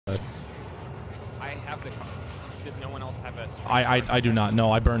have the car? Does no one else have a? I do not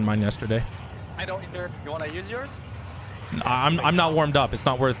know. I burned mine yesterday. I don't either. You want to use yours? I'm not warmed up. It's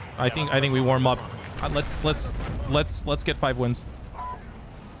not worth. I think we warm up. Let's get 5 wins.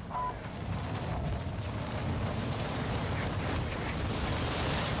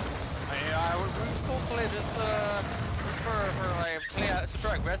 We're still play this for like play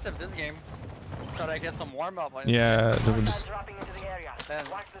super aggressive this game. Try to get some warm up. Yeah, we're just.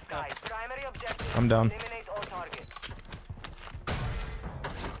 I'm down.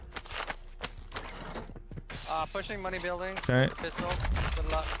 Pushing money building. Okay. Pistol.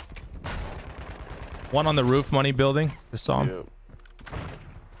 Good luck. One on the roof, money building. Just saw him.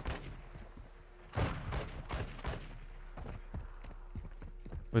 Yep.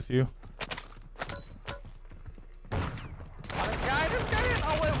 With you.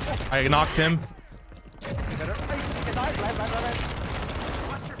 I knocked him.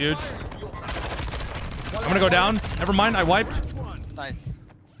 Huge. I'm gonna go down. Never mind. I wiped. Nice.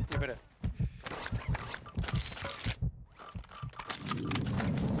 Keep it.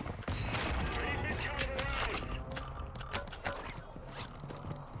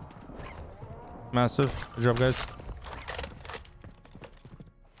 Massive. Good job, guys.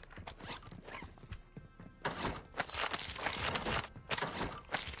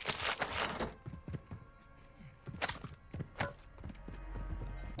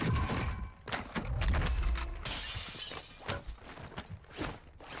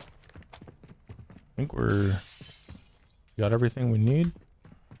 I think we got everything we need.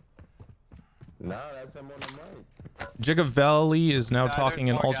 Nah, that's someone on mic. Gigavelli is now Yeah, talking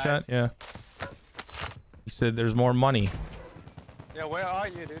in there's more alt chat. Yeah. He said there's more money. Yeah, where are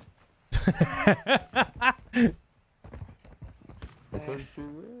you, dude?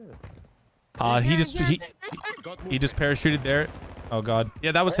 He just parachuted there. Oh god.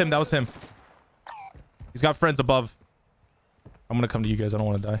 Yeah, that was him. That was him. He's got friends above. I'm gonna come to you guys. I don't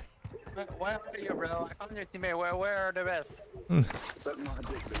want to die. Where are you, bro? I found your teammate. Where are the best?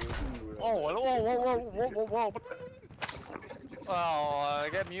 Oh, whoa. Oh,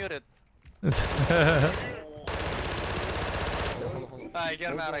 get muted. Alright,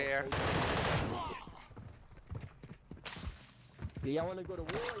 get him out of here. Y'all wanna go to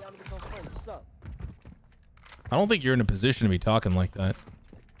war? Y'all wanna become friends? What's up? I don't think you're in a position to be talking like that.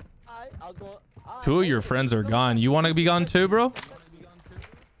 I'll go. 2 of your friends are gone. You want to be gone too, bro?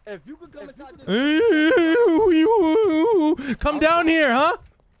 If you could come inside this. Come down here, huh?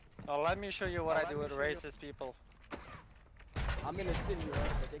 Oh, let me show you what I do with racist people. I'm in the city,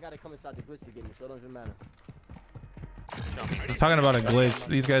 right? But they gotta come inside the glitch to get me, so it don't even matter. He's talking about a glitch.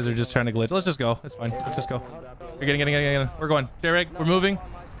 These guys are just trying to glitch. Let's just go. It's fine. Let's just go. You're getting. We're going. Derek, we're moving.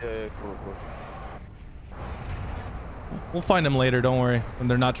 Yeah, cool. We'll find him later. Don't worry. When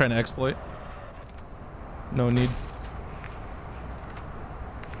they're not trying to exploit. No need.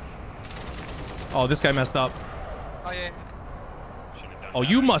 Oh, this guy messed up. Oh, yeah. Oh,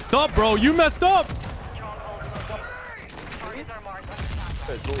 you messed up, bro. You messed up.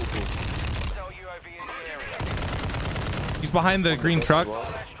 He's behind the green truck.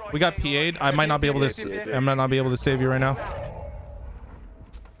 We got PA'd. I might not be able to. I might not be able to save you right now.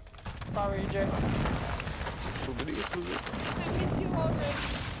 Sorry, EJ.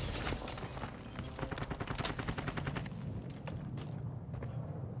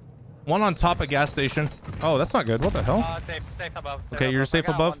 One on top of gas station. Oh, that's not good. What the hell? Safe above. Okay, you're safe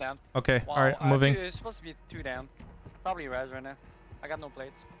above? Okay, all right, I'm moving. It's supposed to be 2 down. Probably res right now. I got no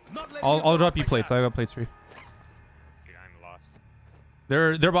plates. I'll drop you plates. I got plates for you. I'm lost.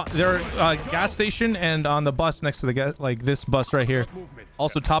 They're gas station and on the bus next to the gas, like this bus right here.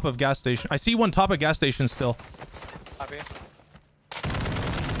 Also top of gas station. I see one top of gas station still. Copy.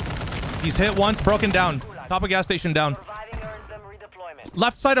 He's hit once, broken down. Top of gas station down.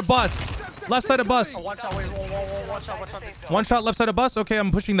 Left side of bus. Left side of bus. Oh, one shot, wait, one shot. One shot left side of bus. Okay,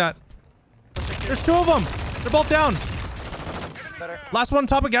 I'm pushing that. There's 2 of them. They're both down. Better. Last one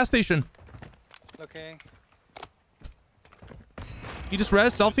top of gas station. Okay. He just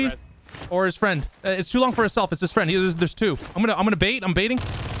res selfie or his friend. It's too long for himself. It's his friend. There's 2. I'm gonna bait. I'm baiting.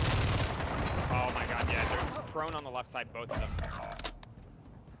 Oh my god, yeah, they're prone on the left side, both of them.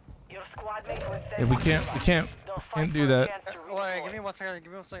 Yeah, we can't do that. Wait, give me 1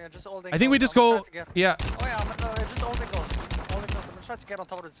 second. Just holding. I think we just go. Yeah. Oh yeah, I'm just holding go. I'm trying to get on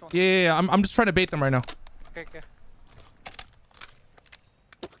top of this one. Yeah. I'm just trying to bait them right now. Okay.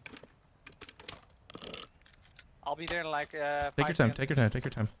 I'll be there in like Take your time. Take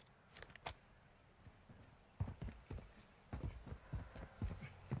your time.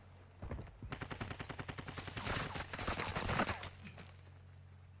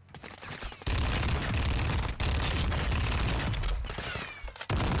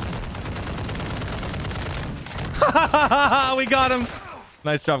 We got him.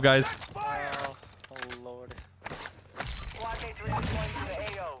 Nice job, guys. Oh lord.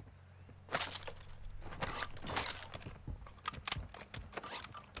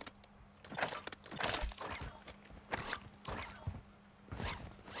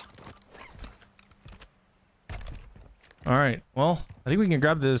 All right. Well, I think we can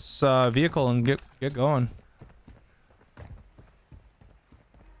grab this vehicle and get going.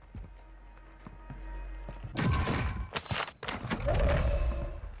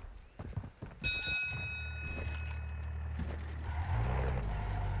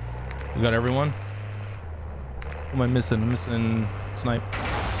 You got everyone? Who am I missing? I'm missing Snipe.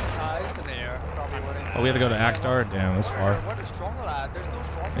 It's in the air. Probably winning. Oh, we have to go to Akhtar? Damn, that's far. What is Stronghold at? There's no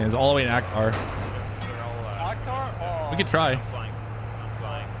Stronghold. Yeah, it's all the way to Akhtar. Akhtar? Oh. We could try. I'm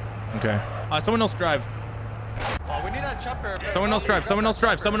flying. Okay. Someone else drive. Oh, we need that chopper. Someone else drive. Someone else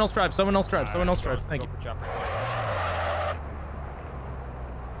drive. Someone else drive. Someone else drive. Someone else drive. Thank you. Go for chopper.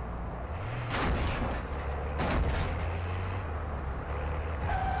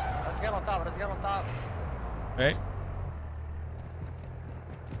 Let's get on top. Let's get on top. Okay.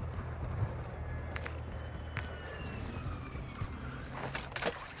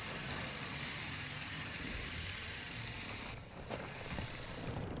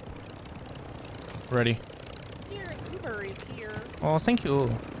 Ready. Here, Uber is here. Oh, thank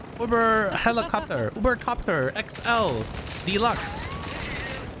you. Uber helicopter. Uber copter XL Deluxe.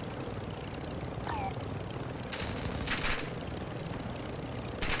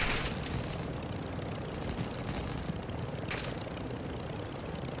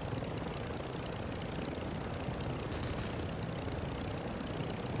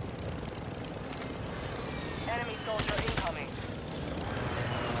 Enemy soldier incoming.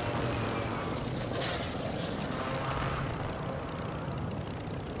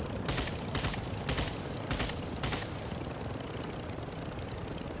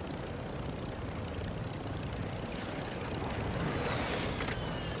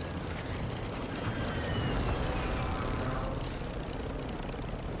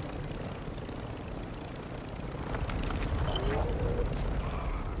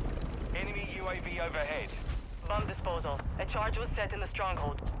 Enemy UAV overhead. Bomb disposal. A charge was set in the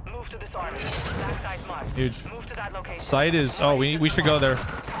stronghold. Move to this army. Backside mark. Huge. Move to that location. Site is. Oh, we should go there.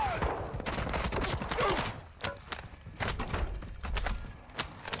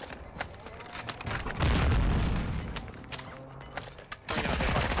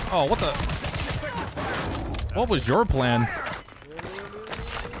 Oh, what the? What was your plan?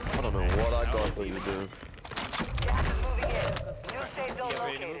 I don't know what I got for you to do. Gas is moving in. New safe zone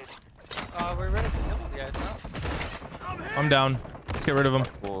located. We're ready to kill the guys now. I'm down. Let's get rid of him.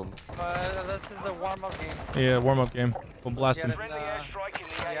 One. This is a warm-up game. Yeah, warm up game. We'll blast him. Friendly airstrike in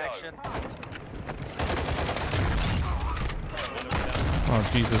the AO. Action. Oh,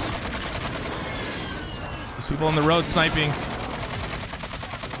 Jesus. There's people on the road sniping.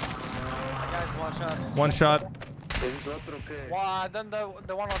 Guys, one shot. One shot. Wow, then the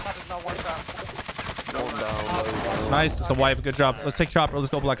one on top is not one shot. One down. Nice. It's a wipe. Good job. Let's take chopper. Let's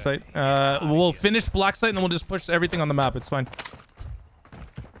go black site. We'll finish black site and then we'll just push everything on the map. It's fine.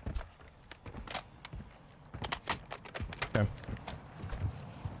 Okay.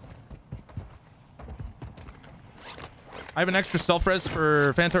 I have an extra self-res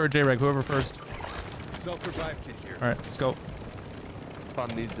for Fanta or J-Reg, whoever first. Self-revive kit here. All right, let's go. Fan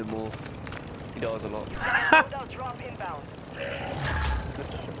needs them more. He does a lot. Loadout drop inbound.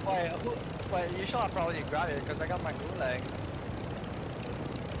 Wait, you should have probably grab it because I got my gulag.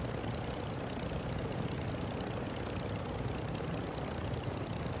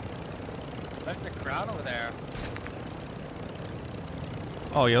 That's the crowd over there.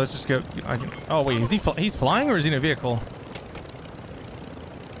 Oh yeah, let's just go. Oh wait, is he's flying or is he in a vehicle?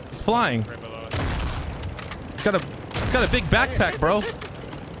 He's flying. Right below us. He's got a big backpack, bro.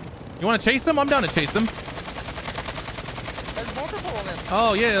 You want to chase him? I'm down to chase him. There's multiple of them.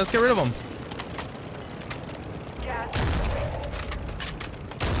 Oh yeah, let's get rid of him. Gas.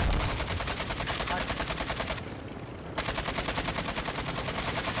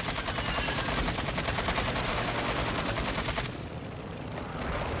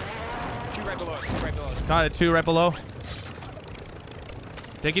 Two right below us. Two right below us. Got it, two right below.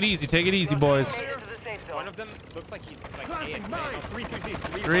 Take it easy, boys. Into the safe zone. One of them looks like he's like AFK. No, three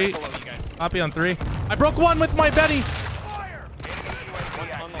Three. right below you guys. Copy on three. I broke one with my Betty.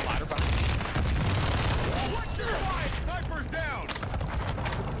 One's on the ladder behind. Sniper's down.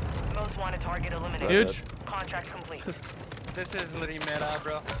 Most wanted target eliminated. Huge. Contract complete. This is literally meta,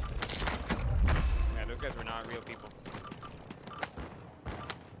 bro. Yeah, those guys were not real people.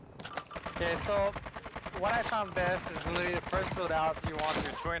 Okay, so what I found best is literally the first loadout you want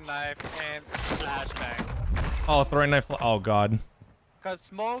your throwing knife and flashbang. Oh, throwing knife. Oh god. Cause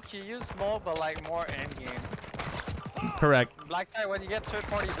smoke, you use smoke, but like more end game. Correct. Black side, when you get third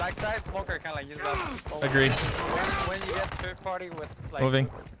party black side, smoker kind of like use that. Agreed. When you get third party with like Moving.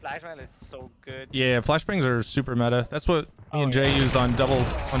 flashbang, it's so good. Yeah, flashbangs are super meta. That's what me and Jay used on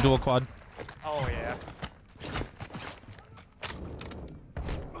dual quad. Oh yeah.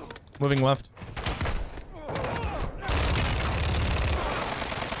 Moving left.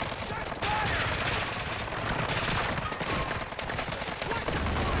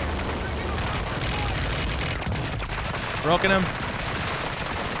 Broken him.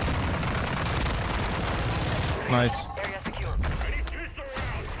 Nice. Area secure.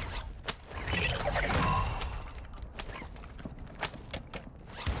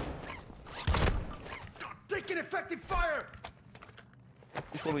 Taking effective fire!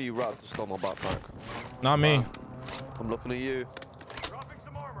 Which one of you rats stole my backpack? Not me. I'm looking at you. Dropping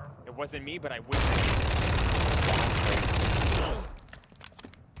some armor. It wasn't me, but I wish.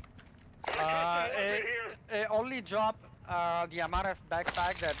 It only drop the amount of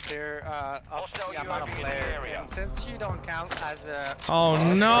backpack that there of the amount of players. And since you don't count as a Oh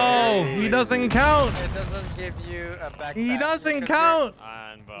no! He doesn't count! it doesn't give you a backpack. He doesn't because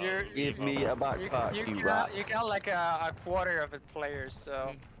count! Give me a backpack, you rat. you count like a quarter of the players.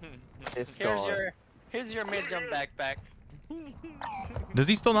 So This here's guy. here's your medium backpack. Does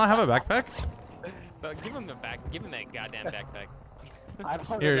he still not have a backpack? So give him the back. Give him that goddamn backpack. I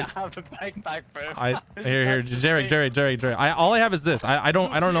don't Here. even have a backpack, bro. Here, Jerry. All I have is this. I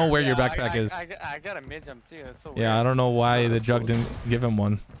don't know where your backpack is. I got a medium too. It's so Yeah, I weird. don't know why the jug didn't give him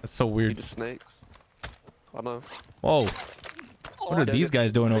one. That's so You weird. just snakes. I know. Whoa. What are these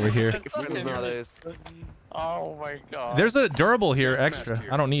guys doing over here? Friends nowadays. Oh my god. There's a durable here extra.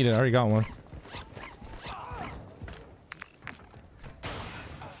 I don't need it. I already got one.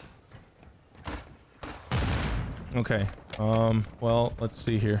 Okay. Well, let's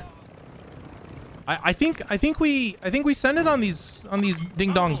see here. I think we send it on these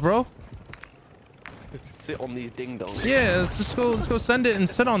ding dongs, bro. Sit on these ding dongs. Yeah, let's go send it and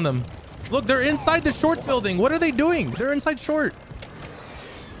sit on them. Look, they're inside the short building. What are they doing? They're inside short.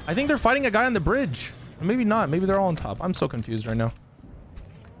 I think they're fighting a guy on the bridge. Maybe not. Maybe they're all on top. I'm so confused right now.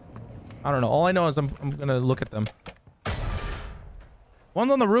 I don't know. All I know is I'm gonna look at them.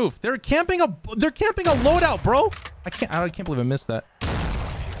 One's on the roof. They're camping a loadout, bro. I can't believe I missed that.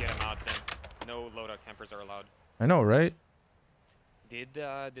 Get him out then. No loadout campers are allowed. I know, right? Did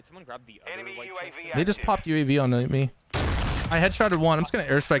someone grab the other Enemy white UAV chest? They just popped UAV on me. I headshotted one. I'm just gonna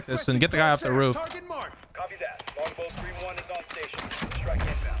airstrike this and get the guy off the roof. Target mark. Copy that. Longbow 3-1 is on station. Strike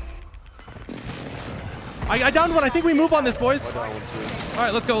inbound. I downed one. I think we move on this, boys. I don't want to. All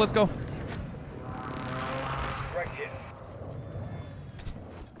right, let's go. Strike hit.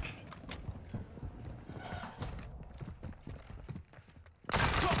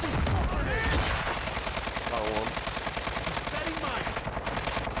 Got one. Setting mine.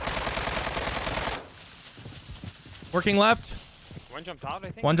 Working left. One jumped out,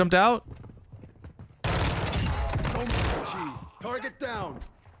 I think. One jumped out. Target down.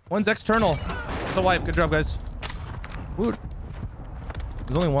 One's external. It's a wipe. Good job, guys. Ooh.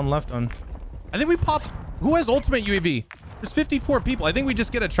 There's only one left on. I think we pop. Who has ultimate UAV? There's 54 people. I think we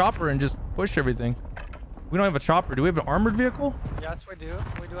just get a chopper and just push everything. We don't have a chopper. Do we have an armored vehicle? Yes, we do.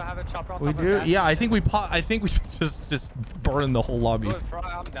 We do have a chopper on We top of do. that. Yeah, I think we pop. I think we just burn the whole lobby. Good, bro.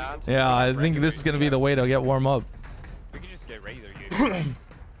 I'm down. Yeah, I think this is gonna be the way to get warm up. We could just get regular UAV.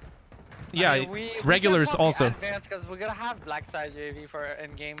 Yeah, I mean, we regulars can probably also. advance because we're gonna have black side UAV for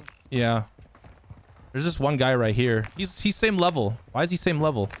end game. Yeah. There's just one guy right here. He's same level. Why is he same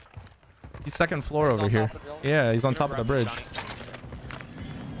level? He's second floor He's over on here. top of the building. Yeah, he's on top of the bridge.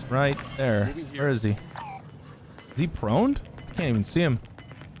 Right there. Where is he? Is he proned? I can't even see him.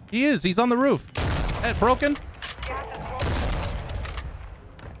 He is. He's on the roof. Head broken.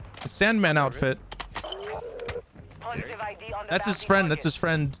 The Sandman outfit. Positive ID on the That's his bounty friend. target. That's his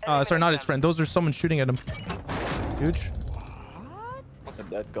friend. Sorry, not his friend. Those are someone shooting at him. Huge. That's a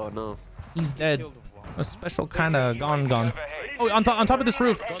dead guy now. He's dead. Killed one. A special kind of gone. Overhead. Oh, on top of this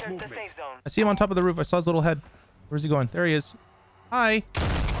roof. Enters the safe zone. I see him on top of the roof. I saw his little head. Where's he going? There he is. Hi.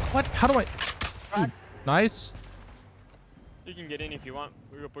 What? How do I? Dude, nice. You can get in if you want.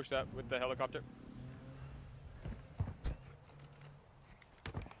 We will push that with the helicopter.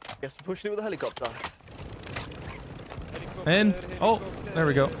 Yes, pushing it with a helicopter. And oh, there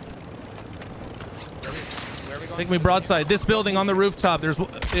we go. Where are we going? Take me broadside. This building on the rooftop. There's.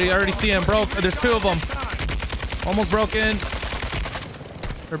 You already see him. Broke. There's two of them. Almost broken.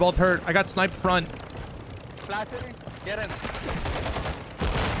 They're both hurt. I got sniped front. flash me. Get in.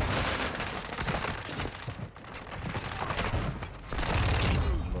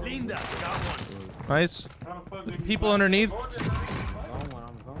 Linda, got one. Nice. People underneath.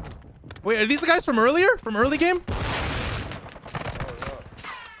 Wait, are these the guys from earlier? From early game?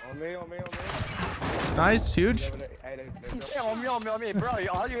 On me. Nice, huge. Hey, on me, bro.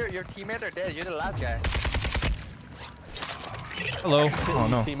 All your teammates are dead. You're the last guy. Hello. Oh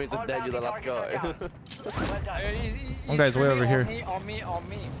no. Teammates are dead, you're the last guy. One guy's way over here. On me.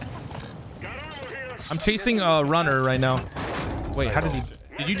 I'm chasing a runner right now. Wait, how did he...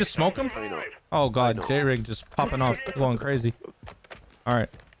 Did you just smoke him? Oh god, J-Rig just popping off, going crazy. Alright,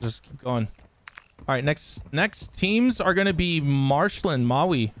 just keep going. Alright, next teams are gonna be Marshland,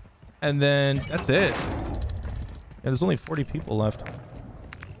 Maui. And then that's it. Yeah, there's only 40 people left.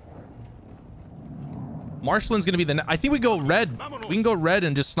 Marshland's gonna be the... I think we go red. We can go red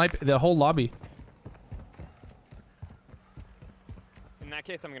and just snipe the whole lobby. In that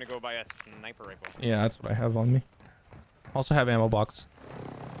case, I'm gonna go buy a sniper rifle. Yeah, that's what I have on me. Also have ammo box.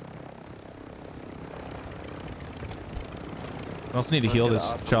 I also need to heal this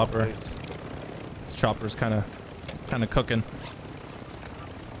chopper. This chopper's kind of cooking.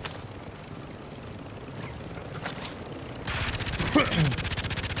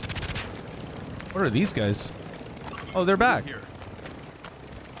 What are these guys? Oh, they're back.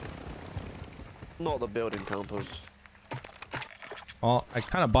 Not the building campers. Well, I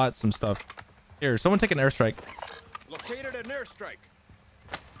kind of bought some stuff. Here, someone take an airstrike. Located an airstrike.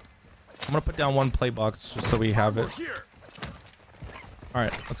 I'm gonna put down one play box just so we have it. Here. All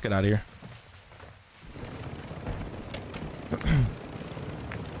right, let's get out of here.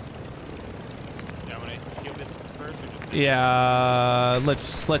 Yeah, when I heal this first, or just... Yeah,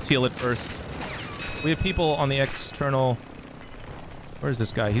 let's heal it first. We have people on the external. Where's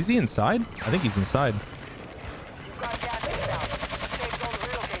this guy? Is he inside? I think he's inside.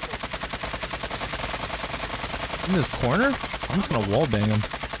 In this corner? I'm just gonna wall bang him.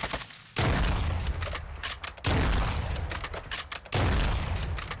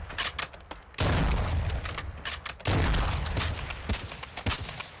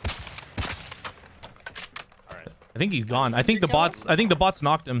 I think he's gone. I think the bots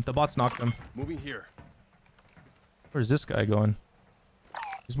knocked him. The bots knocked him. Moving here. Where's this guy going?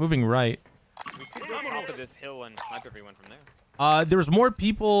 He's moving right. We could go top of this hill and snipe everyone from there. There was more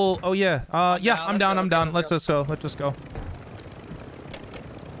people. Oh yeah. Yeah, I'm down. Let's just go. Let's just go.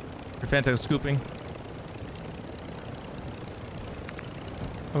 Your Phantom scooping.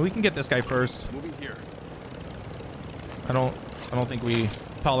 Oh, we can get this guy first. Moving here. I don't think we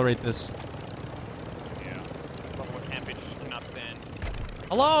tolerate this. Yeah. That's level of campage cannot stand.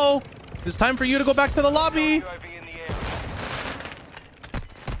 Hello? It's time for you to go back to the lobby.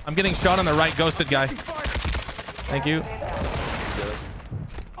 I'm getting shot on the right, ghosted guy. Thank you.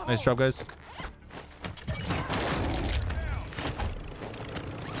 Nice job, guys.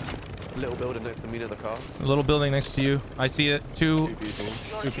 Little building next to me near the car. A little building next to you. I see it. Two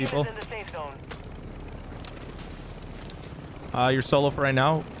people. You're solo for right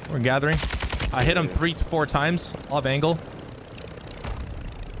now. We're gathering. I hit him 3-4 times. I'll have angle.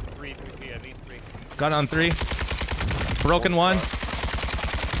 Three, at least three. Got it on 3. Broken one.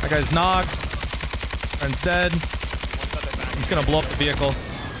 That guy's knocked. Friend's dead. He's gonna blow up the vehicle.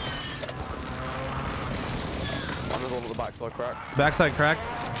 Another one at the backside crack. Backside crack.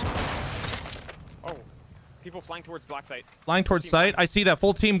 Oh, people flying towards black site. Flying towards site. I see that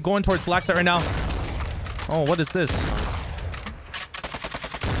full team going towards black site right now. Oh, what is this?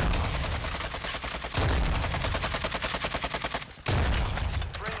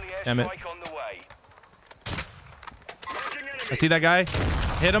 Damn it. I see that guy.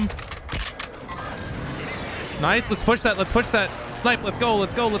 Hit him. Nice. Let's push that. Let's push that. Snipe. Let's go.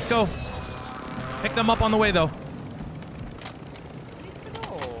 Let's go. Let's go. Pick them up on the way, though.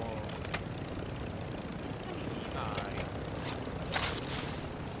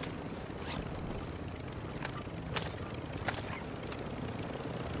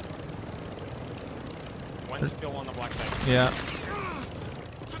 One's still on the black side. Yeah.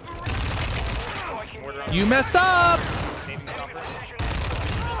 You messed up. Saving the chopper.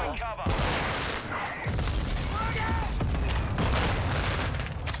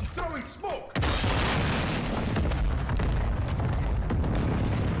 Throwing smoke.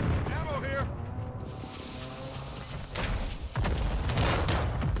 Ammo here.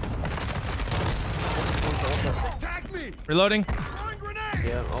 Tag me. Reloading.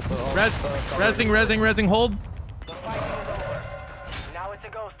 Yeah, I'll put Resing. Hold. Now it's a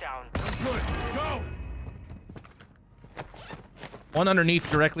ghost town. Good. Go. One underneath,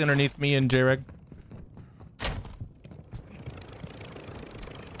 directly underneath me and J-Reg.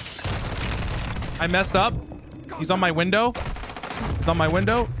 I messed up. He's on my window. He's on my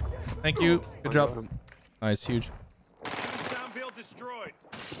window. Thank you. Good job. Nice, huge. Downfield destroyed.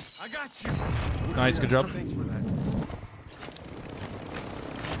 I got you. Nice, good job. Thanks for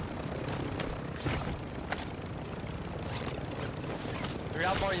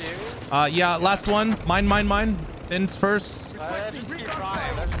that. Yeah, last one. Mine. Fins first. Let's just keep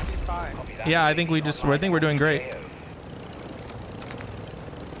trying. Let's just keep trying. Yeah, I think we're doing great.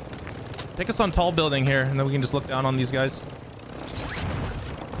 Take us on tall building here, and then we can just look down on these guys.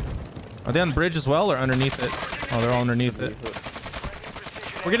 Are they on the bridge as well, or underneath it? Oh, they're all underneath it.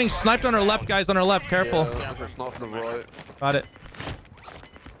 We're getting sniped on our left, guys. On our left. Careful. Yeah, it's not from the right. Got it.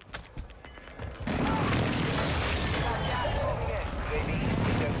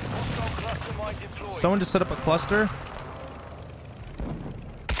 Someone just set up a cluster.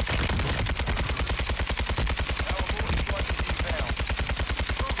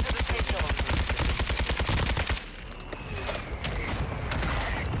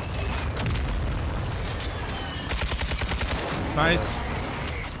 Nice.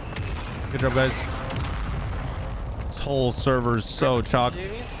 Good job, guys. This whole server's so chalked.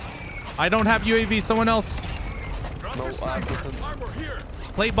 I don't have UAV. Someone else. No, Armor here.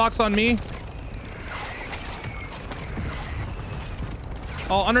 Plate box on me.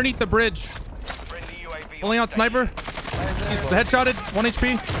 Oh, underneath the bridge. Pulling out sniper. He's headshotted. 1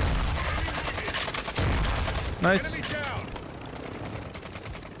 HP. Nice.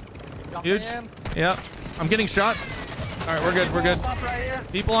 Huge. Yeah. I'm getting shot. All right, we're good. We're good.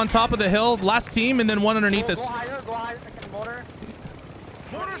 People on top of the hill. Last team, and then one underneath us. Go higher. Mortar.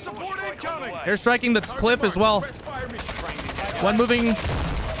 Mortar support incoming. They're striking the cliff as well. One moving.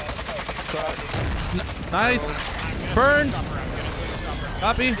 Nice. Burned.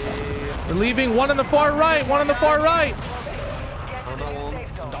 Copy. We're leaving. One on the far right. One on the far right.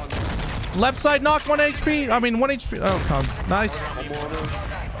 Left side knock. 1 HP. I mean 1 HP. Oh, come. Nice.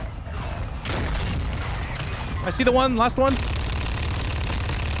 I see the one. Last one.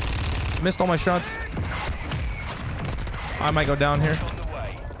 Missed all my shots. I might go down here.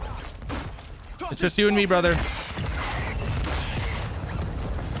 It's just you and me, brother.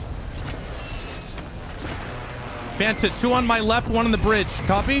 Fanta, 2 on my left, 1 on the bridge.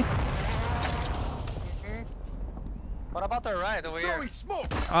 Copy? What about the right over here?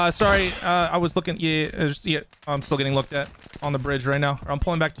 Sorry. I was looking. Yeah, I'm still getting looked at on the bridge right now. I'm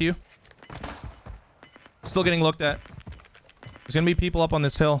pulling back to you. Still getting looked at. There's gonna be people up on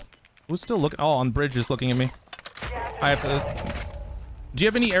this hill. Who's still looking? Oh, on the bridge is looking at me. I have to. Do you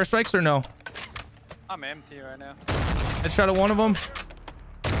have any airstrikes or no? I'm empty right now. Headshot at one of them.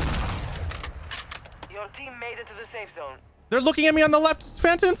 Your team made it to the safe zone. They're looking at me on the left.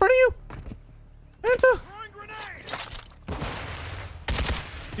 Fanta in front of you. Fanta.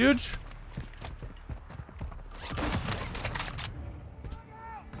 Huge.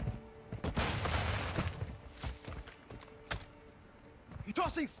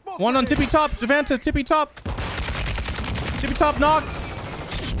 Tossing smoke. One on tippy top. Fanta, tippy top. Tippy top knocked.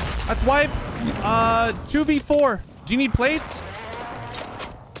 That's wipe. 2v4. Do you need plates?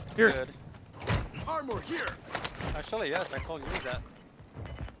 Here. Good. Armor here. Actually, yes, I told you that.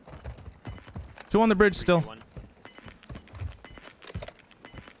 2 on the bridge still.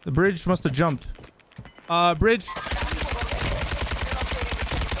 The bridge must have jumped. Bridge.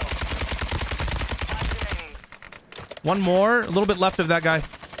 One more. A little bit left of that guy.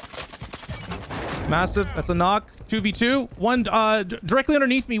 Massive. That's a knock. 2v2. One directly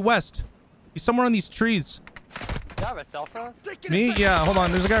underneath me, west. He's somewhere on these trees. Do you have a cell phone? Me? Yeah, hold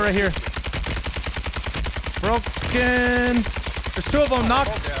on. There's a guy right here. Broken. There's 2 of them. Knock.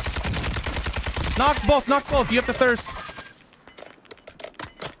 Knock both. Knock both. You have the thirst.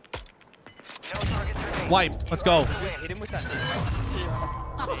 Wipe. Let's go. Hit him with that.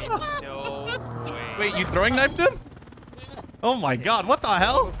 No way. Wait, you throwing knifed him? Oh my god, what the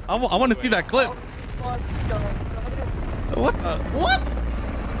hell? I want to see that clip. What the? What?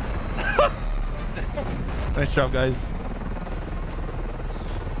 Nice job, guys.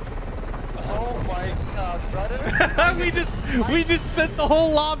 Oh my god, brother. we just sent the whole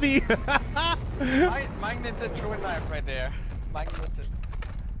lobby. Magneted through a knife right there. Magneted.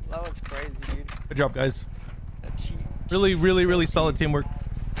 That was crazy, dude. Good job, guys. Really, really, really solid teamwork.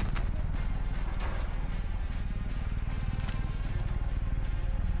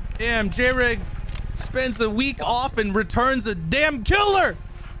 Damn, J-Rig spends a week off and returns a damn killer.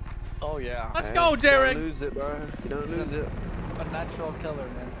 Oh yeah. Let's go, J-Rig. You don't lose it, bro. You don't lose it. A natural killer,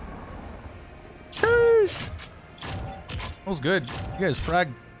 man. Sheesh. That was good. You guys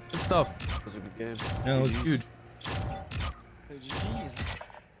fragged. Good stuff. That was a good game. Yeah, that was huge. Jeez.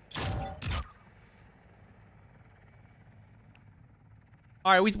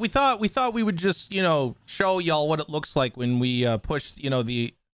 All right, we thought we would just, you know, show y'all what it looks like when we push, you know,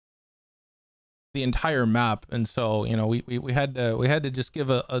 the entire map, and so, you know, we had to just give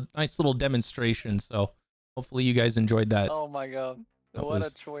a nice little demonstration. So hopefully you guys enjoyed that. Oh my god. What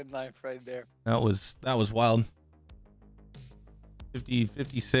a choice knife right there. That was wild. 50,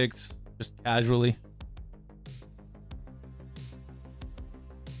 56, just casually.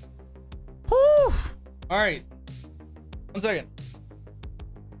 Whew. All right. 1 second.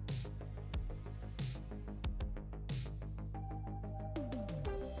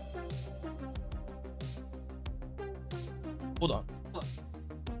 Hold on.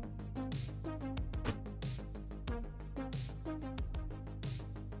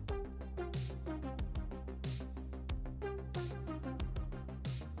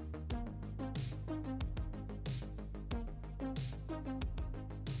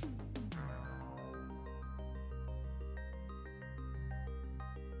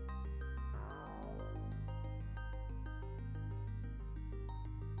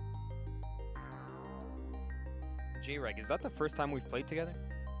 J-Reg, is that the first time we've played together?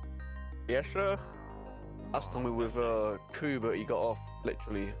 Yeah, sure. Last time we were with Ku, but he got off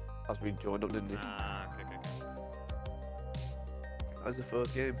literally as we joined up, didn't he? Ah, okay. That was the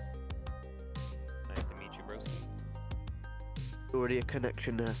first game. Nice to meet you, broski. Already a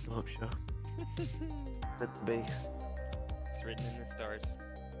connection there, Snapshot. Meant to be. It's written in the stars.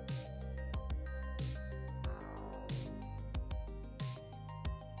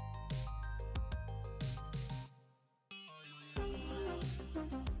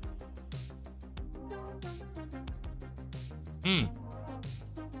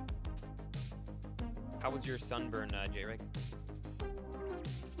 How was your sunburn, J-Reg?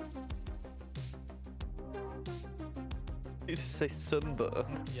 You just say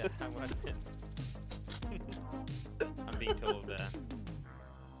sunburn. Yeah, how was it? I'm being told.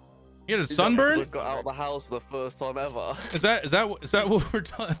 You had a sunburn? We got out of the house for the first time ever. Is that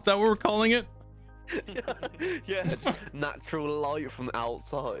what we're calling it? Yeah, just natural light from the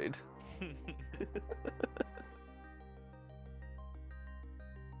outside.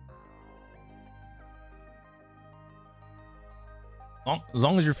 As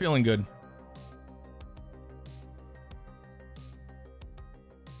long as you're feeling good.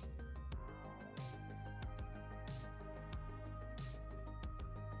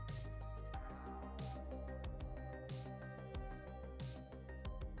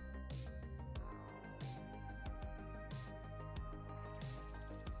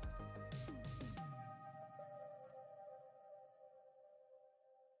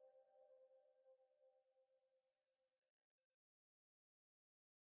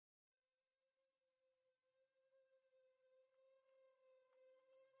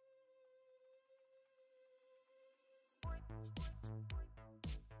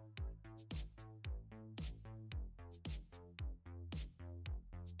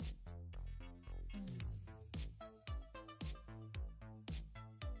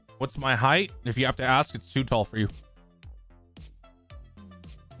 What's my height? If you have to ask, it's too tall for you.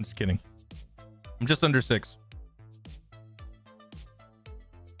 I'm just kidding. I'm just under 6.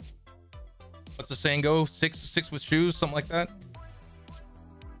 What's the saying go? 6 with shoes, something like that.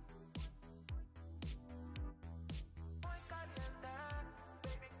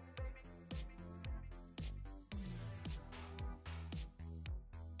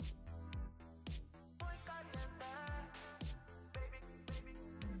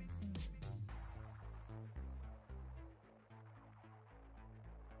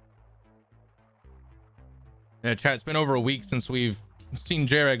 Yeah, chat, it's been over a week since we've seen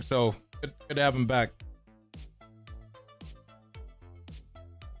Jarek, so good to have him back.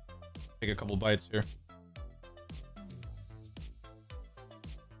 Take a couple bites here.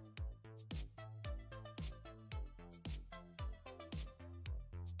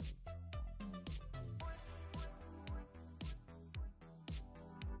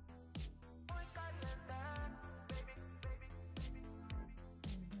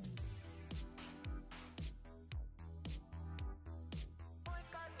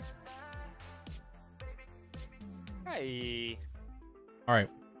 Hey. All right.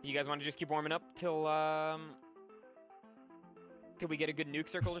 You guys want to just keep warming up till we get a good nuke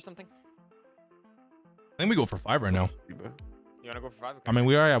circle or something? I think we go for 5 right now. You want to go for 5? Okay. I mean,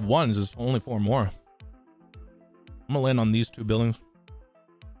 we already have 1. There's only 4 more. I'm gonna land on these 2 buildings.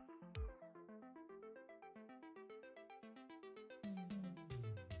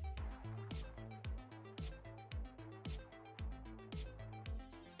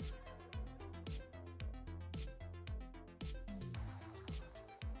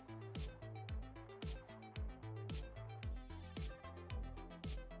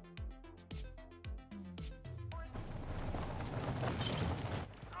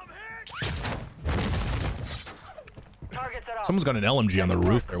 set up. Someone's got an LMG on the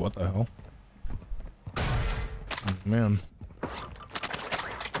roof there. What the hell? Oh, man.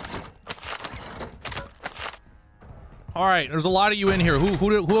 All right, there's a lot of you in here.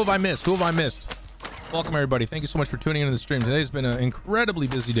 Who have I missed? Who have I missed? Welcome everybody. Thank you so much for tuning into the stream. Today's been an incredibly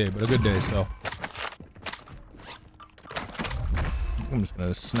busy day, but a good day. So I'm just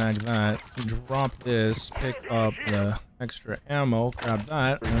gonna snag that, drop this, pick up the extra ammo, grab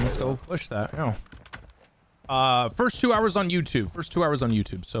that, and let's go push that. Yeah. First 2 hours on YouTube. First 2 hours on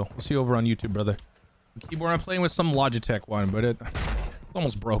YouTube. So we'll see you over on YouTube, brother. The keyboard I'm playing with some Logitech one, but it's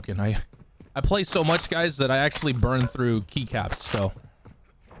almost broken. I play so much, guys, that I actually burn through keycaps. So,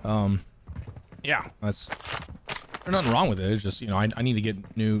 yeah, there's nothing wrong with it. It's just, you know, I need to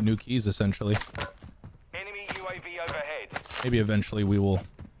get new keys essentially. Enemy UAV overhead. Maybe eventually we will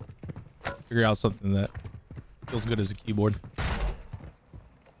figure out something that feels good as a keyboard.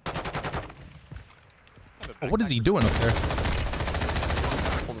 Oh, what is he doing up there?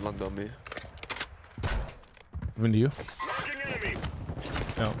 One land on me. Even to you?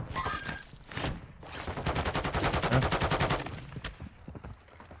 No. Yeah.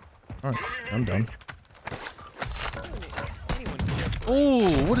 All right, I'm done. Oh,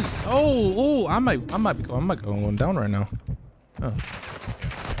 what is? Oh, I might be going down right now. Oh.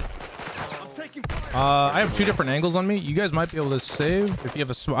 I have 2 different angles on me. You guys might be able to save if you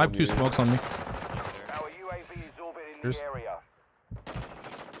have a. I have 2 smokes on me. Our UAV is orbiting Here's. the area.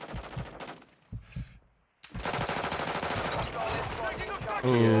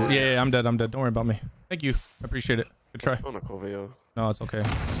 Oh, yeah, I'm dead. I'm dead. Don't worry about me. Thank you. I appreciate it. Good try. On a cover, yo. No, it's okay.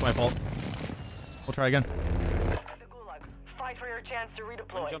 It's my fault. We'll try again. The Gulag. Fight for your chance to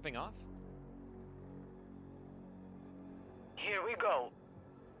redeploy. Jumping off? Here we go.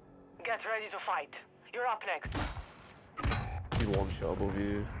 Get ready to fight. You're up next. He's one shot above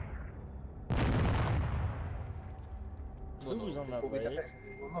you. Who's on that ledge?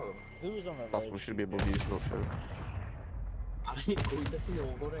 Who's on that Last ledge? one should be above you, not sure.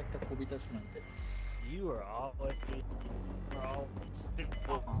 You are always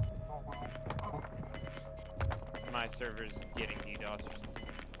My server's getting DDoS or something.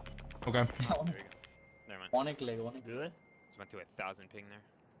 Okay. There we go. Never mind. good. Just went to 1,000 ping there.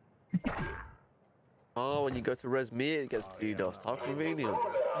 Oh, when you go to res me, it gets DDoS. How convenient.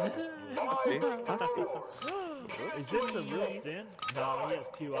 Is this the real Zen? No, he has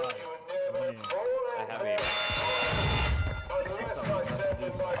 2 eyes. I have a.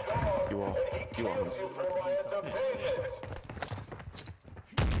 You are.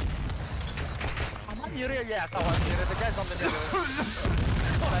 Yeah, I saw one here. The guy's on the middle.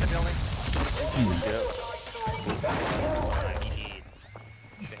 Building.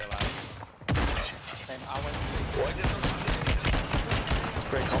 Same, I went.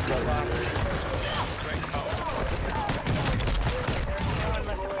 Great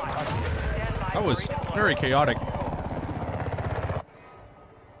That was very chaotic.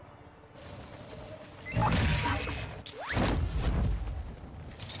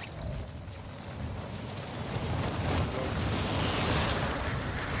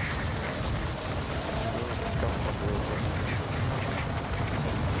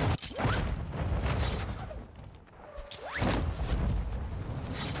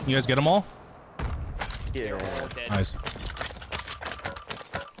 You guys get them all? Yeah. Nice.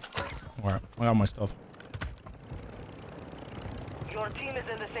 Alright, I got my stuff. Your team is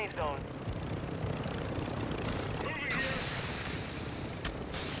in the safe zone.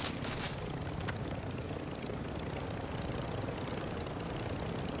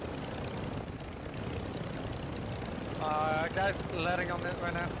 Guys letting on it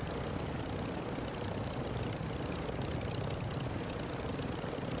right now.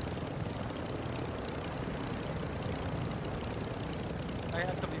 I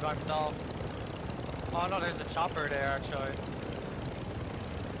have to be by himself. Oh no, there's a chopper there actually.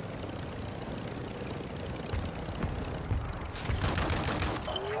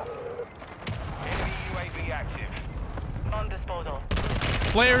 Enemy UAV active. On disposal.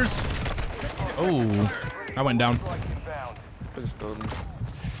 Flares! Oh, I went down. It's done.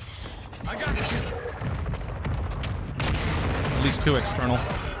 I got it. At least 2 external.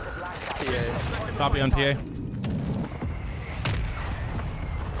 PA. Copy on PA.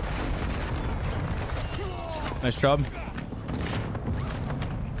 Nice job.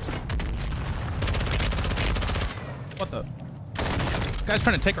 What the? This guy's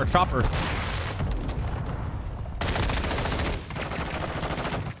trying to take our chopper.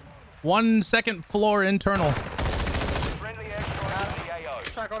 One second floor internal. Friendly airstrike on the AO.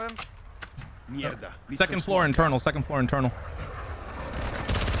 Track on him. Mierda. Second floor internal. Second floor internal.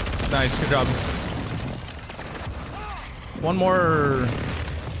 Nice. Good job. One more.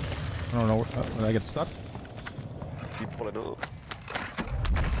 I don't know. Did I get stuck? Keep pulling up.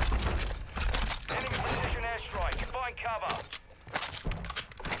 Enemy precision airstrike. Find cover.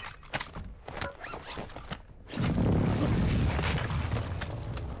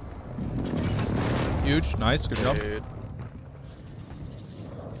 Huge. Nice. Good job. Dude.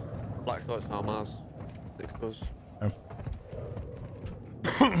 Black site's now Mars. 6 does. Okay.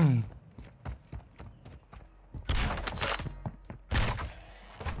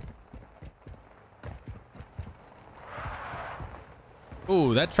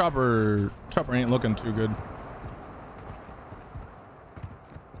 Ooh, that chopper ain't looking too good.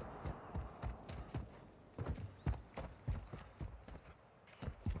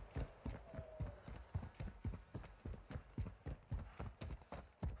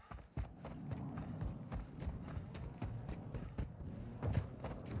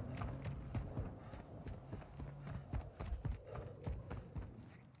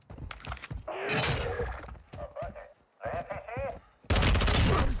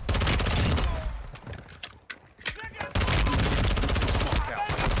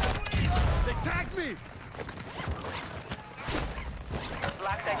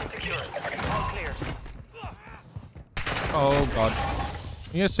 Oh god.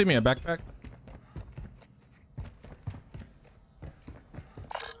 You guys see me a backpack?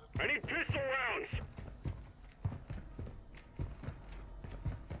 I need pistol rounds.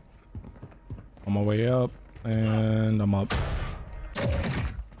 On my way up, and I'm up.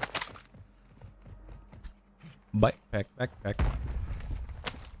 Backpack.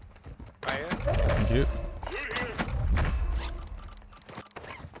 Right here. Thank you.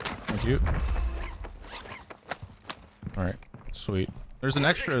 Thank you. All right, sweet. There's an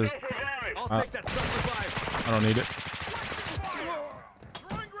extra. I'll take that self-revive. I don't need it.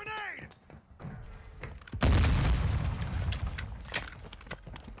 Throwing grenade.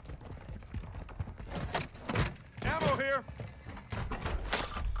 Ammo here.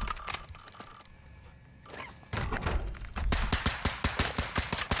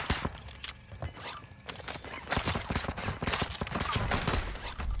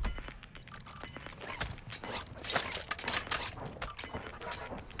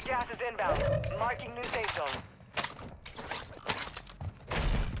 Gas is inbound. Marking new safe zone.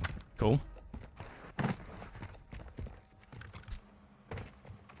 Cool.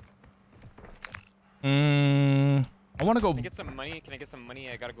 I want to go. Can I get some money? Can I get some money?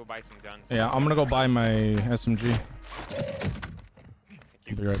 I gotta go buy some guns. Yeah, I'm gonna go buy my SMG.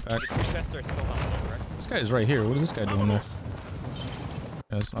 I'll be right back. The two chests are still on the floor, right? This guy is right here. What is this guy doing there?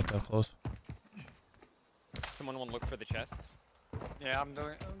 Yeah, it's not that close. Someone will look for the chests. Yeah, I'm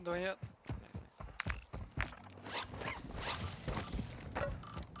doing it. Nice.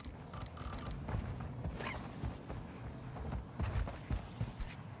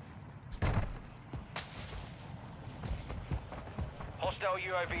 Hostile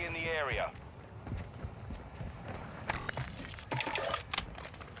UAV in the area.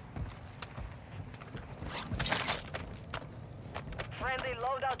 Friendly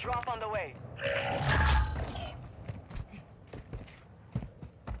loadout drop on the way.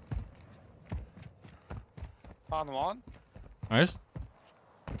 Found one. Nice.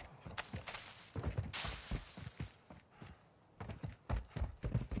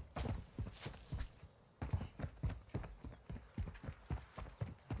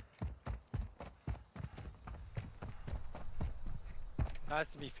 Nice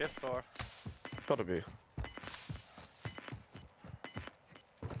to be fifth floor. Gotta be.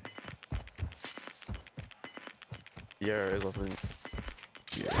 Yeah, it is, I think.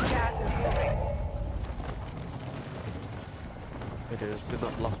 Gas is moving. It is. In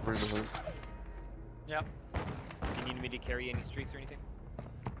that last room, I think. Yep. Do you need me to carry any streaks or anything?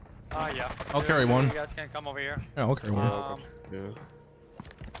 Yeah. I'll carry one. You guys can come over here. Yeah, I'll carry one. Yeah.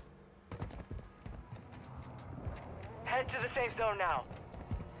 Head to the safe zone now.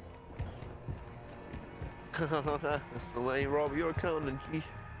 That's the way, Rob. You're a accountant, G.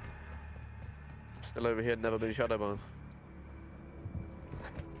 Still over here, never been shadow banned.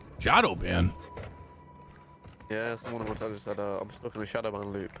 Shadow ban. Yeah, someone once just said, I'm stuck in a shadow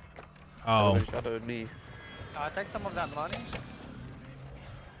ban loop. Oh. They shadowed me. Take some of that money.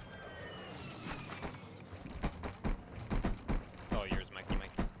 Oh, yours, Mikey.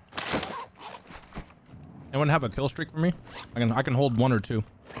 Anyone have a kill streak for me? I can hold one or two.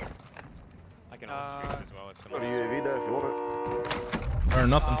 I can hold streaks as well if Got someone. a UAV there if you want it. Or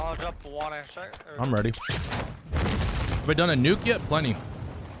nothing. I'll drop one and check. I'm ready. Have we done a nuke yet? Plenty.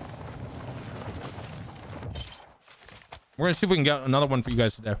 We're gonna see if we can get another one for you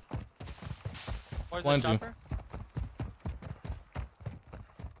guys today. Where's Plenty. the chopper?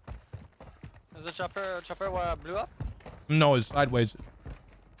 chopper blew up? No, it's sideways.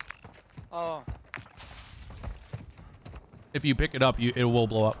 Oh. If you pick it up, it will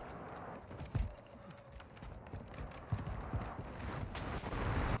blow up.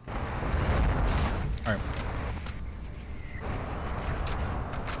 All right.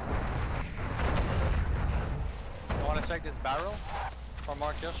 You want to check this barrel for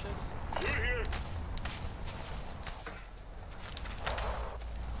more kill streaks?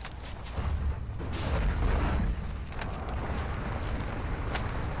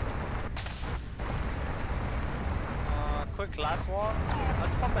 Quick last one.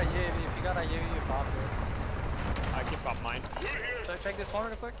 Let's pop a UAV. If you got a UAV, you pop it. I can pop mine. So check this one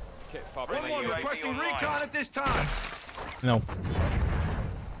real quick. Okay, pop Red my one UAV requesting online. recon at this time. No.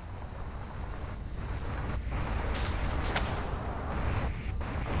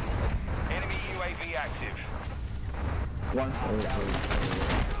 Enemy UAV active.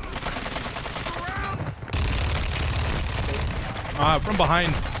 From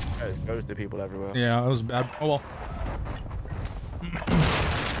behind. There's ghosted people everywhere. Yeah, that was bad. Oh well.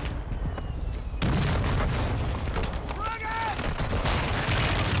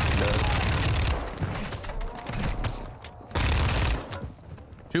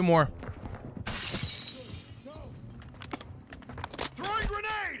 Two more. Throwing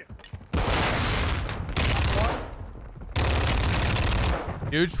grenade.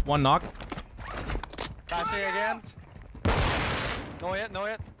 Huge. One knock. Flashing again. No hit, no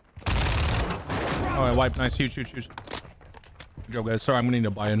hit. Oh, I wiped. Nice. Huge, huge, huge. Good job, guys. Sorry, I'm gonna need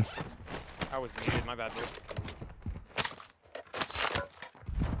to buy in. I was muted, my bad, dude.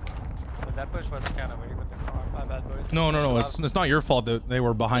 But that push was kind of weak with the car. My bad, boys. No, no, no. It's not your fault that they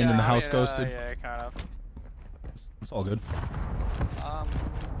were behind in the house ghosted. Yeah, kind of. It's all good.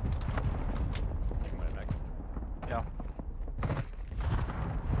 Yeah.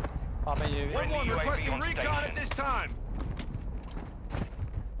 Pop a UAV. Red one UAV requesting on recon station. at this time.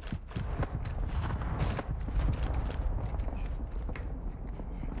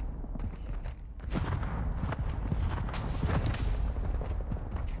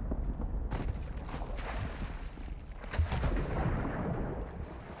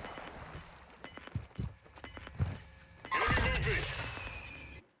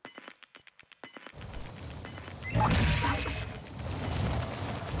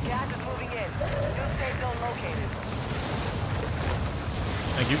 Gas is moving in. New safe zone located.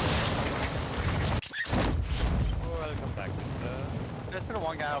 Thank you. Welcome back. There's still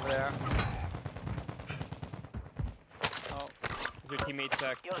one guy over there. Oh. Your teammates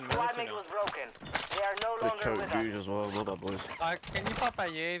Your can win squad this or mate no? was broken. They are no The longer choke with us. Jews as well. Well done, boys. Can you pop a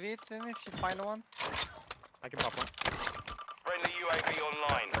UAV then if you find one? I can pop one. Friendly UAV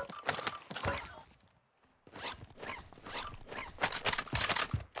online.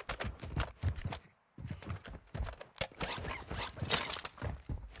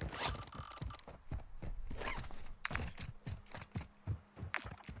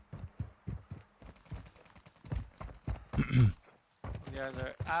 You guys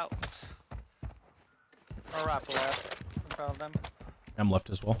are out. Or wrap left in front of them. I'm left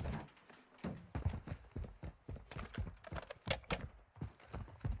as well.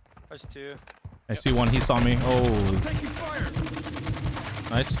 There's two. I see one. He saw me. Oh.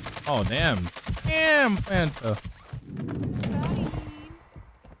 Nice. Oh, damn. Damn, Fanta.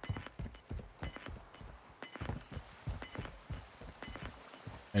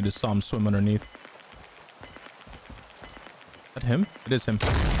 I just saw him swim underneath. Is that him? It is him.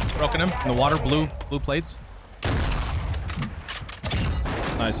 Broken him in the water. Blue plates.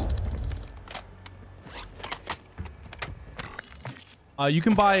 Nice. You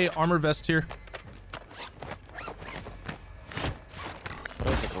can buy armor vest here. I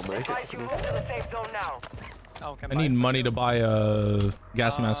don't think I'll make Advise it. you move to the safe zone now. Oh, can I need money to buy a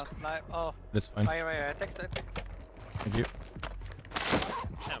gas mask. Oh, That's fine. wait. I text. Thank you.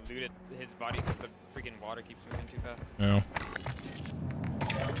 Can't loot it, his body because the freaking water keeps moving too fast. No.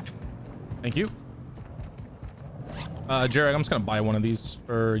 Thank you. Jared, I'm just gonna buy one of these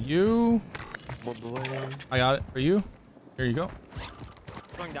for you. I got it for you. Here you go.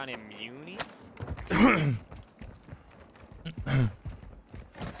 Going down immunity? Ammo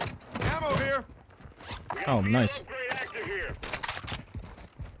here. Oh, nice. Upgrade active here.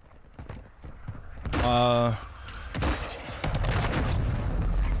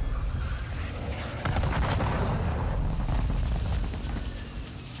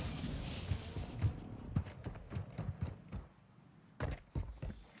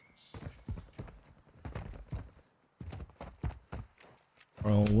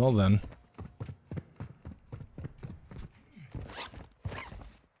 Oh, well then.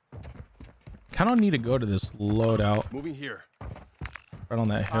 kind of need to go to this loadout Moving here. right on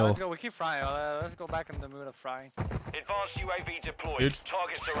that hill. Let's go. We keep frying. Let's go back in the mood of frying. Advanced UAV deployed. Dude.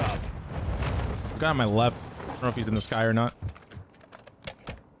 Targets are up. Guy on my left. I don't know if he's in the sky or not.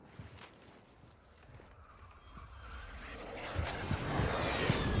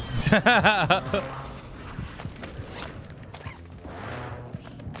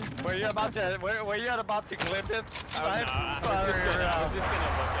 Were you about to? Were you about to clip it? Right? I Sorry, was just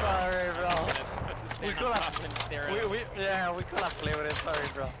gonna look Sorry, bro. at it. We could have. Yeah, we could have played with it. Sorry,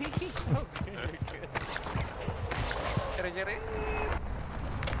 bro. Get it, get it.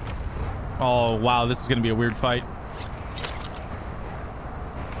 Oh, wow. This is going to be a weird fight.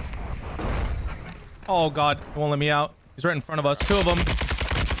 Oh, God. He won't let me out. He's right in front of us. Two of them.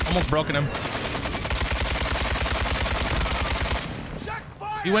 Almost broken him.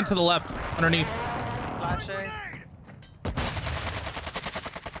 He went to the left, underneath. Flashing.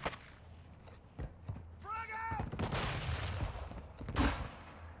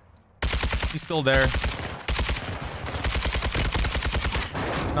 He's still there.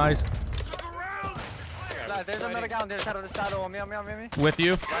 Nice. There's another guy on the other side of the saddle. Me. With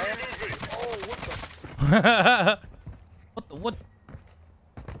you. Oh, what the? What?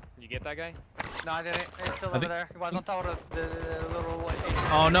 You get that guy? No, I didn't. He's still over there. He was on top of the little.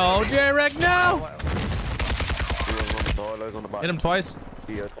 Oh no, J-Reg, no! On Hit him twice.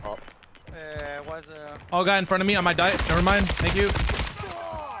 top. Was Oh, guy in front of me. I might die. Never mind. Thank you.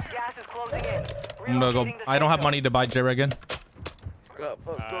 Gas is closing in. I'm gonna go. I don't have money to buy J-Reg again.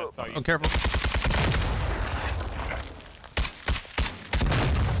 Oh, careful.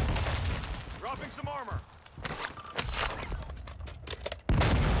 Dropping some armor.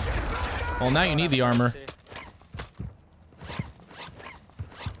 Well, now you need the armor.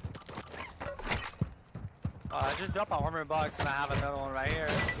 I just dropped my armor box and I have another one right here.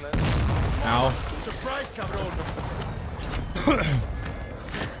 Ow. Surprise, cabron.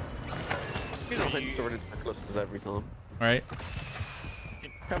 Necklaces every time. All right.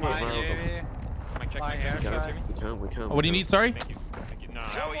 Come on, Baby. My hair try. we can. Oh, what do you need? Sorry. Thank you. Thank you. No.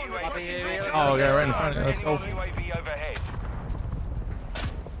 Our UAV Oh, okay, right in front. Let's go. UAV overhead.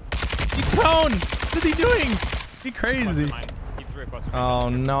 He's prone. What is he doing? He crazy. He threw a cluster mine. Oh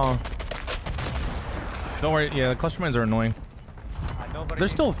no. Don't worry. Yeah, the cluster mines are annoying.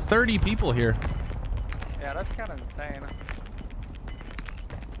 There's still 30 people here. Yeah, that's kind of insane.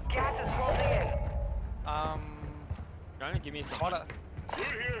 Gas is closing in. Trying to give me some. Hold up.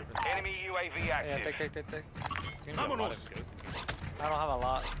 Enemy UAV active. Yeah, take. There's gonna be a lot of ghosts. I don't have a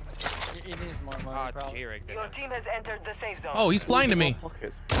lot. He needs more money, Ah, it's probably. J-Reg. Your team has entered the safe zone. Oh, he's flying to me.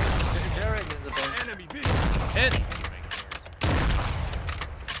 Pockets. Jared is the best. Enemy B. Hit.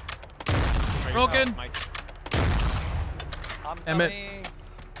 Broken. I'm Emmett. coming.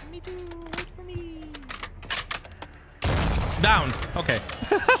 Me too. Wait for me. Down. Okay.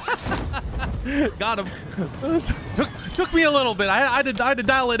 Got him. Took me a little bit. I had to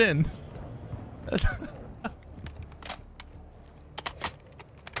dial it in.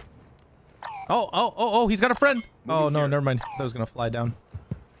 Oh, he's got a friend. Oh no, never mind. That was gonna fly down.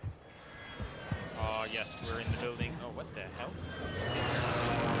 Oh yes, we're in the building. Oh, what the hell?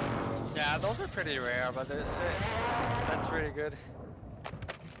 Yeah, those are pretty rare, but that's really good.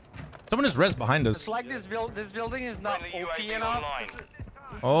 Someone is res behind us. It's like this building is not Friendly OP UAV enough. online.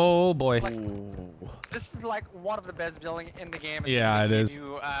 Oh boy. Like, this is like one of the best buildings in the game. Yeah, it is.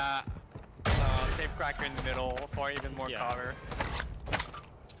 You safe cracker in the middle for even more cover.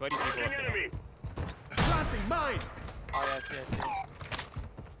 Sweaty people up there. Planting mine. Oh yes.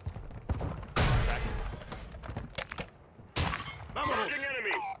 Vámonos.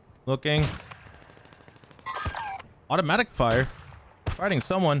 Looking. Automatic fire. Fighting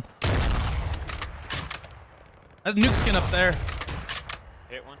someone. There's a nuke skin up there.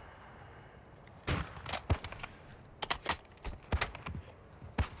 Hit one.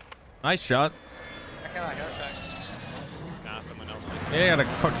 Nice shot. I cannot hear that. Nah, someone else. Yeah,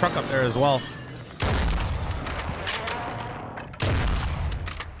 got a truck up there as well.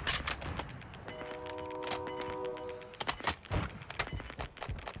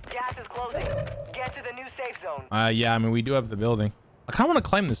 Gas is closing. Get to the new safe zone. Yeah, I mean, we do have the building. I kind of want to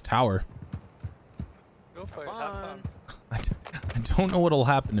climb this tower. Go for it. Have fun. I don't know what'll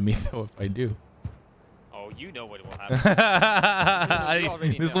happen to me, though, if I do. Oh, you know what will happen.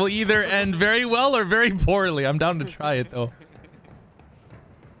 This will either end very well or very poorly. I'm down to try it, though.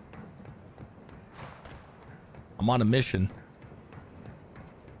 I'm on a mission.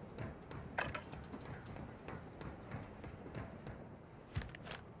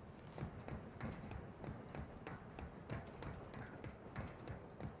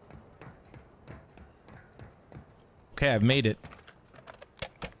 Okay, I've made it.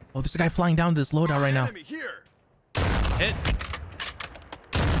 Oh, there's a guy flying down this loadout right now. Enemy here. Hit.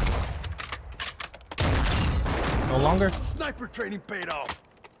 No longer. Sniper training paid off.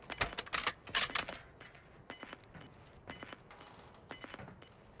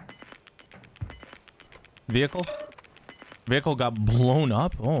 Vehicle. Vehicle got blown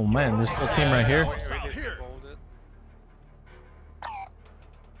up. Oh man, this whole team right here. Hostile here. I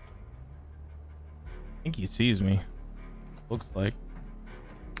think he sees me. Looks like.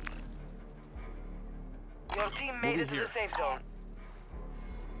 Your team made it to the safe zone.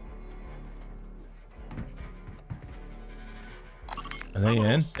 Are they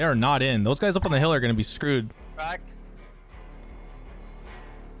in? They are not in. Those guys up on the hill are going to be screwed. Cracked.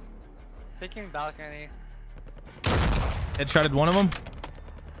 Taking balcony. Headshotted one of them.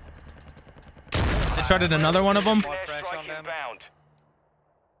 Headshotted another one of them. More pressure on them.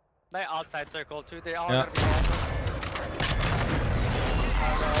 They outside circle too. They all Yeah. gotta be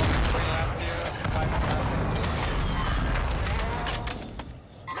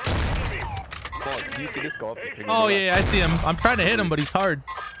Do you see this guy? Oh yeah, I see him. I'm trying to hit him, but he's hard.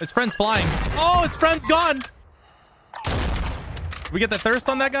 His friend's flying. Oh, his friend's gone. We get the thirst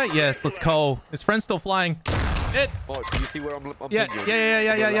on that guy? Yes, let's go. His friend's still flying. Hit. Oh, do you see where I'm Yeah, pinging?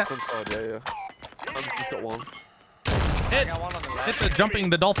 yeah. On the left-hand side, yeah. I've just got one. Hit. got one on the left. Hit the jumping,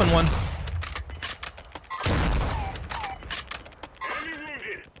 the dolphin one.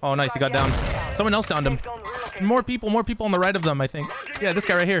 Oh, nice. He got down. Someone else downed him. More people on the right of them, I think. Yeah, this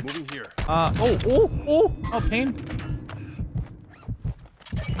guy right here. Moving here. Oh, pain.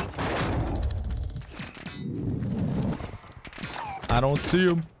 I don't see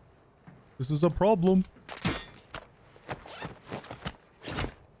him. This is a problem.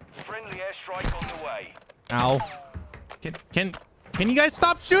 Friendly airstrike on the way. Ow. Can you guys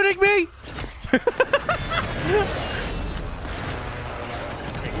stop shooting me?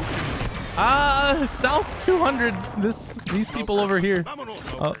 South 200. These people over here.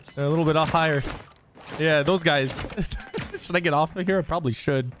 Oh, they're a little bit off higher. Yeah, those guys. Should I get off of here? I probably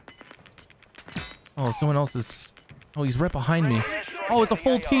should. Oh, someone else is. Oh, he's right behind me. Oh, it's a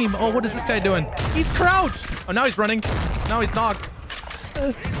full team. Oh, what is this guy doing? He's crouched. Oh, now he's running. Now he's knocked.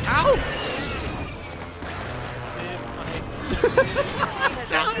 Ow!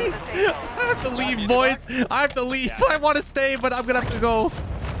 I have to leave, boys. I have to leave. I want to stay, but I'm gonna have to go.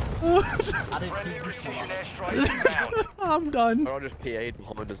 I'm done. I'll just PA'd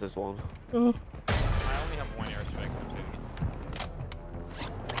behind us this one. I only have one airstrike, so I'm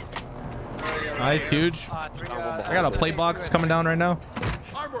saving it. Nice, huge. I got a play box coming down right now.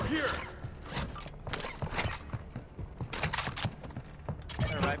 Armor here.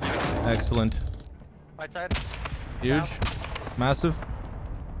 Excellent. Right side. Huge. Massive.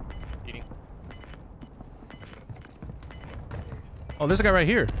 Eating. Oh, there's a guy right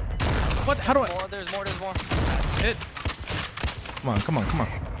here. What? How do I? There's more. Hit. Come on.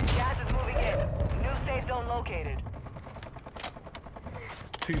 Gas is moving in. New safe zone located.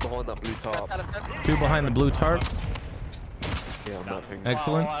 Two behind that blue tarp. Two behind the blue tarp. Yeah, I'm not pinging.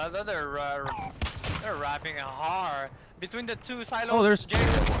 Excellent. Oh, they're wrapping hard. Between the two silos. Oh, there's.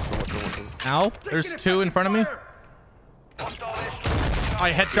 Ow. There's two in front of me.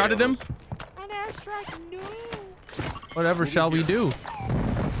 I headshotted him. An airstrike, no. Whatever shall we do?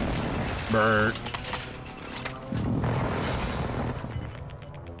 Bird.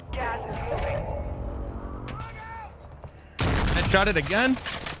 Gas is moving. Headshot it again.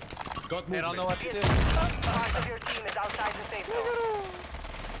 They don't know what to do. Part of your team is outside the safe zone.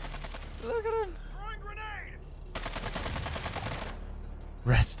 Look at him. Throwing grenade.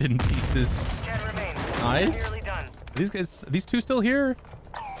 Rest in pieces. 10 remain. Nice. Nearly done. These two still here?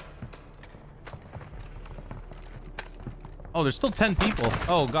 Oh, there's still 10 people.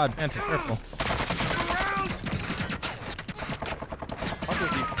 Oh god, Fanta, careful. I can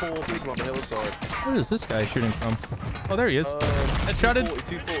see 4 people on the hillside. Where is this guy shooting from? Oh, there he is. Headshotted.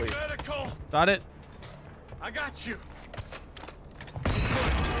 240. Medical. Got it. I got you.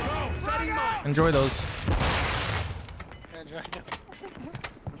 Oh, setting mine. Enjoy those.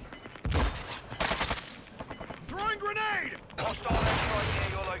 Throwing grenade. Hostile airstrike near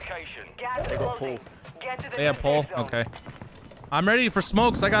your location. Gas They is got closing. pull. Get to the They have new pull. safe zone. Okay. I'm ready for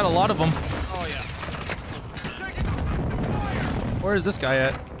smokes. I got a lot of them. Oh yeah. Where is this guy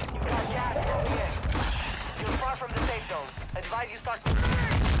at? You got gas moving in. You're far from the safe zone. Advise you start.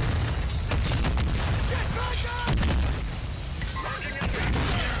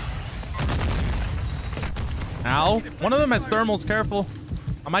 Ow. One of them has thermals. Careful.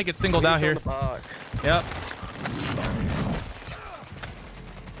 I might get singled out here. Yep.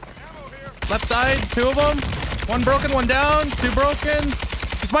 Left side. 2 of them. One broken, one down, two broken.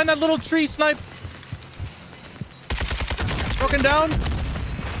 He's behind that little tree, snipe. Broken down.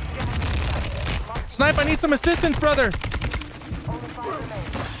 Snipe, I need some assistance, brother. Only 5 remain.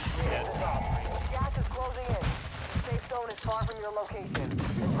 Gas is closing in. The safe zone is far from your location.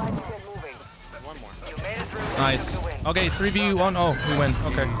 Advise you get moving. One more. You made it through. Nice. Okay, 3v1. Oh, we win.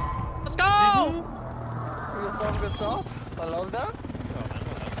 Okay. Let's go! Good stuff. I love that.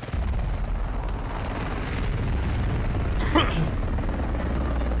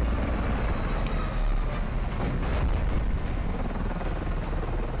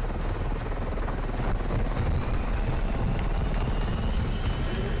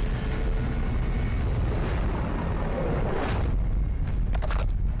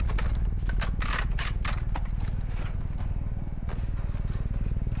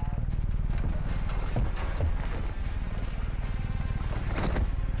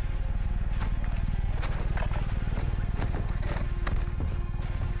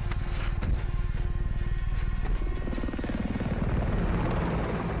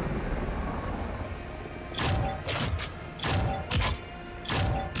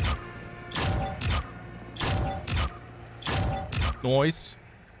 Noise.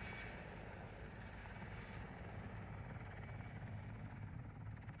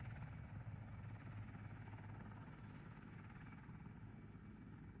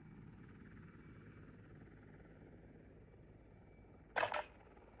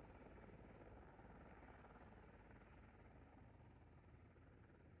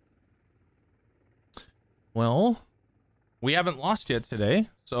 Well, we haven't lost yet today,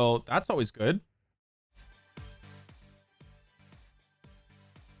 so that's always good.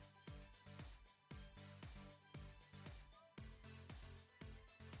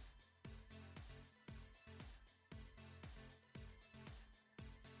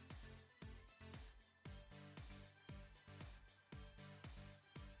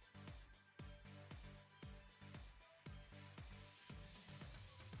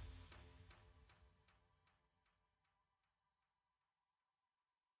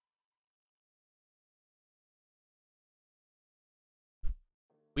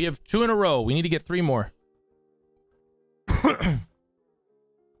 We have 2 in a row. We need to get 3 more.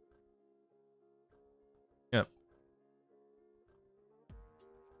 Yep.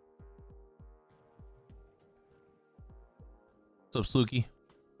 What's up, Slooky?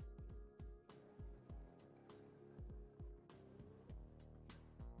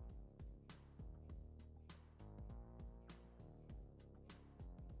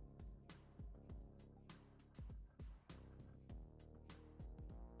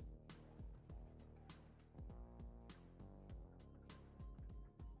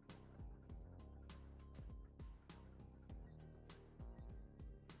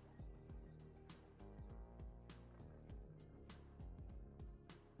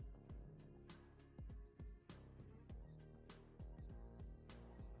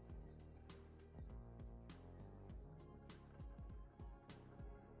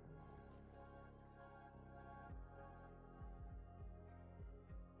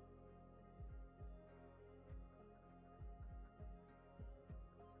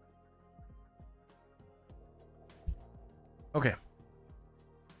 Okay.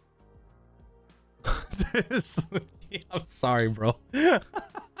 I'm sorry, bro.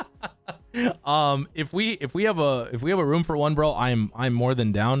 If we have a room for one, bro, I'm more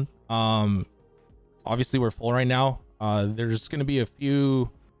than down. Obviously we're full right now. There's gonna be a few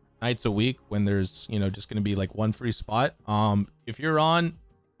nights a week when there's, you know, just gonna be like one free spot. If you're on,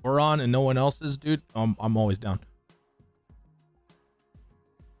 we're on, and no one else is, dude, I'm always down.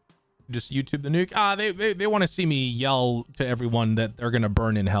 Just YouTube the nuke. They want to see me yell to everyone that they're gonna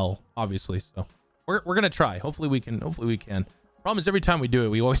burn in hell, obviously. So we're gonna try. Hopefully we can. Problem is, every time we do it,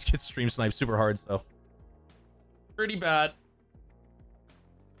 we always get stream sniped super hard. So pretty bad.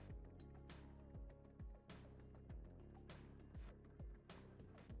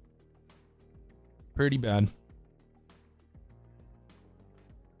 Pretty bad.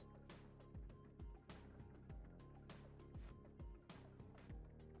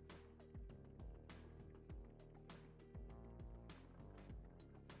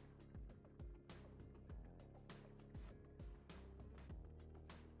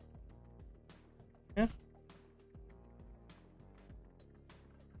 Yeah.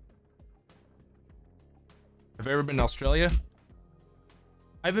 Have you ever been to Australia?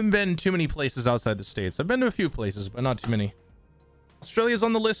 I haven't been too many places outside the States. I've been to a few places, but not too many. Australia's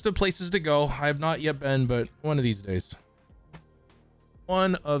on the list of places to go. I have not yet been, but one of these days.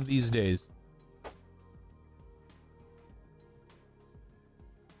 One of these days.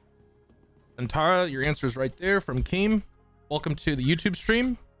 And Tara, your answer is right there from Keem. Welcome to the YouTube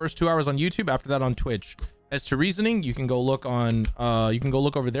stream. First 2 hours on YouTube, after that on Twitch. As to reasoning, you can go look on you can go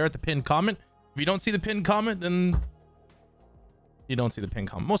look over there at the pinned comment. If you don't see the pinned comment, then you don't see the pinned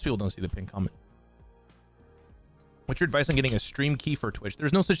comment. Most people don't see the pinned comment. What's your advice on getting a stream key for Twitch?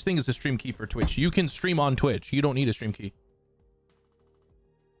 There's no such thing as a stream key for Twitch. You can stream on Twitch. You don't need a stream key.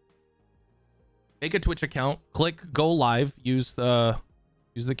 Make a Twitch account, click go live, use the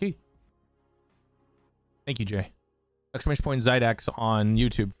key. Thank you, Jay. Exclamation point Xidax on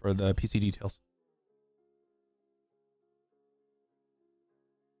YouTube for the PC details.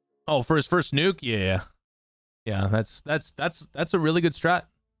 Oh, for his first nuke? Yeah. Yeah, that's a really good strat.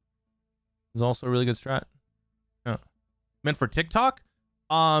 It's also a really good strat. Yeah. Meant for TikTok?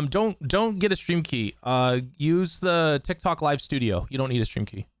 Don't get a stream key. Use the TikTok Live Studio. You don't need a stream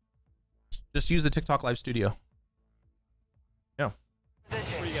key. Just use the TikTok Live Studio. Yeah. Where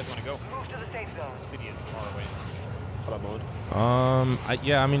do you guys want to go? Move to the safe zone. The city is far away.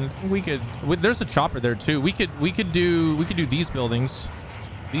 Yeah, I mean, I think we could. There's a chopper there too. We could do these buildings,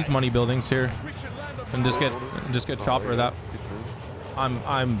 these money buildings here, and just get chopper that.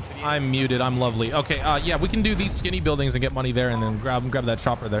 I'm muted. I'm lovely. Okay. Yeah, we can do these skinny buildings and get money there, and then grab that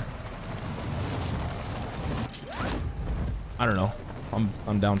chopper there. I don't know.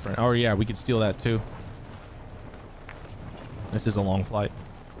 I'm down for it. Oh yeah, we could steal that too. This is a long flight.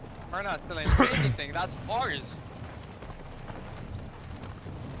 We're not stealing anything. That's ours.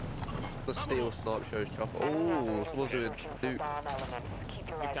 The steel stop shows chopper. Oh, someone's doing dude.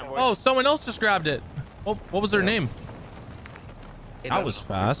 Oh, someone else just grabbed it. Oh, what was their name? That was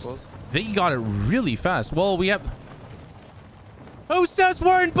fast. They got it really fast. Well, we have. Who says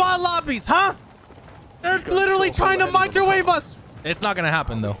we're in bot lobbies, huh? They're literally trying to microwave us. It's not gonna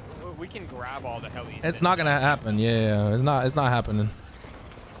happen though. We can grab all the helis. It's not gonna happen. Yeah, it's not happening.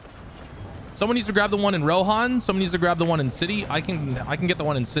 Someone needs to grab the one in Rohan. Someone needs to grab the one in City. I can get the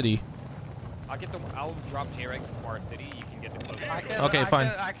one in City. I'll drop J-Reg for our city. You can get the closest. Okay, fine.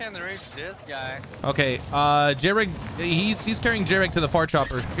 I can reach this guy. Okay, J-Reg, he's carrying J-Reg to the far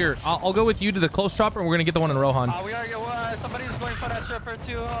chopper. Here, I'll go with you to the close chopper, and we're gonna get the one in Rohan. We are. Somebody's going for that chopper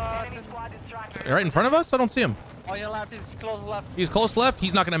too. Right in front of us? I don't see him. On your left, he's close left. He's close left.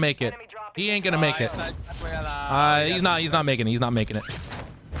 He's not gonna make it. He ain't gonna make it. He's not making it. He's not making it.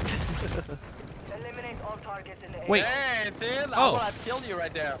 Eliminate all targets in the Wait. Hey, dude. Oh. I killed you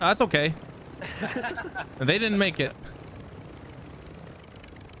right there. That's okay. They didn't make it.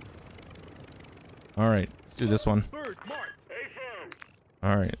 All right, let's do this one.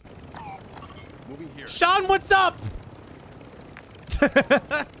 All right. Sean, what's up?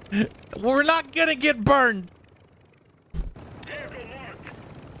 We're not gonna get burned.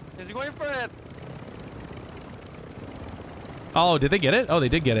 Is he going for it? Oh, did they get it? Oh, they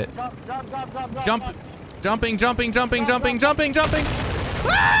did get it. Jumping.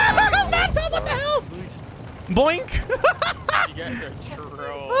 Fanta, what the hell? Boink. You guys are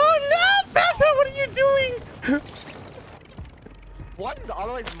trolls. Oh no, Fanta, what are you doing? What is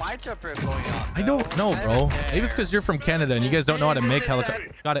always my chopper going on? I don't know, bro. Maybe it's because you're from Canada and you guys don't know how to make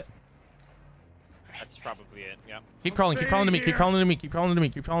helicopter. Got it. That's probably it. Yeah. Keep crawling to me.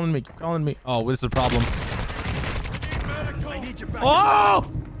 Oh, this is a problem. Oh!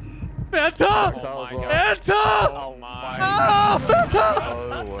 Fanta! Fanta! Oh my. Oh, Fanta!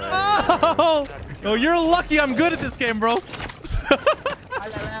 Oh! Oh, you're lucky I'm good at this game, bro.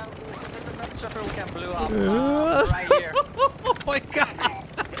 Chopper we can blow up right here. Oh my god.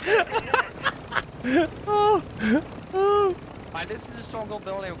 Oh. Fine, this is a stronghold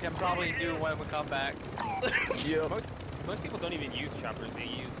building we can probably do when we come back. Yeah. Most people don't even use choppers. They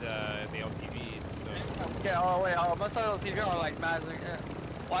use the LTVs. So. Yeah, most of those LTVs are like magic.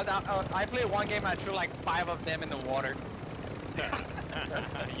 Well, I played one game, I threw like 5 of them in the water.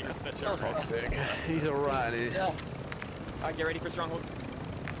 You're such a toxic. He's a rat. Yeah. Get ready for strongholds.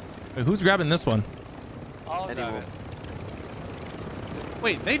 Wait, who's grabbing this one? I'll grab it.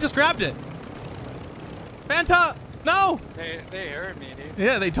 Wait, they just grabbed it. Fanta, no! They heard me, dude.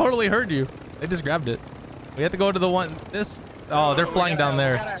 Yeah, they totally heard you. They just grabbed it. We have to go to the one. This. Oh, they're flying down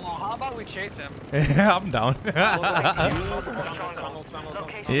there. How about we chase him? Yeah, I'm down. Yeah, stronghold.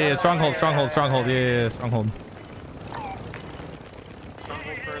 Yeah, stronghold. Stronghold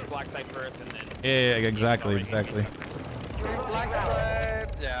first, black site first, and then. Yeah, exactly. Black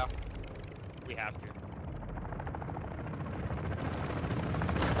side, yeah. We have to.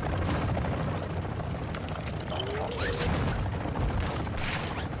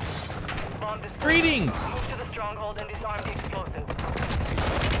 Greetings. Move to the stronghold and disarm the explosive.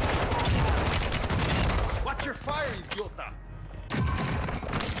 Watch your fire, you idiota!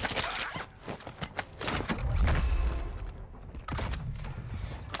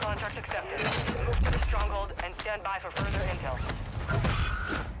 Contract accepted. Move to the stronghold and stand by for further intel.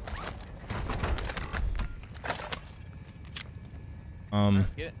 Let's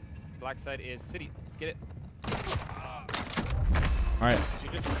get it. Black side is city. Let's get it. All right. We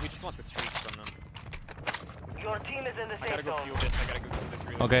just want the streaks from them. Your team is in the I gotta safe go zone. fuel this. I gotta go fuel this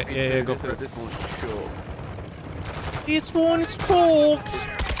really Okay. quick. Yeah, go for it. This one's short. This one's choked.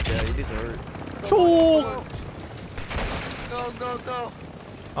 Yeah, you need to hurry. Choked. Go.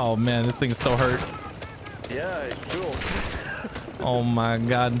 Oh man, this thing is so hurt. Yeah, it's short. Oh my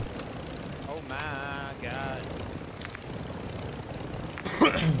god. Oh my god.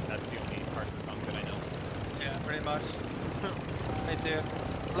 That's the only part of the song that I know. Yeah, pretty much. Me too.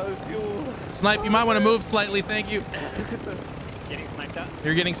 Low fuel. Snipe, you might want to move slightly. Thank you. Getting sniped at.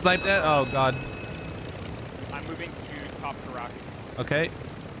 You're getting sniped at? Oh god. I'm moving to top to rock. Okay.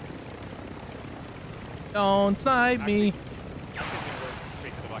 Don't snipe me.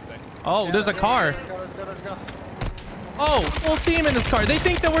 Oh, there's a car. Let's go. Oh, full team in this car. They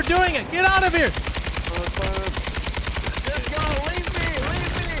think that we're doing it. Get out of here. Just go, leave me.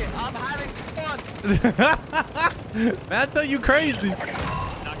 I'm having fun. Manta, you crazy. Not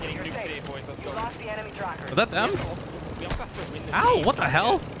getting nuked today, boys. Let's You go. lost the enemy tracker. Was that them? We also have to win this Ow, game. what the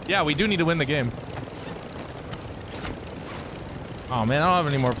hell? Yeah, we do need to win the game. Oh man, I don't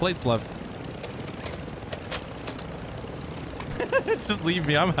have any more plates left. Just leave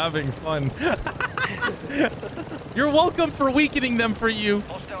me. I'm having fun. You're welcome for weakening them for you.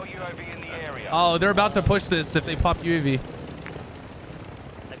 Hostile UAV in the area. Oh, they're about to push this if they pop UAV.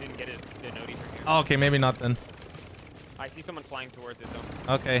 I didn't get it. The noti from here. Oh, okay, maybe not then. I see someone flying towards it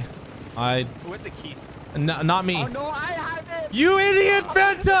though. Okay. Who has the key? Not me. Oh no, I have it. You idiot,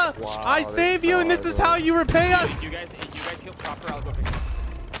 Fanta! Wow, I they save you, and this is how you repay us. You guys heal proper. I'll go pick it up.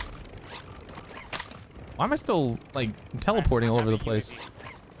 Why am I still like teleporting all over the place?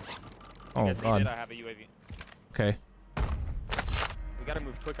 Oh You guys need god. it, I have a UAV. Okay. We gotta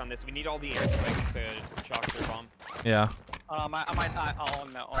move quick on this. We need all the airstrikes to shock their bomb. Yeah. I might die. Oh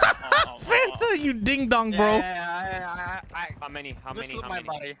no. Fanta, you ding dong, bro. Yeah, How many? How just many? look How my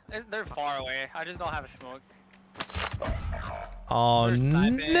many? body. They're far away. I just don't have a smoke. Oh They're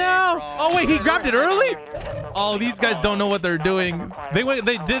sniping, no! bro. Oh wait, he grabbed it early. Oh, these guys don't know what they're doing. They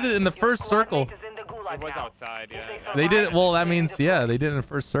did it in the first circle. It was outside, yeah. They did it. Well, that means yeah, they did it in the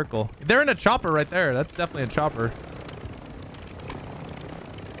first circle. They're in a chopper right there. That's definitely a chopper.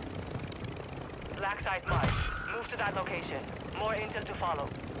 Black site marked. Move to that location. More intel to follow.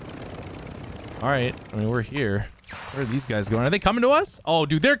 All right. I mean, we're here. Where are these guys going? Are they coming to us? Oh,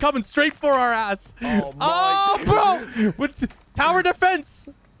 dude, they're coming straight for our ass. Oh, my bro. With tower defense.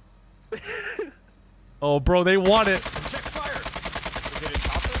 Oh, bro, they want it. Check fire. Is it a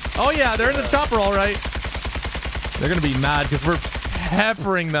chopper? Oh, yeah, they're in the chopper, all right. They're going to be mad because we're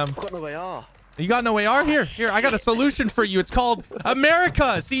peppering them. I've got no AR. You got no AR? Here, I got a solution for you. It's called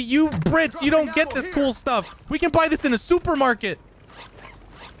America. See, you Brits, you don't get this cool stuff. We can buy this in a supermarket.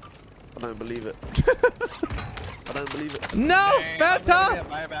 I don't believe it. I don't believe it. No, Fanta.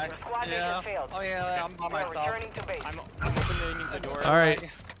 Buy it back. The squad mate Yeah. has failed. Oh yeah, I'm by You are myself. returning to base. I'm opening the door. All right.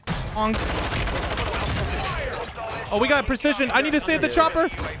 Honk. Oh, we got precision. I need to save the chopper.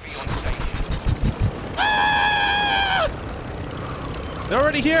 Ah! They're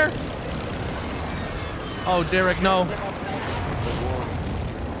already here. Oh, Jarek, no.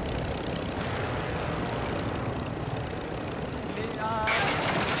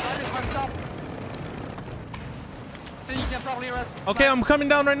 So you can probably rest. Okay, I'm coming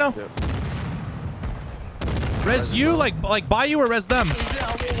down right now. Yep. Res you, like by you or res them? Yeah,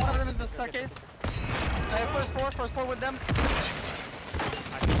 well, one of them is the staircase. First floor with them.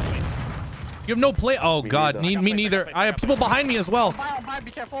 You have no play. Oh, Me God. neither. Me neither. I have people behind me as well. Buy,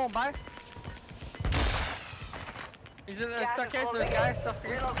 be careful, buy. Is it a staircase? There's guys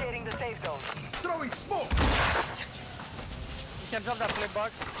upstairs. Relocating the safe zone. Throwing smoke. You can drop that flip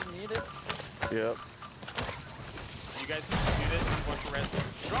box if you need it. Yep. You guys do this. Push res.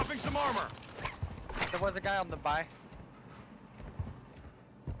 Dropping some armor. There was a guy on the buy.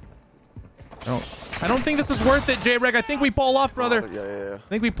 I don't think this is worth it, J-Reg. I think we pull off, brother. Yeah. I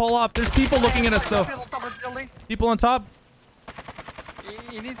think we pull off. There's people looking at us, though. On top of the building. People on top.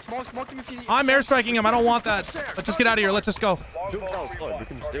 You need smoke. Smoke him if you. I'm airstriking him. I don't want that. Let's just get out of here. Let's just go. Jump outside. We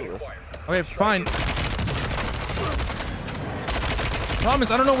can steal this. Okay, fine.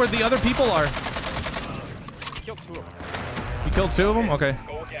 Thomas, I don't know where the other people are. Kill 2 of them. You killed 2 of them? Okay.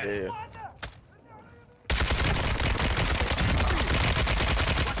 Yeah.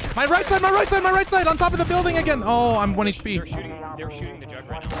 My right side, on top of the building again. Oh, I'm 1 HP. They're shooting the jug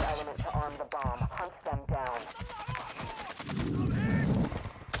right now. Element to arm the bomb. Hunt them down.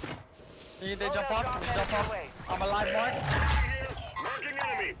 They jump off. They jump off. I'm a live mark. Marking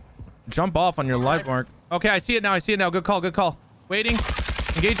enemy. Jump off on your live mark. Okay, I see it now. I see it now. Good call. Good call. Waiting.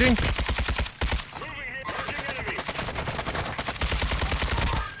 Engaging. Moving here. Marking enemy.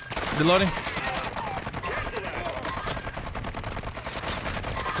 Reloading.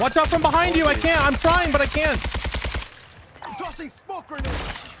 Watch out from behind you. I can't. I'm trying, but I can't. Tossing smoke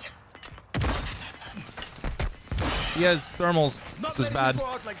grenades. He has thermals. Not This is letting bad. you go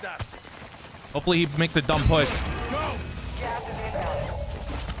out like that. Hopefully he makes a dumb push. Go. Gas is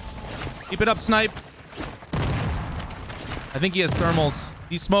inbound. Keep it up, snipe. I think he has thermals.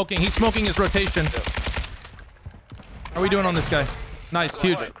 He's smoking. He's smoking his rotation. How are we doing on this guy? Nice.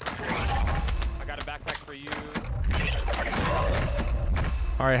 Huge. I got a backpack for you.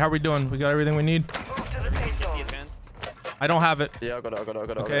 All right. How are we doing? We got everything we need? Move to the safe The zone. advanced. I don't have it. Yeah, I got it.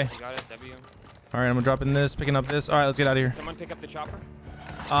 Okay. You got it. W. All right. I'm dropping this, picking up this. All right. Let's get out of here. Someone pick up the chopper.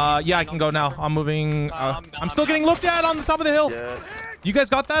 Yeah, I can go now. I'm moving. I'm still getting looked at on the top of the hill. Yeah. You guys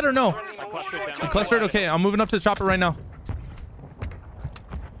got that or no? I clustered down. You clustered? Okay. I'm moving up to the chopper right now.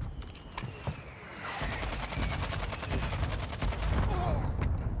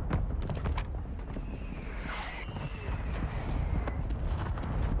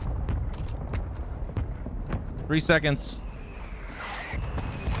 Three seconds.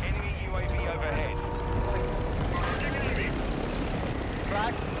 Enemy UAV overhead.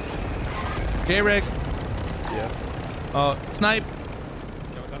 J-Rig. Yeah. Snipe.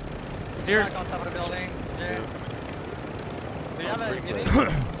 Here. Back on top of the building. Yeah. Do you have a mini?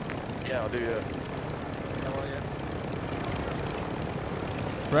 Yeah, I'll do. Yeah.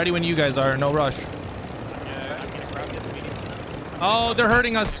 Ready when you guys are. No rush. Yeah, I'm gonna grab this medium. Oh, they're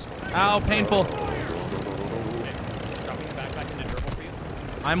hurting us. Ow, painful. Dropping the backpack in the durable for you.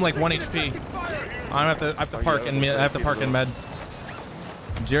 I'm like 1 HP. I have to park in med. I have to park in med.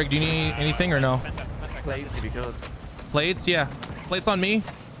 Jarek, do you need anything or no? Plates if you can. Plates? Yeah. Plates on me.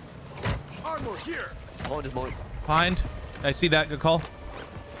 Armor here. Mine is mine. Behind. I see that. Good call.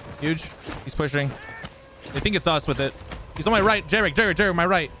 Huge. He's pushing. I think it's us with it. He's on my right. Jarek, my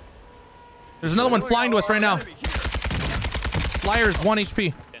right. There's another one flying to us right now. Enemy here. Flyer's 1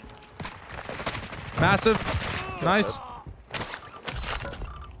 HP. Massive. Nice.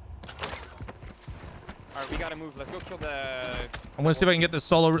 Alright, we gotta move. Let's go kill the. I'm gonna see if I can get this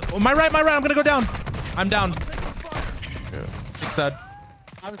solo. Oh, my right. I'm gonna go down. I'm down. Big sad.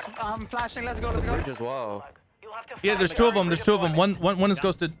 I'm flashing. Let's go. Bridge as well. You'll have to Yeah, there's two of them. There's two of them. One is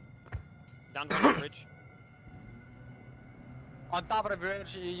ghosted. Down to the bridge. On top of the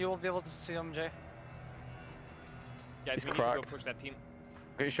bridge, you will be able to see him, Jay. Guys, He's we need to go cracked. push that team.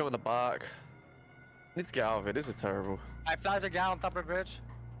 Get shot in the back. Need to get out of it. This is terrible. I flash again on top of the bridge.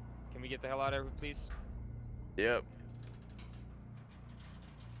 Can we get the hell out of here, please? Yep.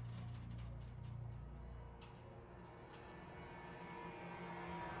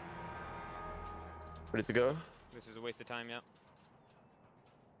 Ready to go? This is a waste of time, yeah.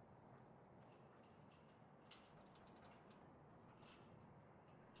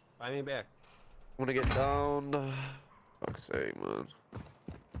 Buy me back. Wanna get down? Fuck's sake, man.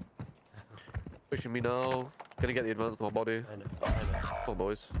 Pushing me now. Gonna get the advance to my body. I know. Come on,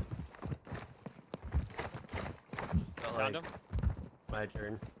 boys. Not Found like him. my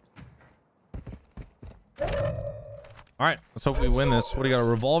turn. All right. Let's hope we win this. What do you got? A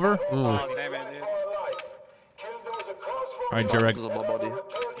revolver? Ooh. All Oh, damn it, dude. right, Jarek. On my body.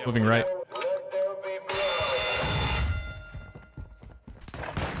 Moving right.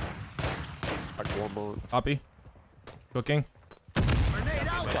 Back one more. Copy. Cooking. Grenade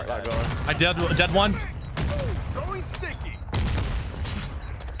out. Crack that guy. I dead one. Going sticky.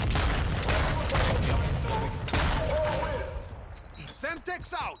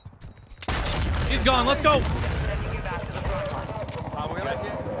 Semtex out. He's gone. Let's go. We're gonna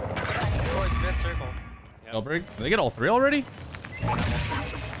get towards mid circle. Elbrig. Did they get all three already?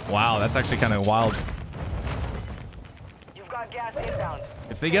 Wow, that's actually kind of wild. You've got gas inbound.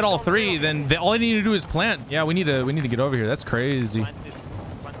 If they get all three, then all they need to do is plant. Yeah, we need to get over here. That's crazy. Plant this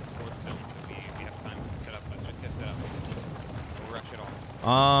fourth zone so we have time to set up. Let's just get set up. We'll rush it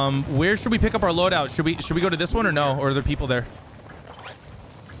all. Where should we pick up our loadout? Should we go to this one or no? Or are there people there?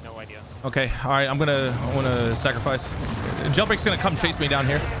 No idea. Okay. All right. I'm gonna sacrifice. Jailbreak's gonna come chase me down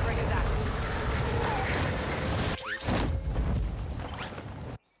here.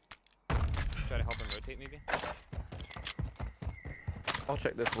 Try to help him rotate, maybe. I'll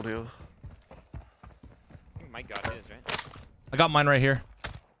check this one here. I think Mike got his, right? I got mine right here.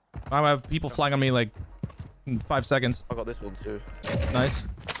 I have people flying on me like in 5 seconds. I got this one too. Nice.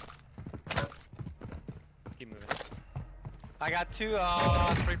 Keep moving. I got two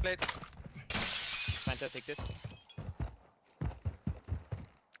 3 plates. Fanta, take this.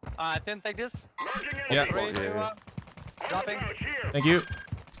 Tim, take this. Yeah. 3, 2, 1. Dropping. Thank you.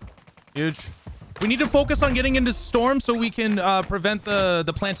 Huge. We need to focus on getting into storm so we can prevent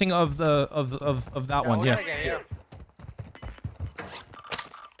the planting of that one. Yeah.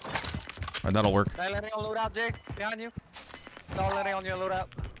 All right, that'll work. Letting on loadout, Jake. Behind you. Don't letting on your loadout.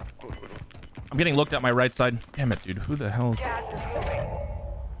 I'm getting looked at my right side. Damn it, dude. Who the hell is...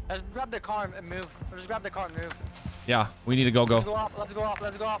 Let's grab the car and move. Let's grab the car and move. Yeah, we need to go. Let's go up. Let's go up.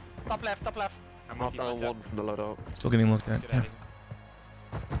 Let's go up. Top left. Top left. I'm Mark down one from the loadout. Still getting looked at. Yeah.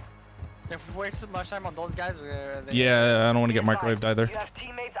 If we waste too much time on those guys, Yeah, I don't want to get microwaved either. You have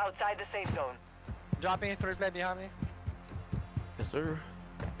teammates outside the safe zone. Dropping 3 play behind me. Yes, sir.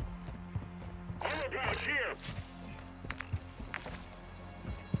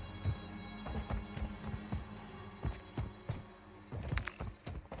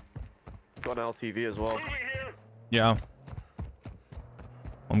 Got an LTV as well. Yeah.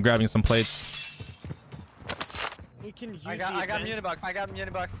 I'm grabbing some plates. You can use I got Unibucks. I got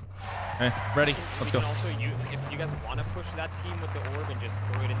Unibucks. Okay, ready. Let's go. Also, if you guys want to push that team with the orb and just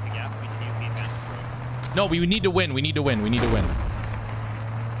throw it into gas, we can use the advanced throw. No, we need to win. We need to win. We need to win. You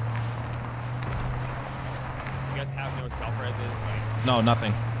guys have no self-reses? Like, No,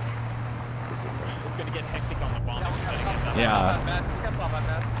 nothing. it's going to get hectic on the bomb. Yeah. We can pop at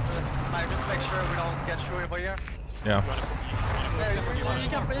that. Just make sure we don't get shooted over here. Yeah.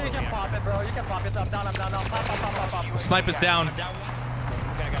 You can pop it, bro. You can pop it up, down, down. Pop. Snipe is down.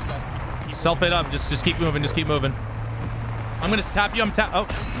 Self it up. Just keep moving. Just keep moving. I'm gonna tap you. Oh,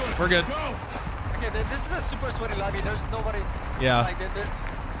 we're good. Okay, this is a super sweaty lobby. There's nobody. Yeah. Like,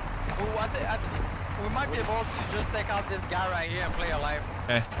 we might be able to just take out this guy right here and play alive.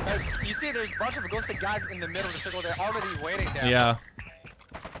 Okay. You see, there's a bunch of ghosted guys in the middle of the circle. They're already waiting there. Yeah.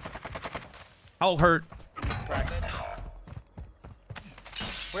 I'll hurt.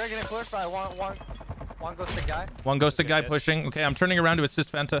 We're getting pushed by one ghosted guy. One ghosted guy pushing. Okay, I'm turning around to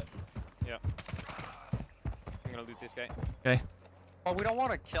assist Fanta. Yeah. I'm gonna loot this guy. Okay. But we don't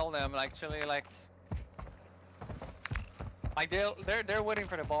want to kill them. Actually, like they're waiting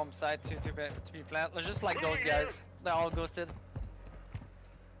for the bomb site to be planted. Let's just like those guys. They're all ghosted.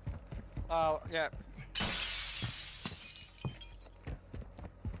 Yeah.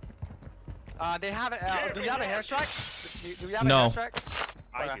 They have it. Do you have a airstrike? Do you have an airstrike?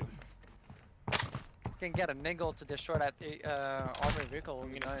 I do. Can get a niggle to destroy that armored vehicle.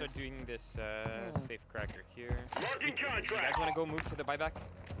 I'm gonna start doing this safe cracker here. You guys wanna go move to the buyback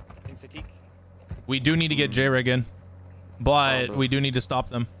in Satik? We do need to get J-Reg in, but we do need to stop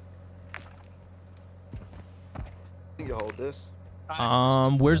them. You can hold this.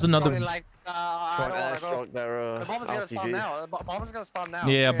 Where's another? Like, the bomb is gonna spawn now. Bomb is gonna spawn now.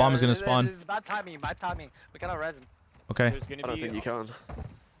 Yeah, bomb is gonna spawn. It's bad timing. Bad timing. We cannot res him. Okay. I don't think you can.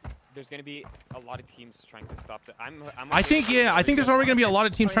 There's gonna be a lot of teams trying to stop it. I think there's already gonna be a lot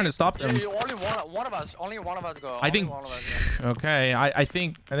of teams trying to stop them. Only one of us go. I think. Okay. I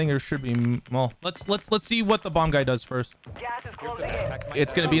think there should be. Well, let's see what the bomb guy does first. Gas is closing in.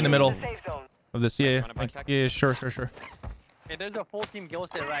 It's gonna be in the middle of this. Yeah. Yeah. Sure. Okay, there's a full team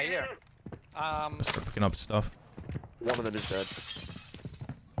ghosted right here. Let's start picking up stuff. One of them is dead.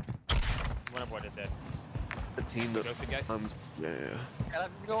 One of what is dead? The team that Yeah,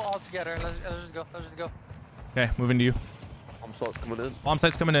 let's go all together. Let's just go. Let's just go. Okay, moving to you. Bomb site's coming in. Bomb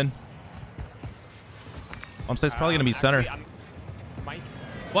site's coming in. Bomb site's probably gonna be center. Mike.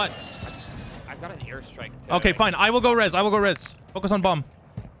 What? I've got an airstrike. Okay, fine. I will go res. Focus on bomb.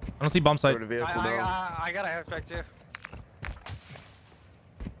 I don't see bomb site. I got an airstrike too.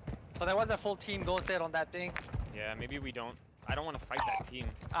 So there was a full team ghosted on that thing. Yeah, maybe we don't. I don't want to fight that team.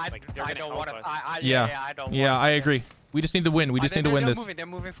 I don't want to. Yeah, I agree. We just need to win. We just need to win this. They're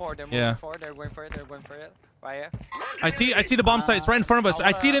moving forward. They're moving forward. They're going for it. They're going for it. Right here. I see the bomb site. It's right in front of us.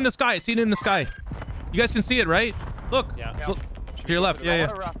 I see it in the sky. You guys can see it, right? Look. Yeah. Look. To your left. Yeah.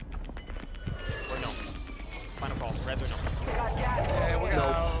 Or no. Final call. Res or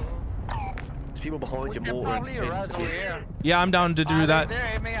no? There's people behind you more. Probably res over here. Yeah, I'm down to do that.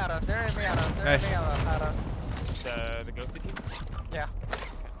 They're aiming at us. They're aiming at us. The ghosted team? Yeah.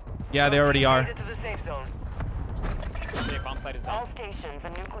 Yeah, they already are. To the safe zone. Okay, bomb site is down. All stations, a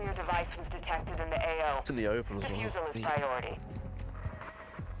nuclear device was detected in the AO. It's in the open as well. Defusal is priority.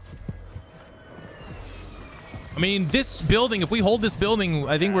 I mean, this building, if we hold this building,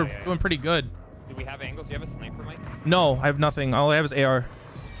 I think we're doing pretty good. Do we have angles? Do you have a sniper, Mike? No, I have nothing. All I have is AR.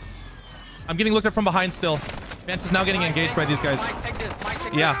 I'm getting looked at from behind still. Vance is now getting engaged by these guys. Mike, take this.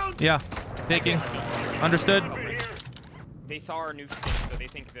 Yeah. Taking. Understood. They saw our new skin. so they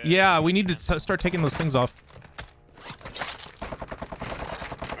think that... Yeah, we need to start taking those things off.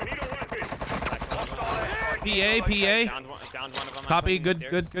 I need a weapon. PA. Downed one of them. Copy.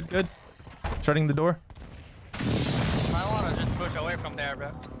 Good. Shutting the door. I wanna just push away from there,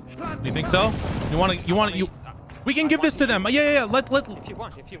 bro. You think so? You. We can give this to them. Yeah. Let. If you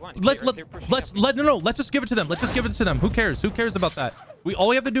want. Let's just give it to them. Let's just give it to them. Who cares? Who cares about that? All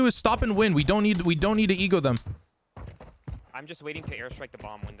we have to do is stop and win. We don't need to ego them. I'm just waiting to airstrike the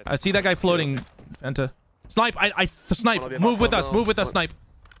bomb when I see that guy floating. Fanta. Snipe. I snipe. Move with us. Snipe.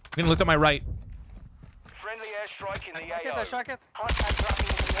 I'm gonna look to my right. Friendly airstrike in the I struck it.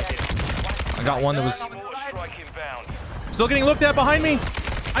 I got one that was Strike inbound. still getting looked at behind me.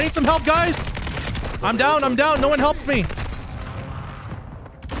 I need some help, guys. I'm down. No one helped me.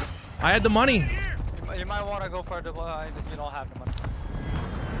 I had the money. You might want to go for the. You don't have the money.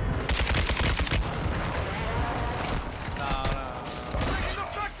 No.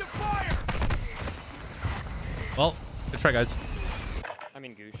 Well, good try, guys. I'm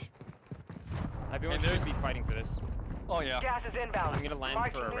in goosh. Everyone should be fighting for this. Oh yeah. Gas is inbound. I'm gonna land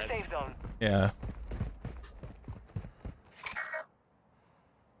Marking for a new res. safe zone. Yeah.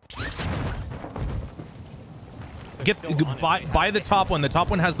 Buy the top one. The top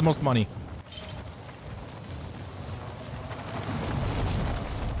one has the most money.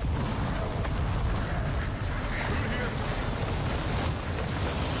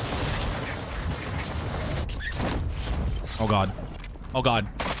 Oh god.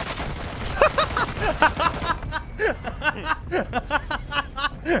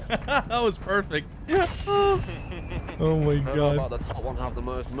 That was perfect. Oh my god. About the top one have the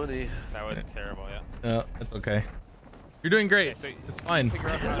most money. That was terrible, yeah. Yeah, that's okay. You're doing great. Okay, so it's fine.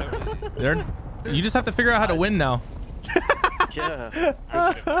 You just have to figure out how to win now. Yeah.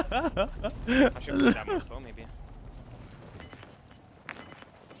 I should put that more slow, maybe.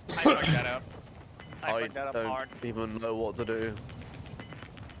 I fucked that up. I fucked that up don't hard. even know what to do.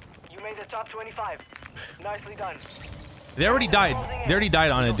 You made the top 25. Nicely done. They already died.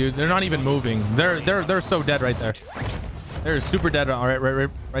 On it, dude. They're not even moving. They're so dead right there. They're super dead.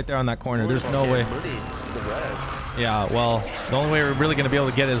 Right there on that corner. There's no way. Yeah. Well, the only way we're really gonna be able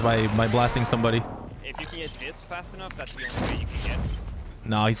to get it is by blasting somebody. If you can get this fast enough, that's the only way you can get.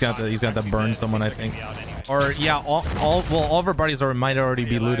 No, he's gonna have to burn someone, I think. Or yeah, all of our bodies might already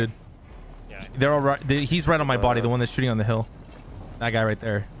be looted. Yeah. They're all right. He's right on my body, the one that's shooting on the hill. That guy right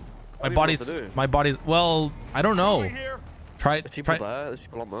there. My body's. Well, I don't know. There's people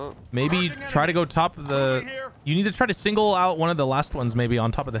on that. Maybe try to go top of the. You need to try to single out one of the last ones, maybe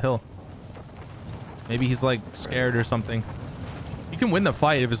on top of the hill. Maybe he's like scared or something. You can win the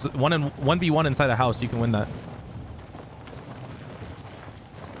fight if it's 1v1 inside a house. You can win that.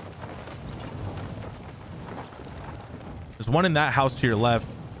 There's one in that house to your left.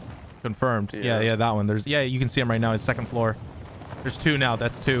 Confirmed. Yeah, that one. You can see him right now. His second floor. There's two now.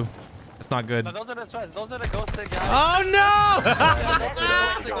 That's two. That's not good. No, those are the ghosted guys. Oh no!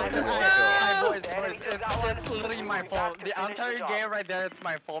 It's literally my fault. The entire game right there, it's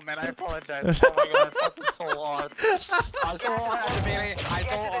my fault, man. I apologize. Oh my god, it's so hard. I so hard at the beginning. I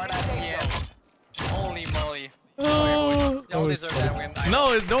so hard at the end. Holy moly. Oh, Y'all deserve that win.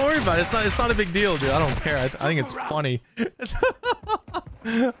 No, don't worry about it. It's not a big deal, dude. I don't care. I think it's funny.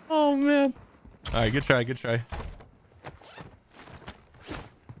 Oh man. All right, good try.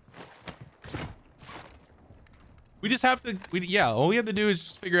 We just have to. All we have to do is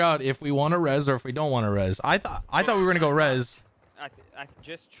just figure out if we want to res or if we don't want to res. I thought we were gonna go res. I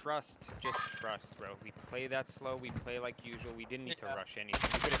just trust, bro. We play that slow. We play like usual. We didn't need to rush anything.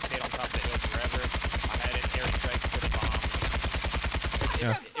 We could have stayed on top of the hill forever. I had an airstrike, put a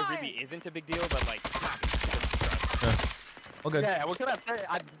bomb. It really isn't a big deal, but like, just trust. All good. Yeah, we're gonna play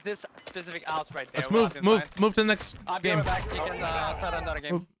at this specific house right there. Let's move to the next game. I'll be back. You can start another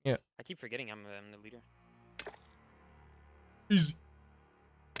game. Yeah. I keep forgetting I'm the leader. Easy.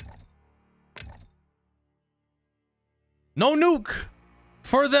 No nuke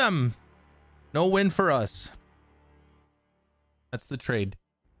for them. No win for us. That's the trade.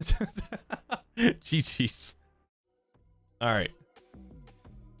 GG's. All right.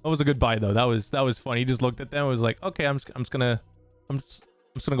 That was a good buy though. That was funny. He just looked at them and was like, "Okay, I'm just gonna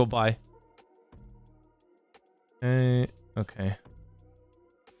go buy." Okay. Okay.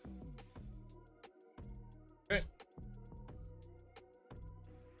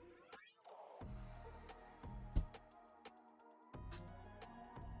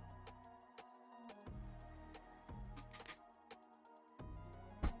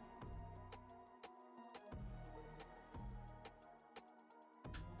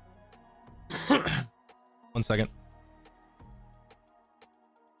 One second.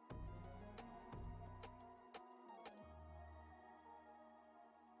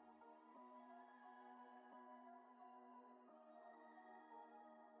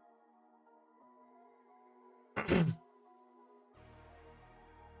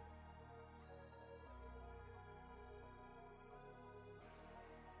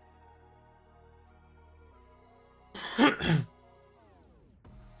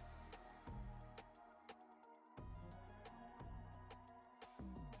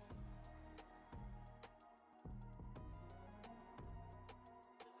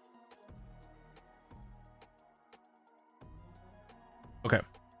 Okay.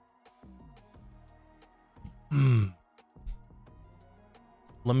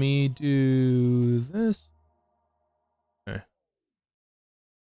 Let me do this. Okay.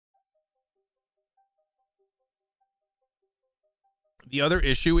 The other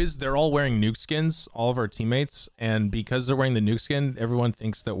issue is they're all wearing nuke skins, all of our teammates, and because they're wearing the nuke skin, everyone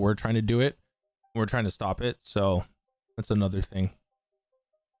thinks that we're trying to do it. We're trying to stop it, so that's another thing.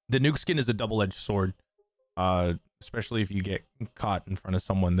 The nuke skin is a double-edged sword. Especially if you get caught in front of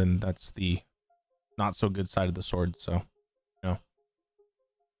someone, then that's the not so good side of the sword. So, you know.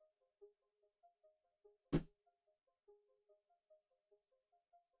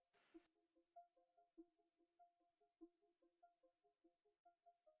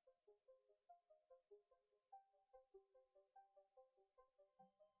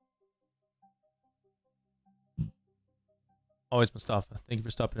 Always Mustafa. Thank you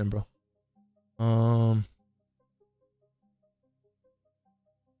for stopping in, bro.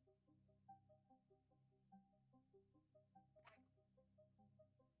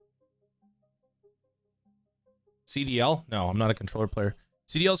 CDL? No, I'm not a controller player.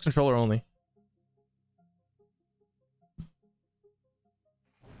 CDL is controller only.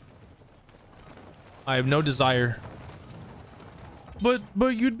 I have no desire. But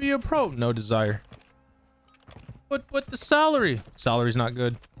you'd be a pro. No desire. But the salary. Salary's not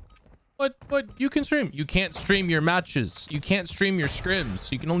good. But you can stream. You can't stream your matches. You can't stream your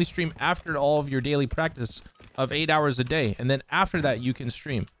scrims. You can only stream after all of your daily practice of 8 hours a day. And then after that, you can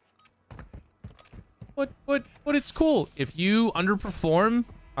stream. But it's cool. If you underperform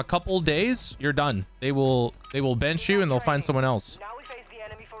a couple days, you're done. They will bench you and they'll find someone else.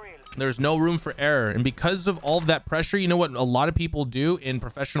 There's no room for error. And because of all of that pressure, you know what a lot of people do in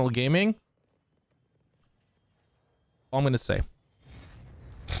professional gaming? All I'm going to say.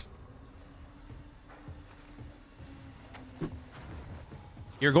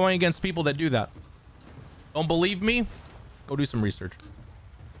 You're going against people that do that. Don't believe me? Go do some research.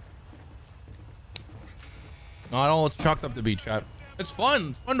 Not all it's chalked up to be, chat. It's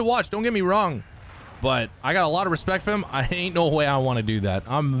fun. It's fun to watch. Don't get me wrong. But I got a lot of respect for them. I ain't no way I want to do that.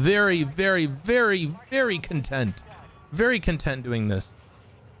 I'm very, very, very, very content. Very content doing this.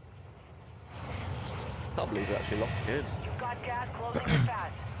 I can't believe we actually lost again.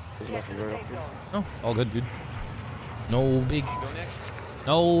 Doesn't happen very often. No, all good, dude. No biggie.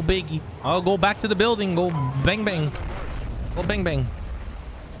 No biggie. I'll go back to the building. Go bang, bang. Go bang, bang.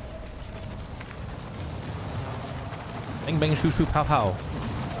 Bang, bang, shoo, shoo, pow, pow.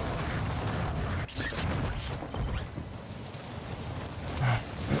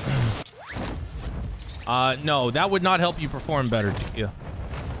 No, that would not help you perform better, Chikia.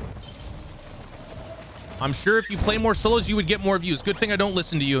 I'm sure if you play more solos, you would get more views. Good thing I don't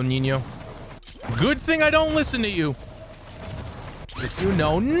listen to you, Nino. Good thing I don't listen to you. If you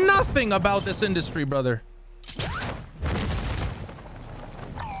know nothing about this industry, brother.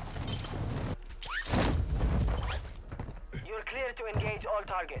 You're clear to engage all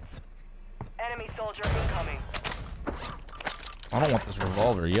targets. Enemy soldier incoming. I don't want this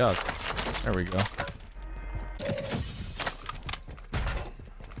revolver. Yuck. There we go.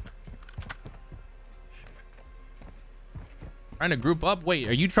 Trying to group up? Wait,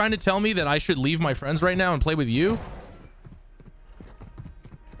 are you trying to tell me that I should leave my friends right now and play with you?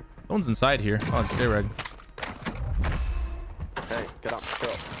 No one's inside here. Oh, it's J-Reg. Hey, get up, shut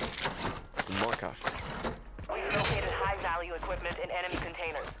up. Some more cash. We located high-value equipment in enemy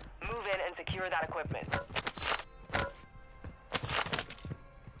containers. Move in and secure that equipment.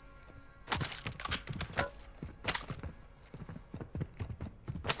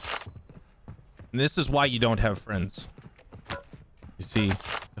 And this is why you don't have friends. You see,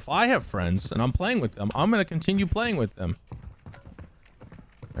 if I have friends and I'm playing with them, I'm going to continue playing with them.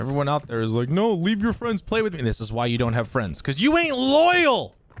 Everyone out there is like, no, leave your friends, play with me. This is why you don't have friends. Because you ain't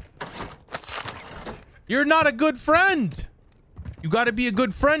loyal. You're not a good friend. You got to be a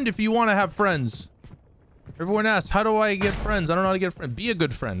good friend if you want to have friends. Everyone asks, how do I get friends? I don't know how to get friends. Be a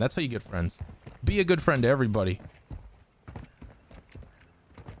good friend. That's how you get friends. Be a good friend to everybody.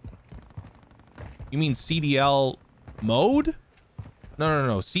 You mean CDL mode?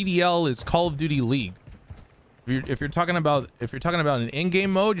 No. CDL is Call of Duty League. If you're talking about an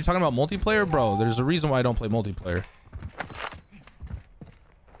in-game mode, you're talking about multiplayer, bro. There's a reason why I don't play multiplayer.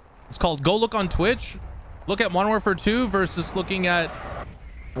 It's called Go Look on Twitch. Look at Modern Warfare 2 versus looking at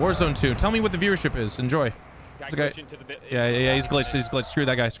Warzone 2. Tell me what the viewership is. Enjoy. Guy. Yeah, he's glitched. He's glitched. Screw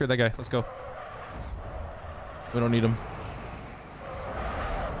that guy. Screw that guy. Let's go. We don't need him.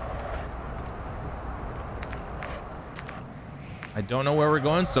 I don't know where we're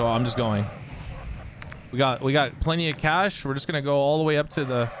going, so I'm just going. We got plenty of cash. We're just gonna go all the way up to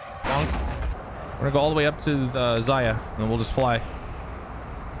the We're gonna go all the way up to the Zaya, and then we'll just fly.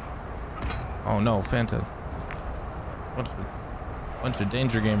 Oh no, Fanta. Bunch of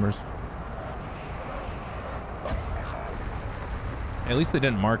danger gamers. Hey, at least they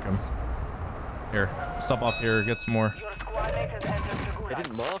didn't mark him. Here, stop off here, get some more. They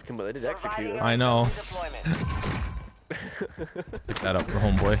didn't mark him, but they did execute him. I know. Pick that up for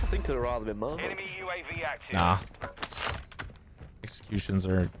homeboy. I think I'd rather been marked. Enemy UAV active. Nah. Executions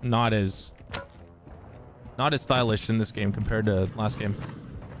are not as stylish in this game compared to last game.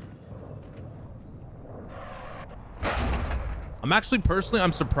 I'm actually personally,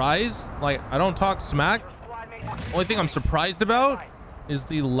 I'm surprised. Like, I don't talk smack. Only thing I'm surprised about is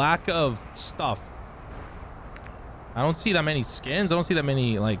the lack of stuff. I don't see that many skins. I don't see that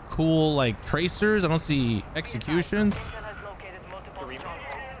many like cool like tracers. I don't see executions.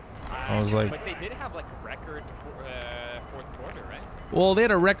 I was like, but they did have like a record fourth quarter, right? Well, they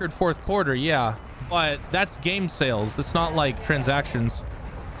had a record fourth quarter, yeah, but that's game sales. It's not like transactions.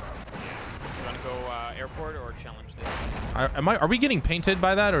 You want to go airport or challenge this? Are we getting painted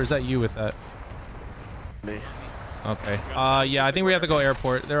by that, or is that you with that? Me. Okay. Yeah, I think we have to go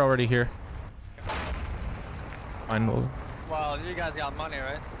airport. They're already here. Fine. Well, you guys got money,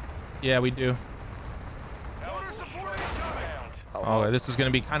 right? Yeah, we do. Oh, this is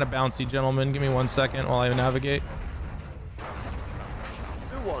gonna be kind of bouncy, gentlemen. Give me 1 second while I navigate.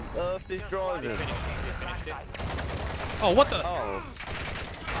 Who on earth is driving? Oh, what the? Oh.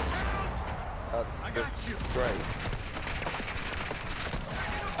 That's great.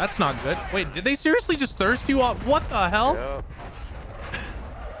 That's not good. Wait, did they seriously just thirst you off? What the hell? Yeah.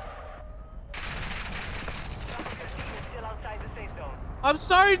 I'm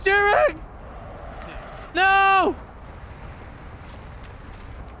sorry, Jarek! No!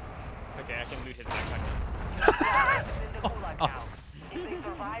 Okay, I can loot his backpack now.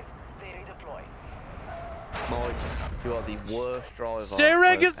 Mike, you are the worst driver.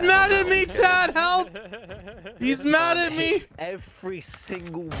 Jarek is mad at me, Tad! Help! He's mad at me! Every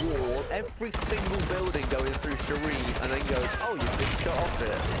single wall, every single building going through Sharif, and then goes, oh, you've been shot off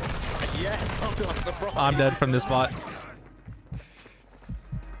it. Yes, I'm not surprised. I'm dead from this bot.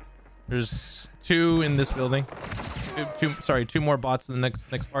 There's two in this building. Two more bots in the next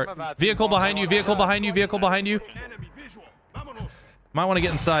part. Vehicle behind you, vehicle behind you, vehicle behind you. Might want to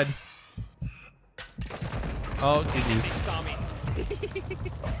get inside. Oh, GG's.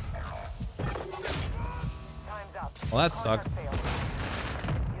 Well, that sucked.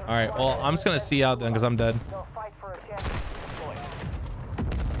 All right, well, I'm just going to see out then because I'm dead.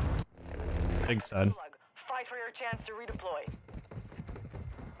 Big sad. Fight for your chance to redeploy.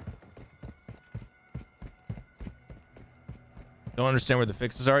 Don't understand where the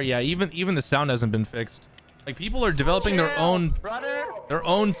fixes are. Yeah, even the sound hasn't been fixed. Like, people are developing their own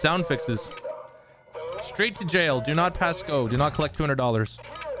sound fixes. Straight to jail. Do not pass go. Do not collect $200.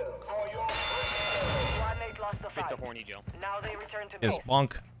 Straight to horny jail. Now they return to Yes,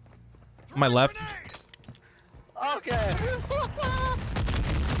 bonk. On my left. Okay.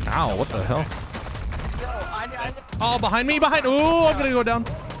 Ow, what the hell? Oh, behind me, behind. Ooh, I'm gonna go down.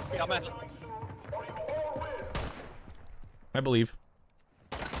 I believe.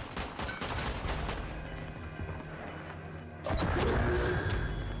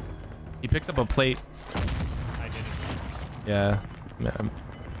 He picked up a plate. I did. Yeah. Might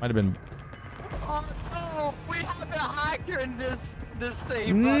have been. Oh no, we have a hacker in this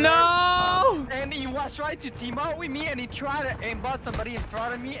thing. No! And he was trying to team up with me, and he tried to aimbot somebody in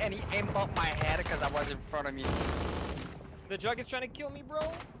front of me, and he aimbot my head because I was in front of me. The jug is trying to kill me, bro.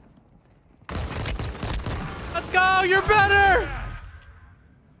 Let's go! You're better!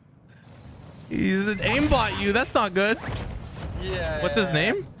 He's an aimbot you. That's not good. Yeah. What's his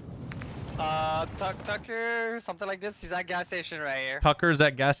name? Tucker, something like this. He's at gas station right here. Tucker's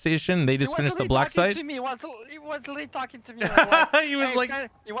at gas station. They just finished the black site. He was literally talking to me. He was like,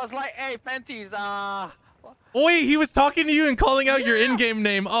 hey, Panties, wait, he was talking to you and calling out your in-game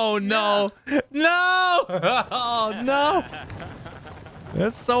name. Oh no. No! Oh no.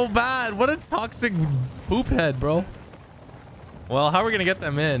 That's so bad. What a toxic poop head, bro. Well, how are we gonna get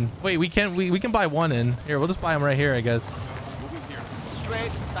them in? Wait, we can buy one in. Here, we'll just buy them right here, I guess. Straight,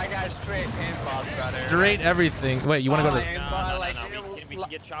 that guy's straight aimbot, brother. Straight everything. Wait, you want to go to? No. We can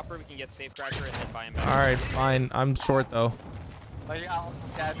get chopper, we can get safe cracker, and then buy him back. All right, fine. I'm short though. Like,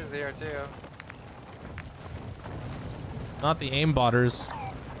 Cat is here too. Not the aimbotters.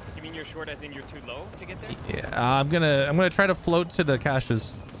 You mean you're short as in you're too low to get there? Yeah, I'm gonna try to float to the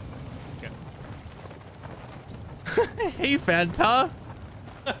caches. Okay. Hey, Fanta.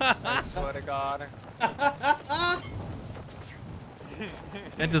 I swear to God.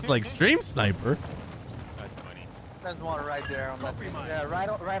 Fanta's like stream sniper. That's funny. There's one right there on that. Yeah, right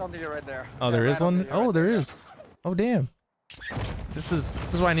on you right there. Oh, there yeah, is right one. Oh, right there is. Oh, damn. This is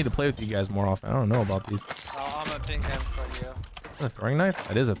why I need to play with you guys more often. I don't know about these. Oh, I'm gonna ping him for you. A throwing knife?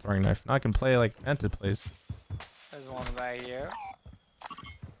 That is a throwing knife. Now I can play like Fanta plays. There's one right here.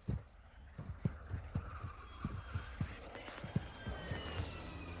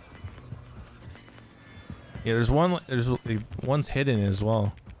 Yeah, there's one. There's one's hidden as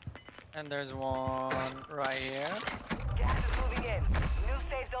well. And there's one right here. Gas is moving in. New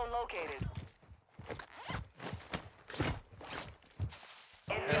safe zone located.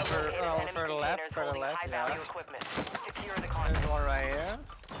 For the left, yeah. Equipment. Secure the There's content. one right here.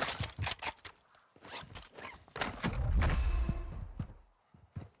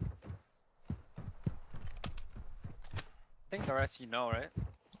 I think the rest you know, right?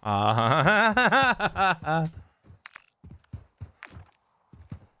 I'm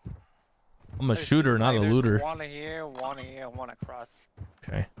a shooter, not a looter. One here, one across.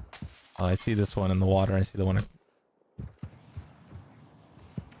 Okay. Oh, I see this one in the water. I see the one.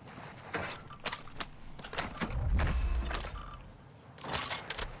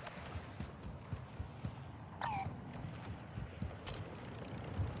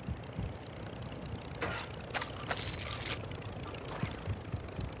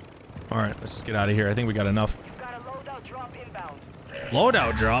 All right, let's just get out of here. I think we got enough. You've got a loadout drop inbound.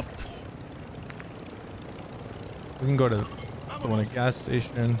 Loadout drop. We can go to the one at gas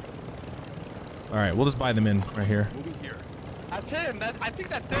station. All right, we'll just buy them in right here. Moving here. That's him. I think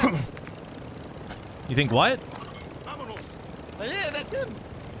that's him. You think what? Yeah, that's him.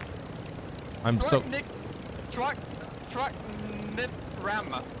 I'm so. Truck, Nick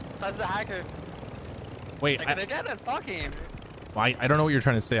Ram. That's the hacker. Wait, Like, they gotta fucking. I don't know what you're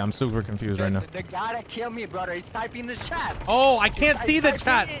trying to say. I'm super confused right now. The guy that killed me, brother. He's typing the chat. Oh, I can't see the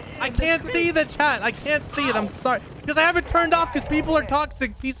chat. I can't see the chat. I can't see it. I'm sorry. Because I have it turned off because people are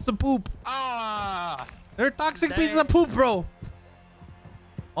toxic pieces of poop. Ah. They're toxic pieces of poop, bro.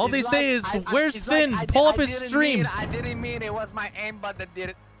 All they say is, where's Finn? Pull up his stream. I didn't mean it was my aimbot that did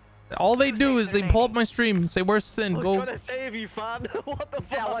it. All they do is they pull up my stream and say, where's Finn? I was Go. trying to save you, fan. What the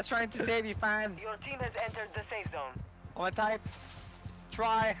fuck? Yeah, I was trying to save you, fan. Your team has entered the safe zone. I'm gonna type,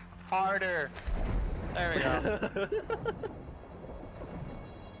 try harder. There we go.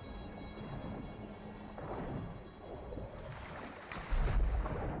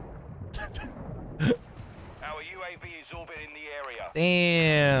 Our UAV is orbiting the area.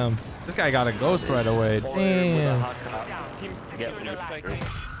 Damn. This guy got a ghost right away. Damn. This team's pursuing us like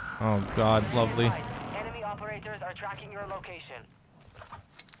Oh, God. Lovely. Enemy operators are tracking your location.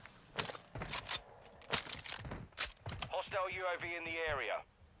 Hostile UAV in the area.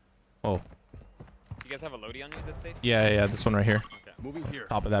 Oh. You guys have a loadie on you that's safe? Yeah. This one right here. Okay. Moving here.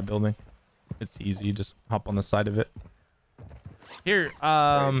 Top of that building. It's easy. You just hop on the side of it. Here.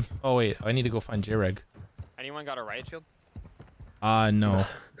 Oh, wait. I need to go find J-Reg. Anyone got a riot shield? No.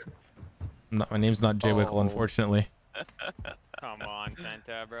 My name's not Jay Wickle, unfortunately. Come on,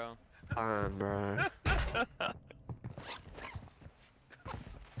 Fanta, bro. Fine, bro.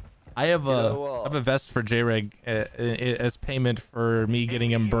 I have know what? I have a vest for J-Reg as payment for me getting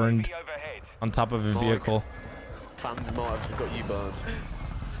him burned UAV overhead. on top of a vehicle. Fan might have got you burned.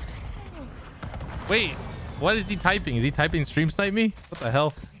 Wait, what is he typing? Is he typing stream snipe me? What the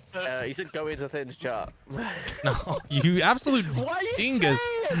hell? He said go into Thin's chat. No, you absolute Why you dingus.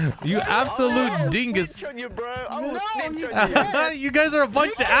 saying? You absolute dingus. Snitch on you, bro. I will No, snitch you on you. You guys are a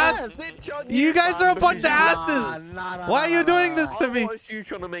bunch of ass. Snitch on You guys are a bunch of Nah, asses. nah, Why are you doing this to I me? watched you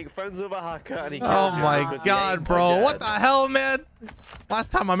trying to make friends with a hacker and he Oh killed you my because he God, ain't bro. What the budget. hell, man?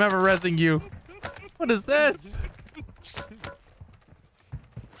 Last time I'm ever rezzing you. What is this?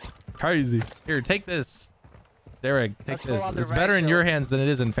 Crazy. Here, take this. Derek, take Let's pull this. out the It's better in right your shield. hands than it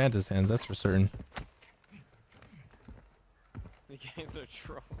is in Fanta's hands, that's for certain. You guys are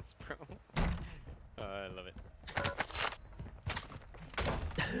trolls, bro. I love it.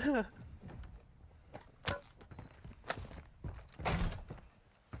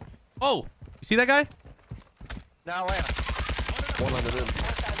 Oh, you see that guy? No, wait. One landed in.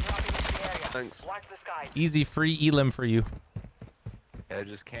 Hostiles dropping into the area. Thanks. Watch the skies. Easy free elim for you. They're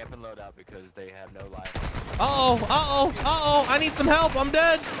just camp and load out because they have no life. I need some help. I'm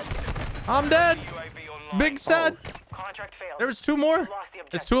dead. I'm dead. UAV online. Big sad. Contract failed. There was 2 more. Lost the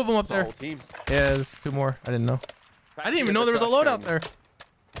There's objective. 2 of them up The there. whole team. Yeah, there's 2 more. I didn't know. I didn't even know there was a loadout there.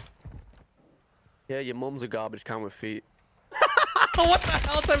 Yeah, your mum's a garbage can with feet. What the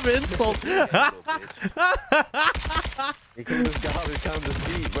hell type of insult? He called his garbage can with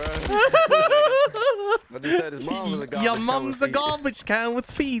feet, bro. But he said his mom was a garbage Your can mum's with a feet. garbage can with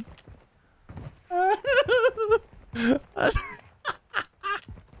feet. Alright,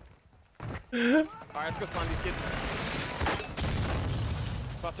 let's go slime these kids.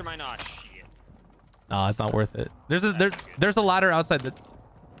 Plus or minus. Shit. No, it's not worth it. There's a ladder outside.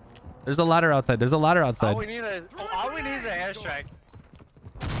 There's a ladder outside. There's a ladder outside. All we need is an airstrike.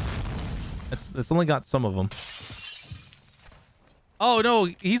 It's only got some of them. Oh no,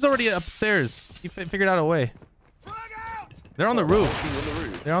 he's already upstairs. He figured out a way. They're on the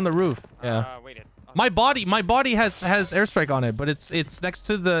roof. They're on the roof. Yeah. Wait it. My body has airstrike on it, but it's next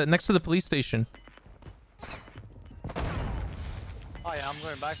to the police station. Oh yeah, I'm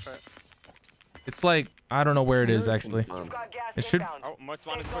going back for it. It's like I don't know where it is actually. You've got gas It should. inbound. Oh, most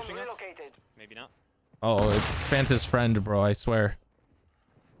wanted Safe zone pushing us? relocated. Maybe not. Oh, it's Fanta's friend, bro. I swear.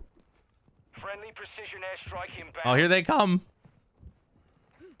 Friendly precision airstrike inbound. Oh, here they come.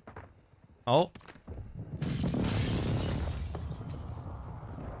 Oh.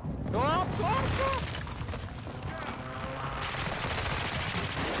 Go up, go up, go up.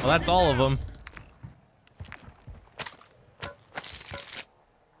 Well, that's all of them.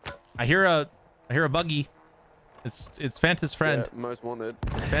 I hear a buggy. It's Fanta's friend. Yeah, most wanted.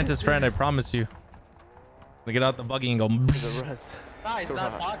 It's Fanta's friend. I promise you. We get out the buggy and go. The rest. Nah, he's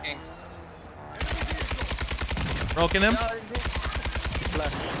not talking. Broken him. No,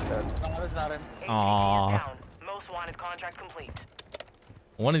 it's not him. Aww. Down. Most wanted contract complete.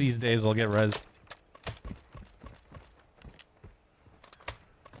 One of these days I'll get res.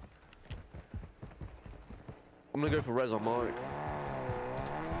 I'm gonna go for res on Mike.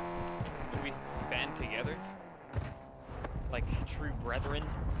 Should we band together? Like true brethren?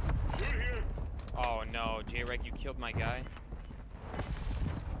 Oh no, J-Reg, you killed my guy.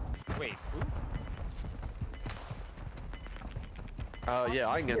 Wait, who? Yeah,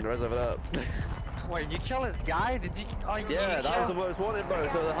 I can get the res over that. Wait, you kill this guy? Did you? Oh, you Yeah, that was the most wanted, bro.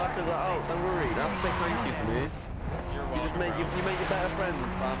 So the hacker's like, oh, don't worry, don't say thank you for me. You're You just welcome, make bro. you make it better friends,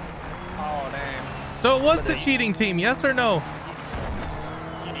 fam. Oh damn. So it was the cheating team, yes or no?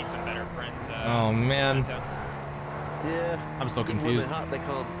 You need some better friends. Oh man, Fanta. Yeah. I'm so Even when confused. they hack, they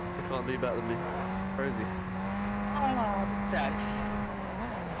can't do better than me. Crazy. Oh, sad.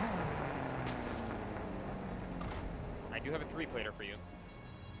 I do have a 3-plater for you.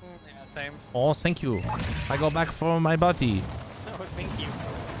 Yeah, same. Oh, thank you. I go back for my buddy. Oh, thank you.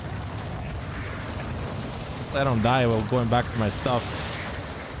 I don't die while going back for my stuff.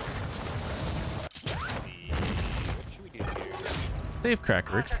 What should we do here? Save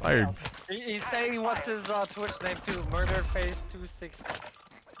cracker expired. He's saying what's his Twitch name too? Murderface26.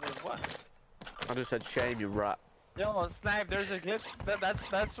 Wait, what? I just said shame, you rat. Yo, Snipe, there's a glitch.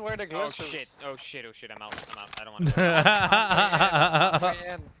 That's where the Oh glitch is. shit! Oh shit! Oh shit! I'm out. I don't want to.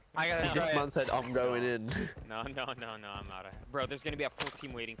 I gotta This try man it. said I'm going in. No, I'm out. Bro, there's gonna be a full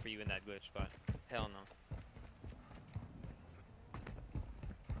team waiting for you in that glitch, but hell no.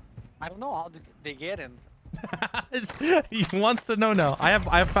 I don't know how they get in. He wants to know now. I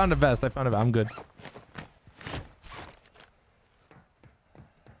have found a vest. I found a vest. I'm good.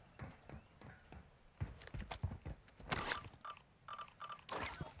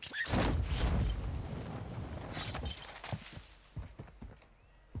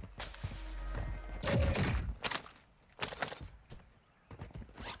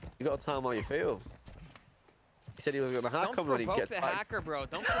 You got to time how you feel. He said he was gonna hack Don't him when he provoke gets the back. hacker, bro.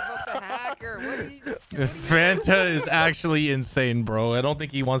 Don't provoke the hacker. What are you? Fanta is actually insane, bro. I don't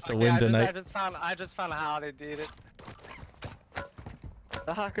think he wants to win tonight. I just found out how they did it.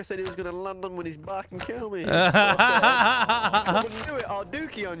 The hacker said he was gonna land him when he's back and kill me. When you do it, I'll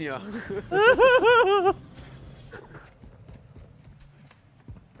dookie on you.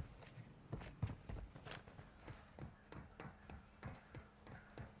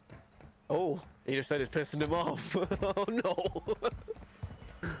 Oh, he just said it's pissing him off. Oh no.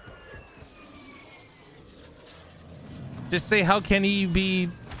 Just say, how can he be?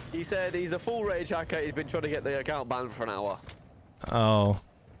 He said he's a full rage hacker. He's been trying to get the account banned for an hour. Oh,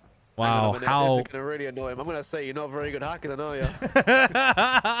 wow. Hang on a minute, How? This is gonna really annoy him. I'm gonna say you're not very good hacking, I know you.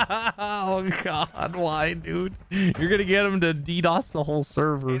 God, why, dude? You're gonna get him to DDoS the whole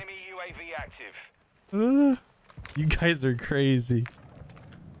server. Enemy UAV active. You guys are crazy.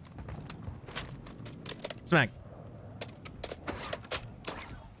 Smack.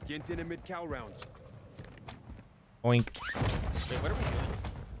 Get in mid-cow rounds. Oink. Wait, what are we doing?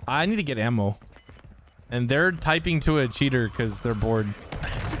 I need to get ammo. And they're typing to a cheater because they're bored.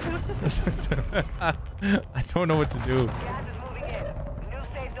 I don't know what to do. Gas is moving in. New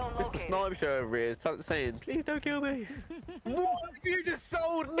safe zone It's the located. sniper show over here. It's saying, please don't kill me. What? You just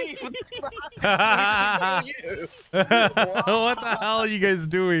sold me for What the hell are you guys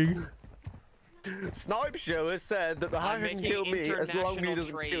doing? Sniper show has said that the hacker can kill me as long as he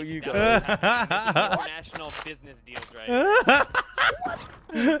doesn't kill you That's guys. international business deals,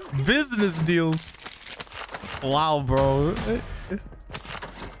 right? Business deals. Wow, bro.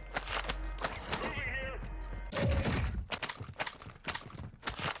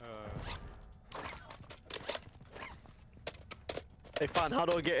 Hey, fine, how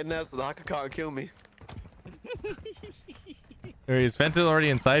do I get in there so the hacker can't kill me? Is Fenton already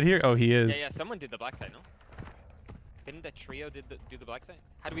inside here? Oh, he is. Yeah, someone did the black side, no? Didn't that trio do the black side?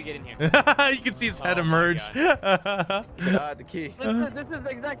 How do we get in here? You can see his head emerge. The key.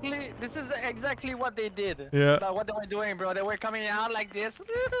 This is exactly what they did. Yeah. Like, what they were doing, bro. They were coming out like this.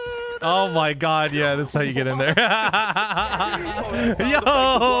 Oh my God, yeah, this is how you get in there. Yo,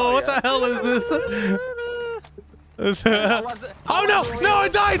 what the hell is this? Oh no! No, I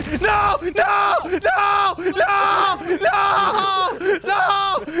died! No! No! No! No! No! No!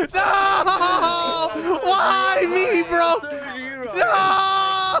 No! Why me, bro? No!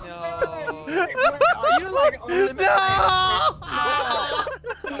 Are you like unlimited? No!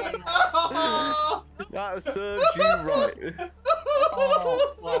 That serves you right.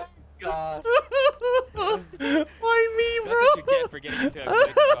 Oh my God. Why me, That's what you get for getting into a good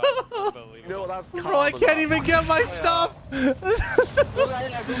spot. Unbelievable. You know what, that's bro? I can't even get my stuff.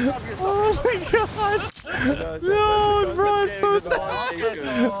 Oh my God. No, bro, it's so sad. I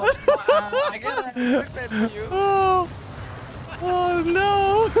get that for you. Oh, oh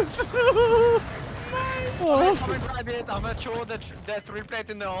no. Oh. Come and grab it. I'm gonna throw the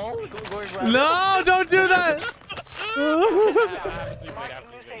 3-plate in the hole. Go and grab it. No, don't do that.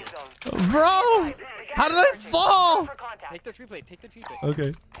 Bro, how did I fall? Take the 3-plate. Take the 3-plate.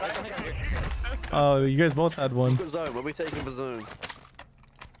 Okay. Oh, you guys both had one. For zone, what are we taking for zone?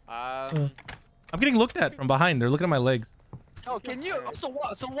 I'm getting looked at from behind. They're looking at my legs. Oh, can you? So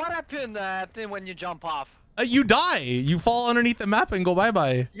what happened then when you jump off? You die. You fall underneath the map and go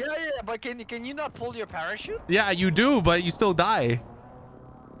bye-bye. Yeah, but can you not pull your parachute? Yeah, you do, but you still die.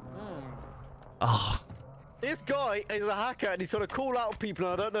 Oh. This guy is a hacker and he's trying to call out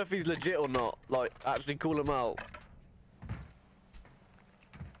people and I don't know if he's legit or not. Like, actually call him out.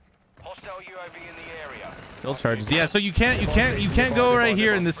 Hostile UAV in the area. Still charges. Yeah, so you can't go right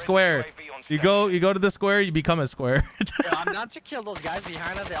here in the square. You go to the square, you become a square. Yeah, I'm not to kill those guys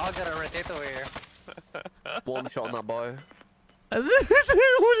behind us. They all gotta rotate over here. One shot on that boy.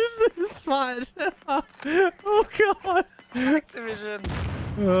 What is this spot? Oh God. Activision.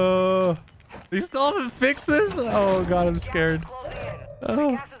 They still haven't fixed this? Oh God, I'm scared.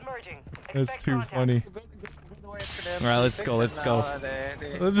 Oh, that's too funny. All right, let's go. Let's go.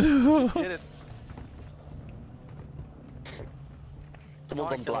 Let's go.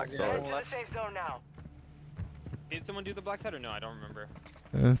 Someone's on black side. The safe zone now. Did someone do the black side or no? I don't remember.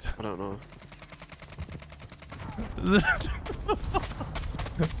 I don't know.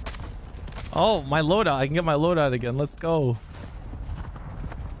 Oh, my loadout. I can get my loadout again. Let's go.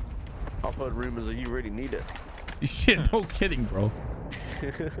 I've heard rumors that you really need it. Shit, no kidding, bro.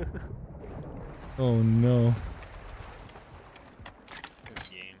 Oh no. Good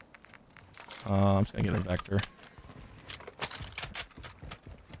game. I'm just gonna get a vector.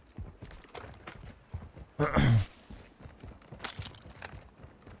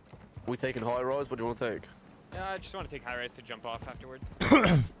 We taking high rise? What do you want to take? Yeah, I just want to take high rise to jump off afterwards.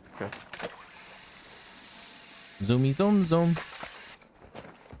 Okay. Zoomy zoom zoom.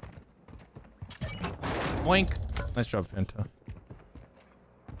 Boink. Nice job, Fanta.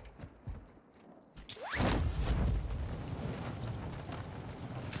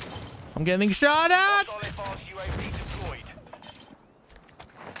 I'm getting shot at.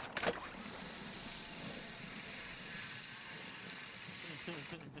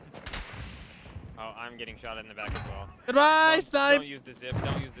 Oh, I'm getting shot in the back as well. Goodbye, snipe. Don't use the zip.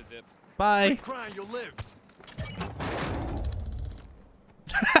 Don't use the zip. Bye. Crying, you'll live.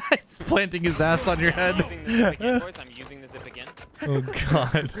 He's planting his ass on your head. I'm using the zip again, boys. I'm using the zip again. Oh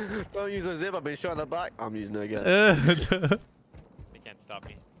God. Don't use a zip. I've been shot in the back. I'm using it again. They can't stop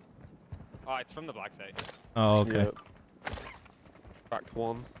me. Oh, it's from the black side. Oh, okay. Yep. Cracked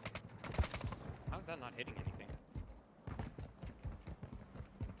one. How is that not hitting anything?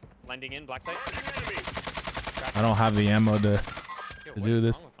 Landing in, black side. I don't have the ammo to Yo, do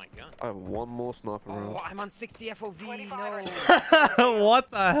this. Wrong with my gun? I have one more sniper round. Oh, I'm on 60 FOV. No.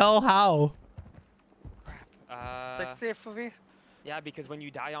 What the hell? How? Crap. 60 FOV? Yeah, because when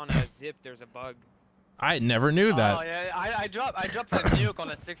you die on a zip, there's a bug. I never knew that. Oh yeah, I dropped a nuke on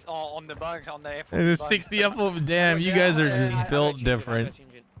the on the bug on the FOV. It is bug. 60 FOV. Damn, you guys are just built different.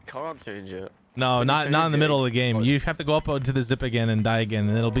 Can't change it. No, not in the middle of the game. You have to go up to the zip again and die again,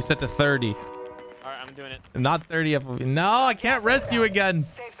 and it'll be set to 30. All right, I'm doing it. Not 30 FOV. No, I can't rest you again.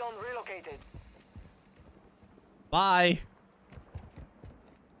 Safe zone relocated. Bye.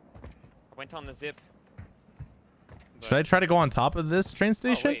 I went on the zip. Should I try to go on top of this train Oh,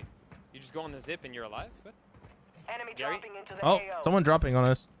 station? wait. You just go on the zip and you're alive? What? Enemy Gary? dropping into the Oh, AO. someone dropping on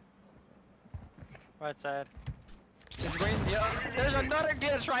us. Right side. There's another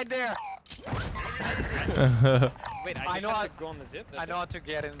glitch right there. Wait, I I know just how- have to go on the zip? I know how to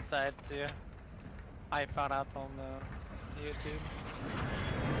get inside too. I found out on YouTube.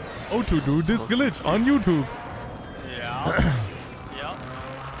 Oh, to do this glitch on YouTube. Yeah. Yep.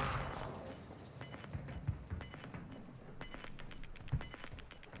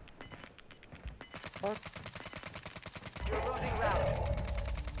 You're losing round.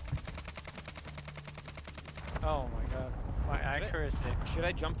 Oh my god. My accuracy. Should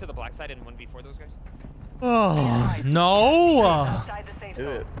I jump to the black side and 1v4 those guys? Oh, no. Outside the safe Do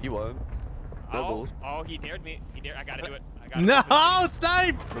zone. it. You won't. No Oh, balls. oh, he dared me. He dared. I gotta do it. I gotta No,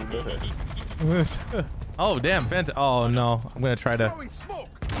 snipe. Oh, damn. Oh, no. I'm going to try to. Throwing smoke.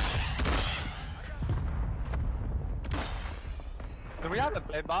 Do we have a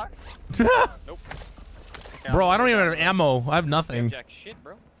play box? Nope. Bro, I don't even have ammo. I have nothing. Jack shit,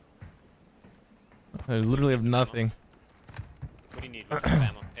 bro. I literally have nothing. What do you need? What kind of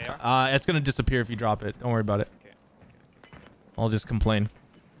ammo? AR? It's going to disappear if you drop it. Don't worry about it. Okay. I'll just complain.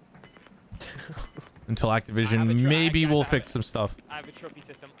 Until I have Activision a maybe guys, will I have fix it. some stuff. I have a trophy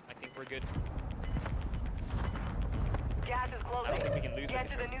system. I think we're good. Gas is I don't think we can closing. lose Get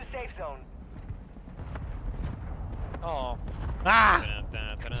with to the the new trophies. safe zone. Oh. Ah!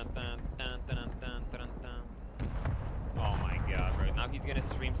 Oh my god, bro. Now he's gonna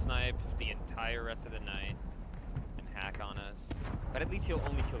stream snipe the entire rest of the night and hack on us. But at least he'll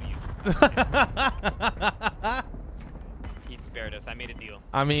only kill you. He spared us. I made a deal.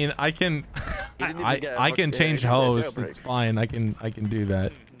 I mean, I can He didn't even I get a can fucking- change he didn't get a host. jailbreak. It's fine. I can do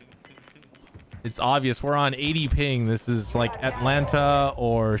that. It's obvious. We're on 80 ping. This is like Atlanta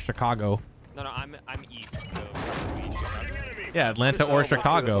or Chicago. No, I'm east, so probably Chicago. Yeah, Atlanta or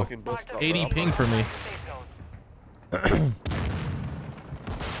Chicago. 80 ping for me. Safe zone.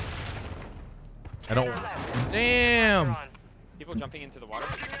 I don't. Damn. People jumping into the water.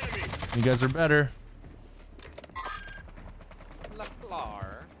 You guys are better.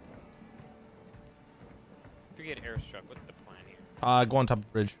 LaFlar. If we get airstruck, what's the plan here? Go on top of the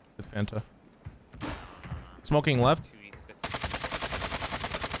bridge with Fanta. Smoking left. Too easy.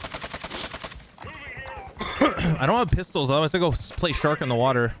 I don't have pistols. Otherwise, I go play shark in the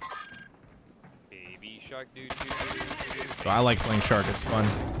water. Baby shark, doo doo doo. So I like playing shark. It's fun.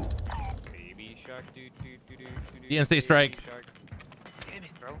 Baby shark, doo doo doo doo. DMC strike. Damn it,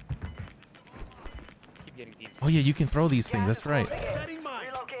 bro. Keep getting DMC. Oh yeah, you can throw these things. That's right. Setting mine.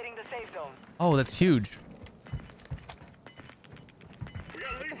 Relocating the safe zone. Oh, that's huge.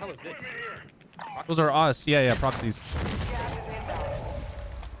 What the hell is this? Those are us. Yeah, proxies. Gas is inbound.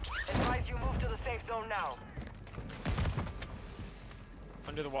 Advise you move to the safe zone now.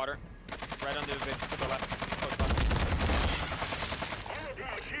 Under the water. Right under the bridge to the left.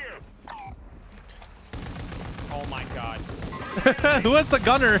 Oh my god. Who has the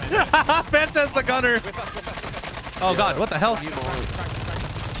gunner? Fanta has the gunner. With us. Oh god, what the hell?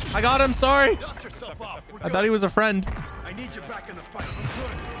 I got him. Sorry. Dust yourself off. I thought he was a friend. I need you back in the fight. I'm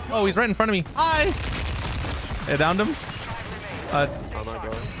good. Oh, he's right in front of me. Hi. I downed him. That's. Oh my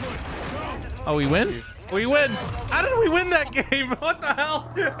god. Oh, we win? We win. How did we win that game? What the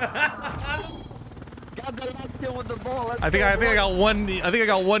hell? Got the last kill with the ball. Let's I think go, I boys. got one. I think I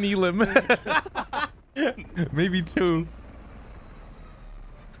got one elim. Maybe two.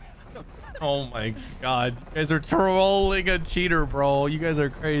 Oh my god. You guys are trolling a cheater, bro. You guys are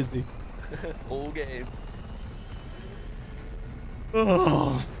crazy. All game.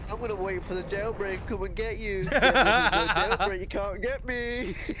 Oh. I'm gonna wait for the jailbreak. Come and get you. Jailbreak, you can't get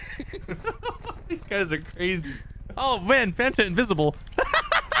me. You guys are crazy. Oh man, Fanta invisible.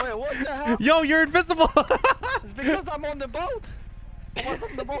 Wait, what the hell? Yo, you're invisible. It's because I'm on the boat. What the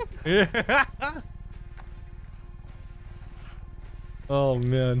the ball. Yeah. Oh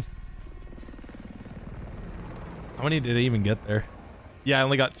man. How many did I even get there? Yeah, I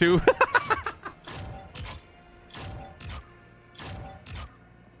only got 2.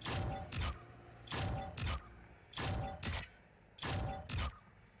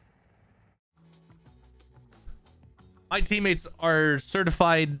 My teammates are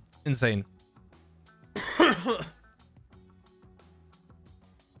certified insane.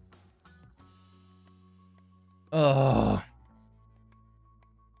 Oh.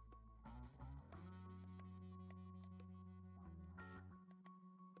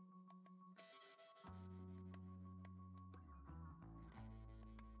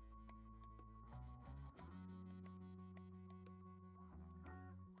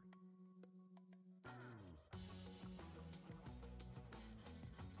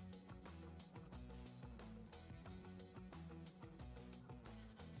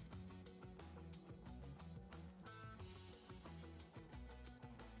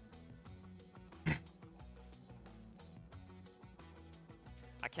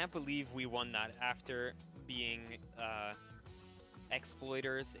 I can't believe we won that after being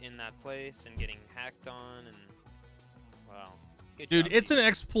exploiters in that place and getting hacked on and wow. Good Dude, job, it's an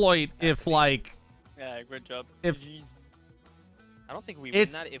exploit if like Yeah, good job. if GG's. I don't think we win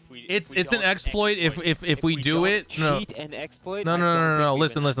it's that if we it's an an exploit if we do it. Cheat and exploit. No, I no, don't no, no, think no. we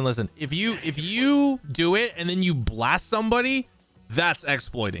Listen, win listen, listen. If you do it and then you blast somebody, that's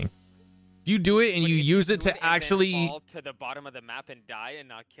exploiting. You do it and But you if use do it to and then actually fall to the bottom of the map and die and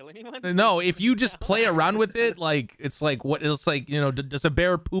not kill anyone. no. If you just play around with it, like it's like what it's like. You know, does a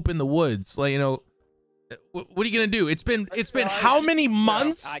bear poop in the woods? Like, you know, what are you gonna do? It's been how many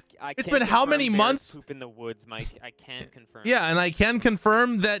months? It's been how many months? Poop in the woods, Mike. I can't confirm. Yeah, and I can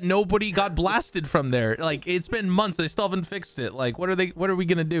confirm that nobody got blasted from there. Like, it's been months. They still haven't fixed it. Like, what are we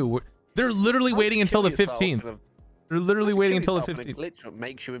gonna do? They're literally waiting until the 15th. They're literally waiting until the 15th. Glitch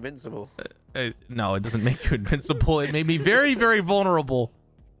makes you invincible. No, it doesn't make you invincible. It made me very, very vulnerable.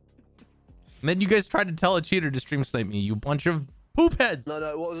 And then you guys tried to tell a cheater to stream snipe me. You bunch of poop heads. No,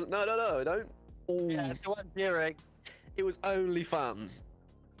 it wasn't. No, don't. Ooh. Yeah, it was Derek. It was only fun.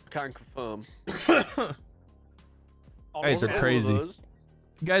 I can confirm. Guys are crazy. You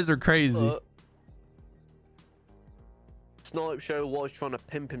guys are crazy. Snipe Show was trying to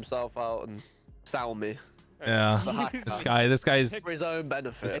pimp himself out and sell me. Yeah, this guy's for his own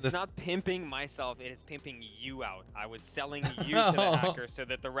benefit. It's not pimping myself, it is pimping you out. I was selling you to the hacker so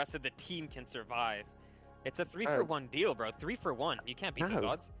that the rest of the team can survive. It's a 3-for-1 deal, bro. 3-for-1. You can't beat those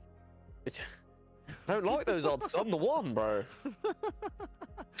odds. I don't like those odds because I'm the one, bro.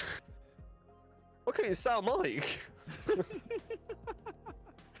 Why can't you sell Mike?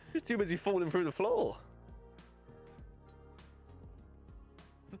 He's too busy falling through the floor.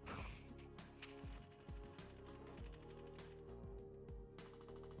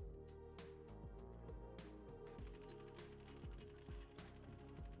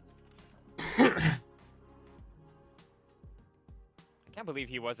 I can't believe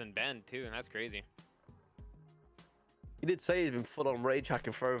he wasn't banned too, and that's crazy. He did say he's been full on rage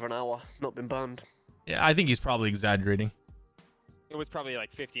hacking for over an hour, not been banned. Yeah, I think he's probably exaggerating. It was probably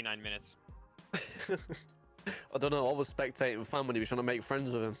like 59 minutes. I don't know. I was spectating fan when he was trying to make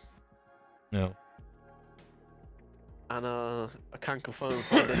friends with him. No. And I can't confirm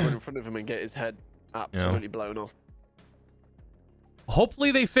if I did run in front of him and get his head absolutely blown off.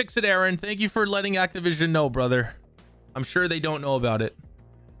 Hopefully they fix it, Aaron. Thank you for letting Activision know, brother. I'm sure they don't know about it.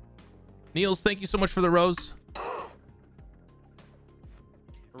 Niels, thank you so much for the rose.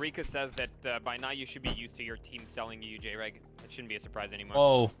 Rika says that by now you should be used to your team selling you, J-Reg. It shouldn't be a surprise anymore.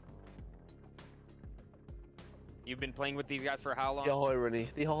 Oh. You've been playing with these guys for how long? The irony.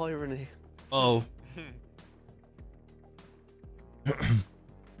 The irony. Oh.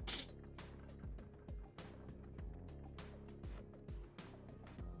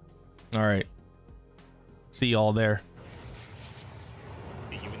 All right. See y'all there.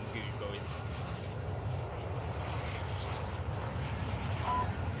 See you in the Goose Boys.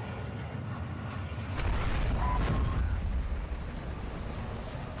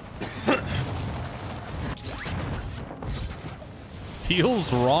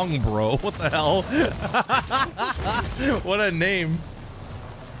 Feels wrong, bro. What the hell? What a name.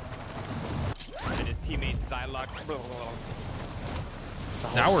 And his teammate Xylox.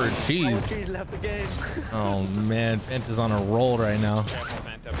 Sour cheese. Cheese left the game. Oh man, Fanta's on a roll right now. Careful,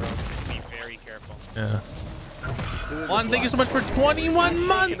 Fanta, bro. Be very careful. Yeah. Juan, thank you so much for 21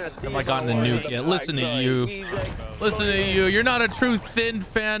 months. Have I gotten a nuke yet? Listen to you. Listen to you. You're not a true thin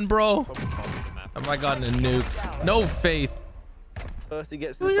fan, bro. Have I gotten a nuke? No faith. First he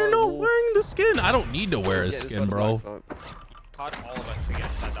gets Well, you're not wearing the skin. I don't need to wear a skin, bro. Caught all of us to get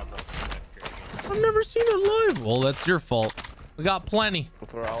inside that wall. I've never seen it live. Well, that's your fault. We got plenty.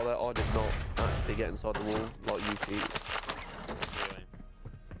 For all that, I did not actually get inside the wall like you cheat.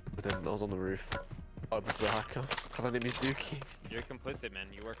 But then I was on the roof. I was the hacker. Can I name you Dookie? You're complicit, man.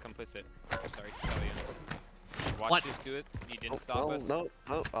 You were complicit. I'm sorry to tell you. You watched What? us do it. You didn't stop us. No.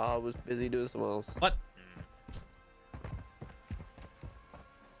 I was busy doing something else. What?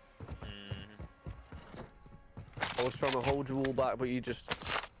 I was trying to hold you all back, but you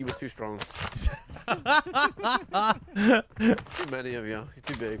were too strong. Too many of you. You're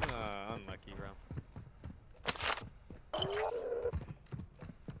too big. Unlucky, bro.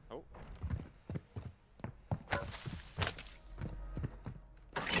 Oh.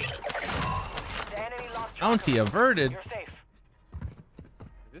 The enemy lost Bounty averted. You're safe.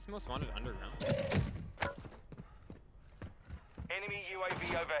 Is this most wanted underground? Enemy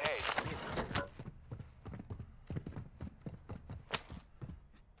UAV overhead.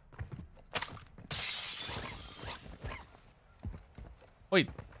 Wait,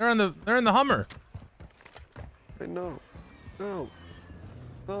 they're in the Hummer. Wait, no.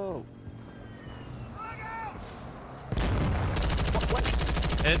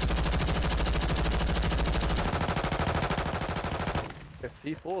 Hit. If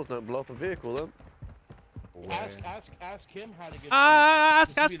C4s don't blow up a vehicle, then. Ask him how to get.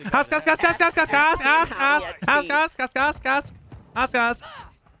 Ask.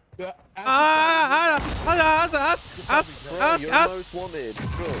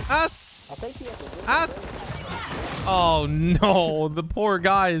 Oh no, the poor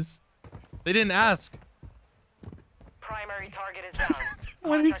guys. They didn't ask. Primary target is down.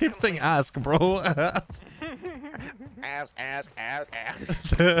 Why did he keep saying ask, bro? Ask.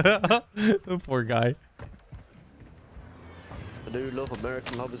 The poor guy. I do love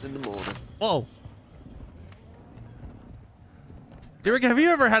American lovers in the morning. Whoa. Derek, have you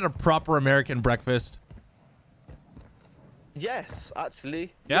ever had a proper American breakfast? Yes,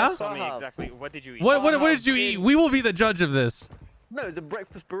 actually. Yeah? Yes, Tell I me have. exactly. What did you eat? What did you eat? We will be the judge of this. No, it's a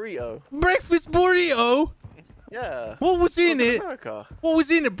breakfast burrito. Breakfast burrito? Yeah. What was in From it? America. What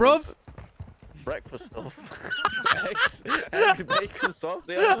was in it, bruv? Breakfast stuff. eggs, bacon, sauce.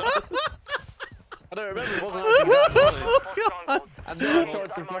 Yeah. I don't remember. It wasn't actually that good. And then I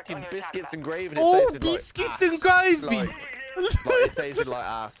tried some fucking biscuits and gravy. And it Oh, tasted biscuits like and gravy. Like it tasted like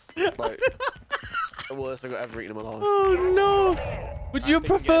ass. Like the worst I've ever eaten in my life. Oh no. Would you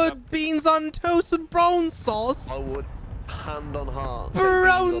prefer beans on toast with brown sauce? I would, hand on heart.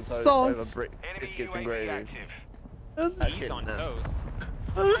 Brown beans on toast sauce. over biscuits and gravy. That's That Cheese shit, on nah. toast.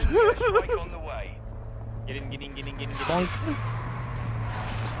 Strike on the way. Get in. Bonk.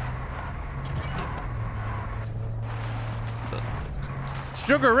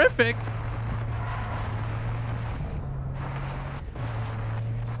 Sugarific.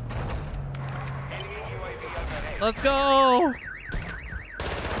 Enemy UAV overhead. Let's go.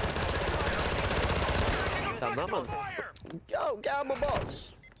 Damn, that man's... Go, get out of my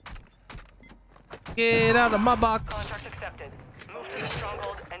box. Get out of my box. Contract accepted. Move to the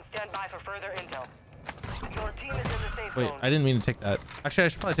stronghold and stand by for further intel. Your team is in the safe Wait, zone. I didn't mean to take that. Actually, I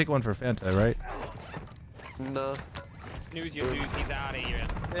should probably take one for Fanta, right? No. Snooze you lose. He's out of here.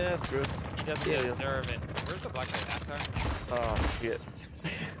 Yeah, that's good. He doesn't deserve it. Where's the black guy actor? Oh, shit.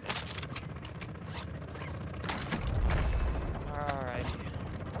 Alright.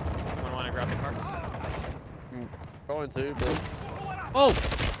 Someone want to grab the car? Going to, but... Oh!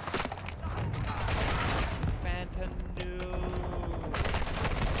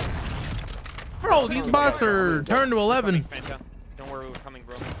 Bro, these bots are turned to 11. Fanta. Don't worry, we're coming,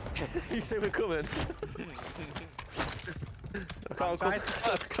 bro. You say we're coming? I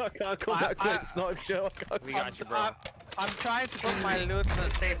can't come back quick, snipe show. We got you, bro. I'm trying to put my loot in a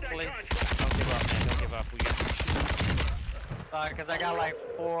safe place. Don't give up, man. Don't give up. We got you. Cause I got like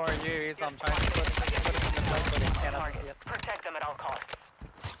 4 U's. I'm trying to put it in the place where they cannot see it. Protect them at all costs.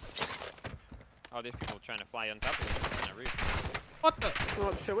 Oh, there's people trying to fly on top of the roof. What the?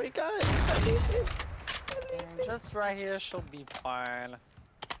 What, shall we go? Just right here should be fine.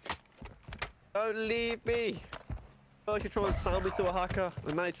 Don't leave me. First you try and sell me to a hacker,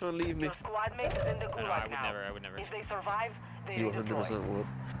 and now you try and leave me. Your squad mate is in the No, gulag now. I would never. If they survive, they You redeploy. 100% would.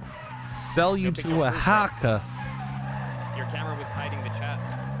 Sell you to a hacker. Your camera was hiding the chat.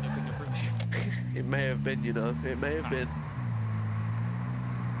 No picture proof. It may have been, you know. It may have been.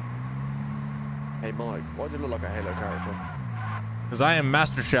 Hey Mike, why do you look like a Halo character? Because I am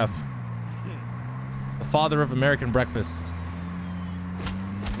Master Chef. The father of American breakfasts.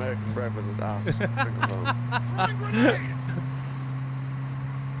 American breakfast is ass.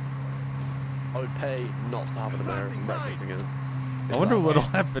 I would pay not to have an American breakfast again. I wonder what'll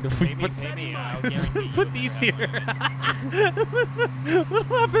happen if we Maybe, put, maybe I'll guarantee you put these here.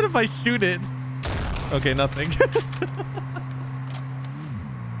 What'll happen if I shoot it? Okay, nothing.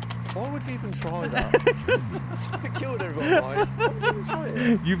 Why would you even try that? You killed everyone, right? Why would you even try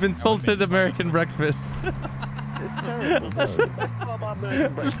it? You've insulted American breakfast. It's terrible. The best part about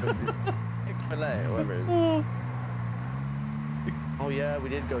American breakfast is Chick-fil-A or whatever it is. Oh yeah, we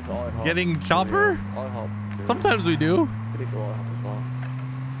did go to IHOP. Getting chopper? Yeah, IHOP. Yeah. Sometimes we do. We did go to IHOP as well.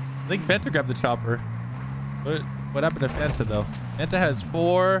 I think Fanta grabbed the chopper. What happened to Fanta though? Fanta has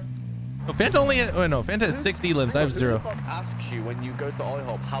 4. Oh, Fanta only. Oh no, Fanta has 6 elims. I have 0. Who the fuck asks you when you go to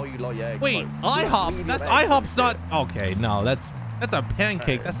IHOP how you like your eggs? Wait, like, IHOP? That's IHOP's not. Okay, no, that's a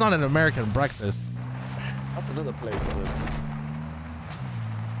pancake. That's not an American breakfast. That's another place.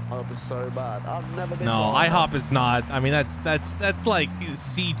 IHOP is so bad. I've never been. No, to IHOP is not. I mean, that's like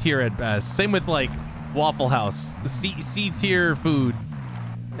C tier at best. Same with like Waffle House, C tier food.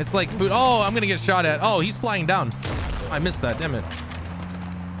 It's like food. Oh, I'm gonna get shot at. Oh, he's flying down. I missed that. Damn it.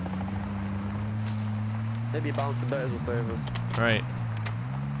 Maybe bouncing bears will save us. All right.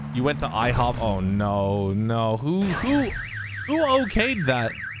 You went to IHOP. Oh no, no. Who okayed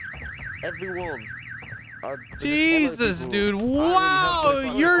that? Everyone. Jesus, dude. Wow,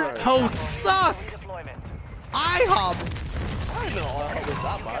 your hosts suck. IHOP. I know IHOP is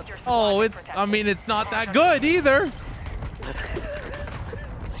that bad. Oh, I mean, it's not that good either.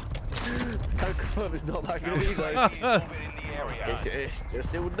 Can't confirm it's not that good either. It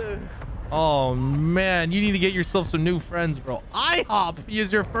still would do. Oh man, you need to get yourself some new friends, bro. IHOP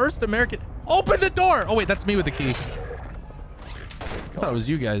is your first American. Open the door. Oh wait, that's me with the key. I thought it was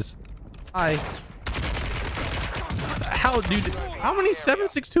you guys. Hi. How, dude? How many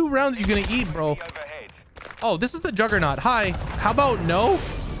 7.62 rounds are you gonna eat, bro? Oh, this is the Juggernaut. Hi. How about no? All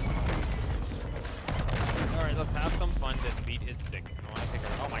right, let's have some fun. This beat is sick. I want to take a.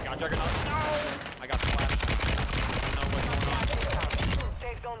 Oh my God, Juggernaut! No! I got flashed. I don't know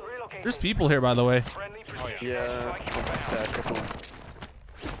what's going on. There's people here, by the way. Oh yeah. Yeah.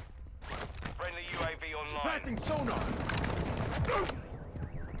 Friendly UAV online. Planting sonar.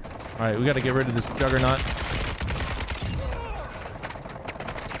 All right, we got to get rid of this Juggernaut.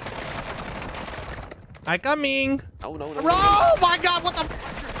 I'm coming. Oh no, no, Oh my God! What the?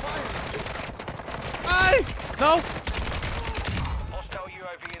 Hi. No. Hostile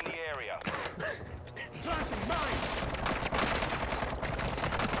UAV in the area.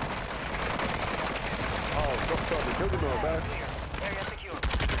 Oh, drop shot the Juggernaut, bro. Area secure.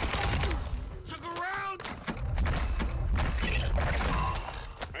 Took around.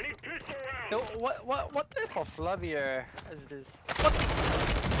 I need pistol rounds. Yo, what type of flavier is this?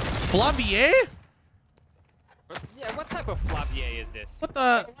 Flavier? Yeah, what type of flavier is this? What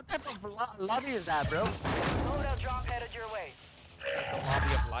the? What type of lobby is that, bro? Loadout drop headed your way. The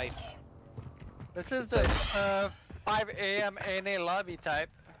lobby of life. This is the 5 a.m. NA lobby type.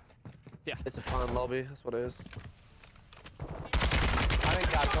 Yeah. It's a fan lobby, that's what it is. I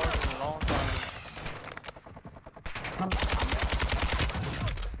ain't got those in a long time.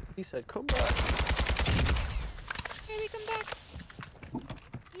 He said, come back. Baby, come back.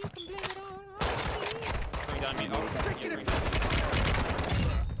 You can blame it all on me. Bring down me. Oh,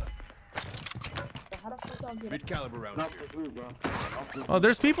 Mid caliber round here. Oh,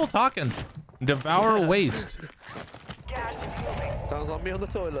 there's people talking. Devour waste. Sounds like me on the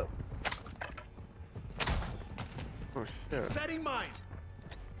toilet. Oh shit. Setting mine.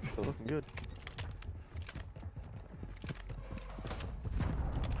 Still looking good.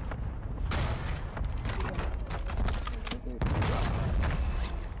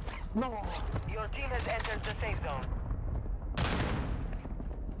 No. Your team has entered the safe zone.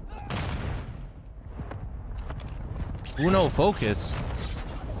 Uno focus.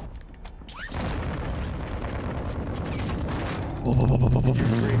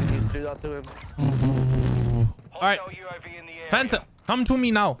 Do that to him. All right, Fanta, come to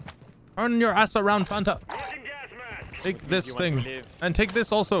me now. Turn your ass around, Fanta. Take this thing and take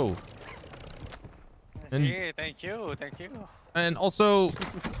this also. And Thank you. and also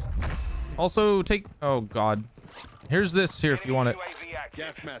take. Oh God. Here's this here if you want it.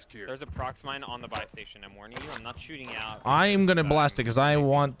 Gas mask here. There's a prox mine on the buy station. I'm warning you. I'm not shooting out. I'm gonna blast it because I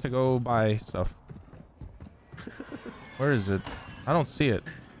want to go buy stuff. Where is it? I don't see it.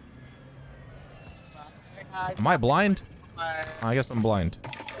 Am I blind? I guess I'm blind.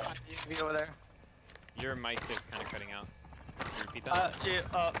 Over there. Your mic is kind of cutting out. Can you repeat that?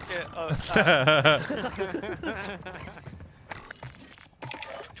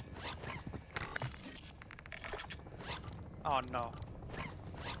 Oh no.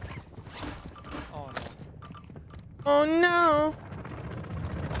 Oh no.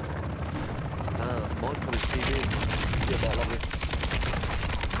 Mine's on his TV. Yeah, but I love it.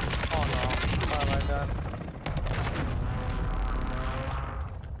 Oh no. Oh my god.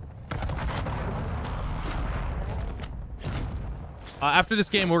 After this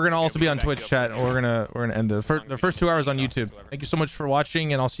game, we're gonna also be on Twitch chat, and we're gonna end the first 2 hours on YouTube. Thank you so much for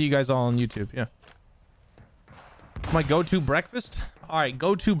watching, and I'll see you guys all on YouTube. Yeah. My go-to breakfast. All right,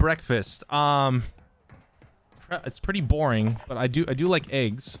 go-to breakfast. It's pretty boring, but I do like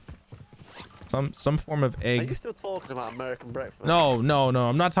eggs. Some form of egg. Are you still talking about American breakfast? No.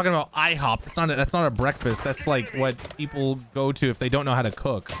 I'm not talking about IHOP. That's not a breakfast. That's like what people go to if they don't know how to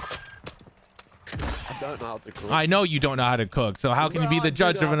cook. I don't know how to cook. I know you don't know how to cook. So how can you be the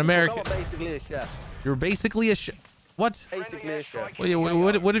judge of an American? I'm basically a chef. You're basically a chef. What? Basically a chef.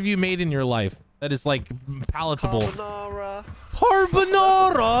 What have you made in your life that is like palatable? Carbonara.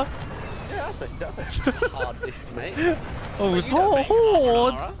 Carbonara. Yeah, that's a hard dish to make. Oh, it's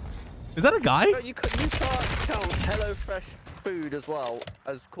hard. Is that a guy? No, you can't count HelloFresh food as well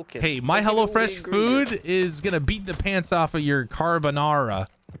as cooking. Hey, my HelloFresh food is gonna beat the pants off of your carbonara.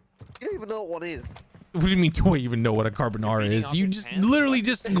 You don't even know what one is. What do you mean? Do I even know what a carbonara is? You just literally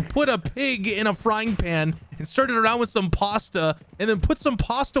just put a pig in a frying pan and stir it around with some pasta, and then put some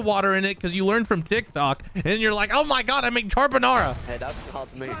pasta water in it because you learned from TikTok, and you're like, oh my god, I made carbonara. Hey, that's hard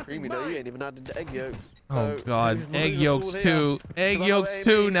to make it creamy though. You ain't even added the egg yolks. Oh god, egg yolks too. Egg yolks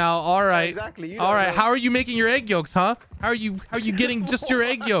too now. All right. Exactly. All right. How are you making your egg yolks, huh? How are you getting just your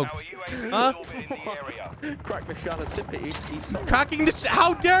egg yolks? Huh? Crack the shot and tip it. Cracking the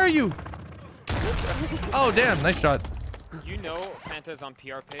how dare you? Oh damn, nice shot. You know Fanta's on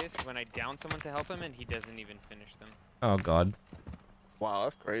PR pace when I down someone to help him and he doesn't even finish them. Oh god. Wow,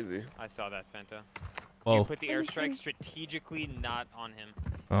 that's crazy. I saw that, Fanta. Whoa. You put the airstrike strategically not on him.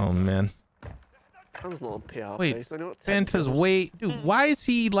 Oh man. I was not on PR Wait, pace. Fanta's way, dude. Why is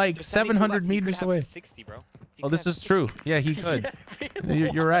he like 700 meters away? 60, bro. Oh, this is true. Yeah, he could.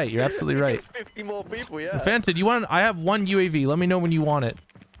 You're right. You're absolutely right. 50 more people, yeah. Fanta, do you want? I have one UAV. Let me know when you want it.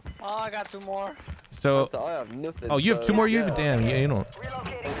 Oh, I got 2 more. So. I have nothing. Oh, you have 2 more UAV. Damn, yeah, you know.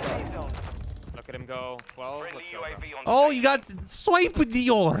 Look at him go. 12. Let's go, bro. Oh, you got swipe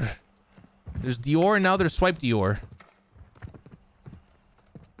Dior. There's Dior and now there's swipe Dior.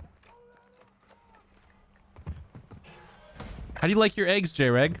 How do you like your eggs,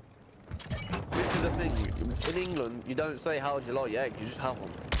 J-Reg? This is the thing. In England, you don't say how do you like your eggs. You just have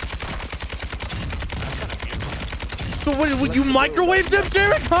them. So what? Would you microwave them,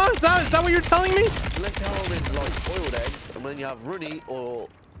 J-Reg? Huh? Is that what you're telling me? Let's have them in like boiled eggs, and then you have runny or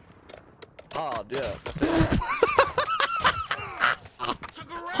hard. Yeah. That's it.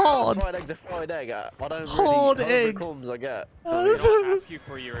 Hard. Fried egg's a fried egg. I don't really. Hard egg. Comes, I get. They don't ask you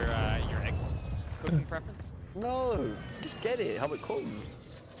for your egg cooking preference. No, just get it how it comes.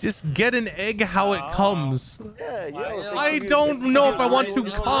 Just get an egg how it comes. Yeah, yeah. I don't know if I want to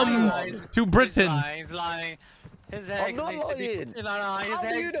come to Britain. He's lying. His eggs I'm not lying. No, How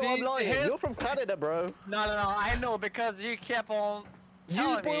do you know I'm lying? You're from Canada, bro. No, I know because you kept on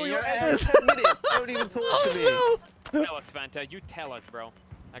You boil your eggs. eggs for 10 minutes. Don't even talk to me. Tell us, Fanta. You tell us, bro.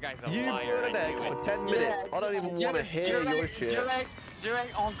 That guy's a You liar. boil an egg for 10 minutes. I don't even want to hear your shit.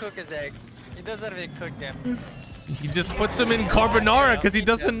 Jurek on cook his eggs. He doesn't even cook them. He just puts them in carbonara because he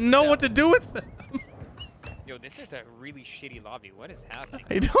doesn't know what to do with them. Yo, this is a really shitty lobby. What is happening?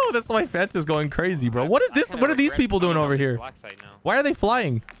 I know, that's why Fanta's going crazy, bro. What is this? What are these people doing over here? Why are they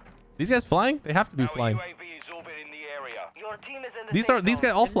flying? These guys flying? They have to be flying. These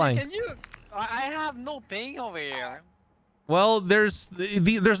guys all flying. Can you? I have no ping over here. Well, there's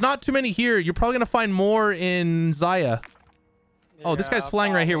not too many here. You're probably gonna find more in Zaya. Oh, this guy's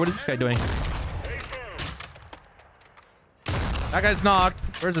flying right here. What is this guy doing? That guy's knocked.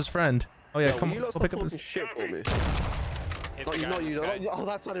 Where's his friend? Oh yeah, come on, go pick up his shit for me. Not you. Oh,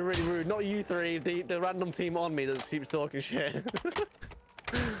 that sounded really rude. Not you three. The random team on me that keeps talking shit.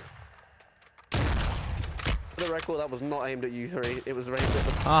 For the record, that was not aimed at you three. It was aimed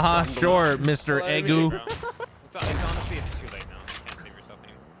at the. Sure, Mr. Egu. It's honestly, it's too late now. You can't save yourself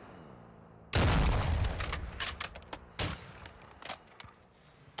anymore.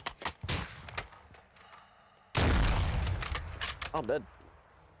 I'm dead.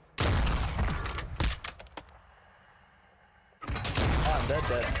 I'm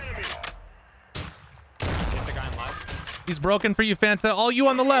dead. Hit the guy in left. He's broken for you, Fanta. All you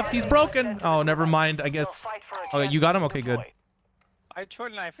on the left. He's broken. Oh, never mind. I guess. Okay, you got him. Okay, good. I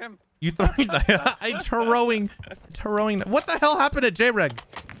short knife him. You throwing? I throwing. What the hell happened to J-Reg?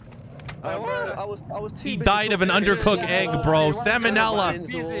 I was too He busy died of an cooking. undercooked egg, bro.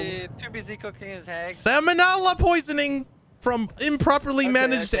 Salmonella. Too busy cooking his egg. Salmonella poisoning from improperly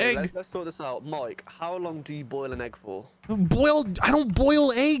managed egg. Let's sort this out. Mike, how long do you boil an egg for? I don't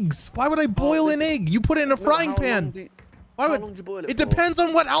boil eggs. Why would I boil an egg? You put it in a frying pan. How long do you boil it for? It depends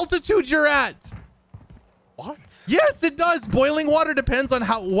on what altitude you're at. What? Yes, it does. Boiling water depends on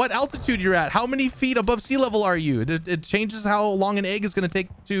what altitude you're at. How many feet above sea level are you? It changes how long an egg is going to take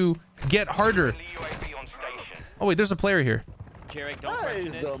to get harder. Oh, wait, there's a player here. Jarek, don't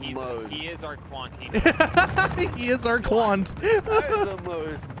question it. He is our quant. He is our quant. That is the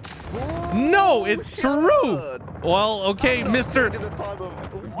most. No, it's true. Well, okay, Mr.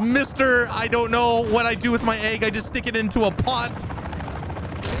 I don't know what I do with my egg. I just stick it into a pot. I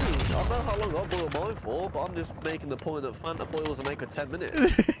don't know how long I boil mine for, but I'm just making the point that Fanta boils an egg for 10 minutes.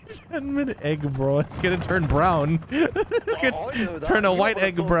 10-minute egg, bro. It's gonna turn brown. Turn a white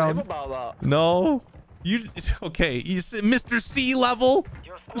egg brown. No. Okay, Mr. Sea level.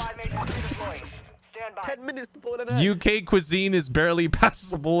 10 minutes to boil an egg. UK cuisine is barely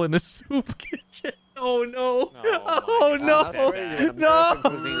passable in a soup kitchen. Oh no. Oh no. No.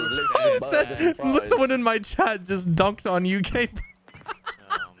 Someone in my chat just dunked on UK.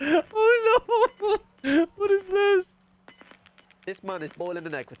 Oh no. What is this? This man is boiling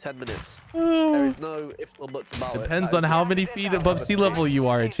an egg for 10 minutes. There is no ifs or buts about it. Depends on how many feet above sea level you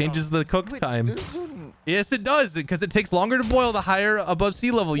are. It changes the cook time. Yes, it does, because it takes longer to boil the higher above sea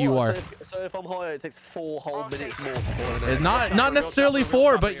level you are. So if I'm higher, it takes 4 whole minutes more to boil an egg. Not necessarily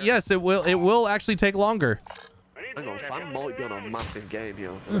 4, but yes, it will actually take longer. Hang on, Fan might be on a massive game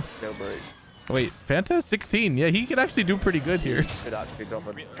here. Jailbreak. Wait, Fanta 16. Yeah, he could actually do pretty good here.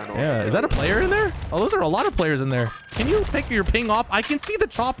 Yeah, is that a player in there? Oh, those are a lot of players in there. Can you take your ping off? I can see the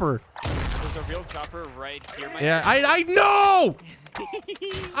chopper. There's a real chopper right here. Yeah, I know.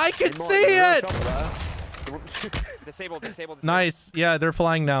 I can see it. Disable. Nice. Yeah, they're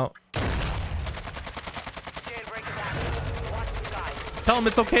flying now. Tell them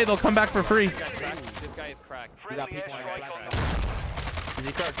it's okay. They'll come back for free. This guy is cracked. We got people on Is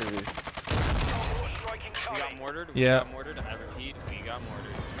he cracked? We got mortared. Yeah. We got mortared. I repeat, we got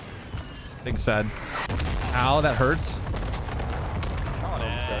mortared. Big sad. Ow, that hurts.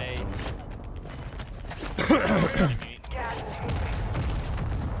 Hey.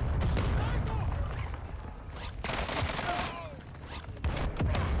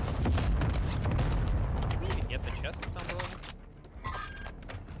 Get the chest stumble over.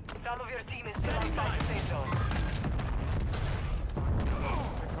 Some of your team is still inside the safe zone.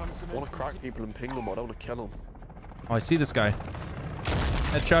 I want to crack people and ping them, but I don't want to kill them. Oh, I see this guy.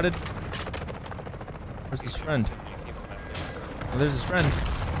 Headshotted. Where's his friend? Oh, there's his friend.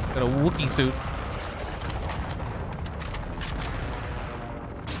 Got a Wookiee suit.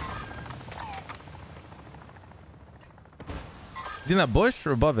 Is he in that bush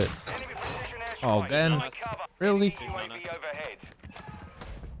or above it? Oh, again? Really?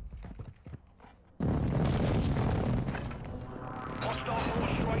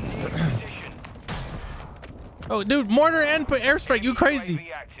 Oh, dude, mortar and airstrike, you crazy.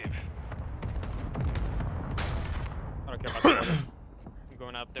 I don't care about that. I'm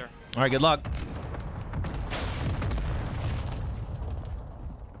going out there. All right, good luck.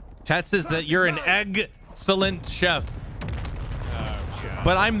 Chat says that you're an excellent chef.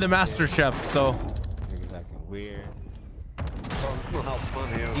 But I'm the master chef, so. Weird.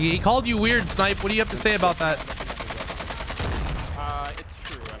 He called you weird, Snipe. What do you have to say about that? It's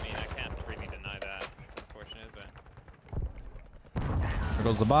true. I mean, I can't really deny that. It's unfortunate, but. There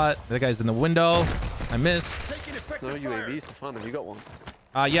goes the bot. That guy's in the window. I missed. No UAVs for fun. Have you got one?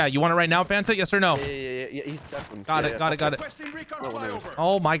 Yeah. You want it right now, Fanta? Yes or no? Yeah. He's definitely. Got it.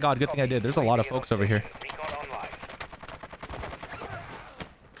 Oh my God. Good thing I did. There's a lot of folks over here.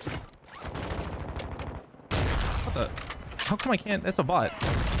 What the? How come I can't? That's a bot.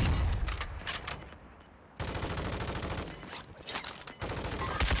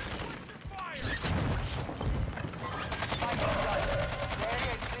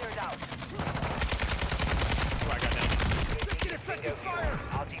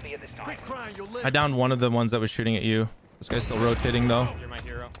 I downed one of the ones that was shooting at you. This guy's still rotating though. You're my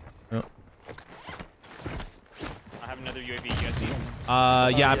hero. Yep. I have another UAV. You guys need?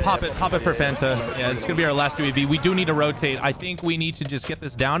 Yeah, pop it for Fanta. Yeah, it's gonna be our last UAV. We do need to rotate. I think we need to just get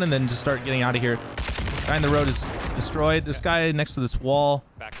this down and then just start getting out of here. Guy in the road is destroyed. This guy next to this wall.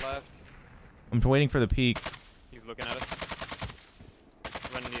 Back left. I'm waiting for the peak. He's looking at us.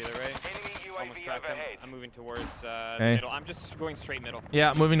 Running the other way. Almost cracked him. I'm moving towards middle. I'm just going straight middle.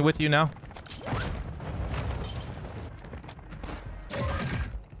 Yeah, moving with you now.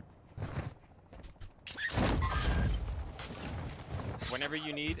 Whatever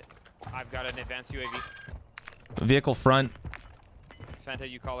you need, I've got an advanced UAV. Vehicle front. Fanta,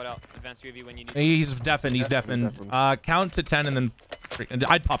 you call it out. Advanced UAV when you need. He's deafened. He's deafened. Count to 10 and then.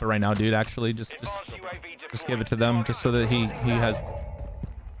 I'd pop it right now, dude. Actually, just give it to them, just so that he has.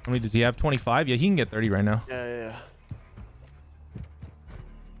 How many does he have? 25. Yeah, he can get 30 right now. Yeah.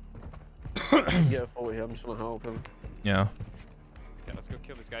 Yeah, forward here. I'm just gonna help him. Yeah. Okay, let's go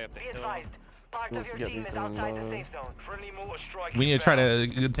kill this guy up there. Part of your team is outside the safe zone. Friendly mortar strike. We need to try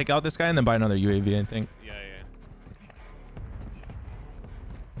to take out this guy and then buy another UAV, I think. Yeah.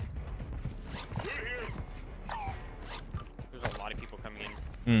 There's a lot of people coming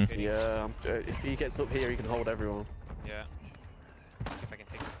in. Yeah, if he gets up here, he can hold everyone. Yeah. See if I can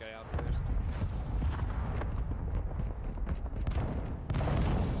take this guy out first.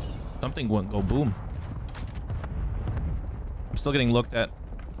 Something won't go boom. I'm still getting looked at.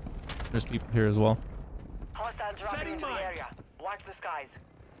 There's people here as well. Hostile dropping into the area. Watch the skies.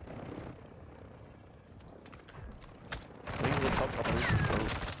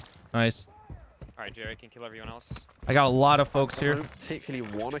 Nice. Alright, Jerry, can kill everyone else. I got a lot of folks I here. don't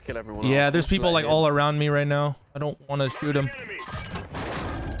particularly want to kill everyone. Yeah, else. there's people like all around me right now. I don't want to shoot them.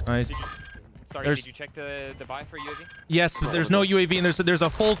 Nice. Sorry, did you check the buy for UAV? Yes, there's no UAV and there's a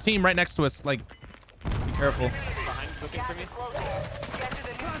full team right next to us. Like, be careful. Behind, looking for me.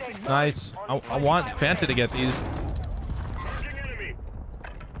 Nice. I want Fanta to get these.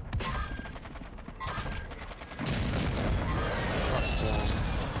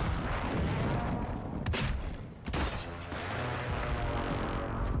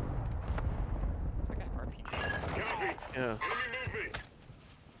 Yeah.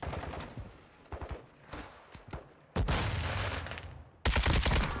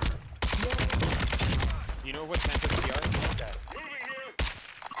 You know what Fanta's PR?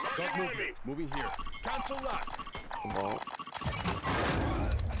 Don't move me. Moving here. Cancel last.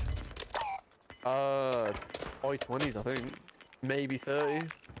 High 20s, I think. Maybe 30.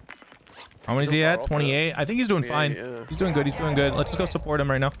 How many is he at? 28. I think he's doing fine. Yeah. He's doing good. He's doing good. Let's just go support him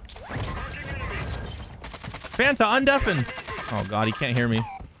right now. Fanta, undeafen. Oh god, he can't hear me.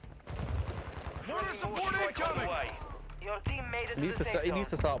 He needs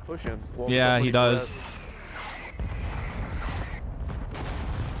to start pushing. Yeah, he does.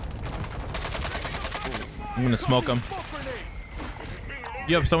 I'm gonna smoke him.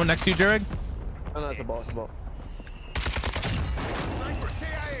 You have someone next to you, Jarek? Oh, no, it's a bot.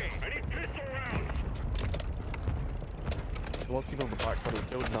 Lots of people on the back side of the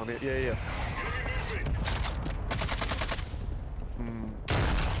building down here. Yeah.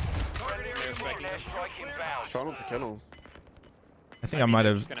 Try not to kill him. I think I might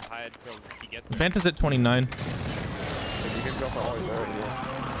have. Fanta's at 29. You can drop a high 30, yeah.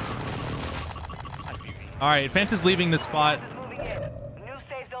 All right, Fanta's leaving the spot. New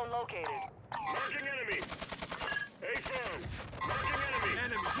safe zone located.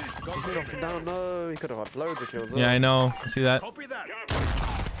 He's dropping down. No, he could have had loads of kills. Yeah, I know. I see that.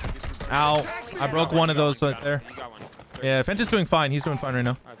 Ow. I broke one of those right there. Yeah, Fanta's doing fine. He's doing fine right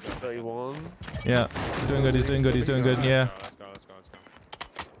now. 31. Yeah, he's doing good. He's doing good. He's doing good. Yeah. Let's go.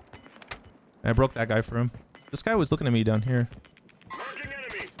 I broke that guy for him. This guy was looking at me down here.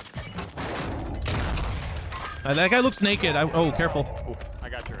 That guy looks naked. Oh, careful. I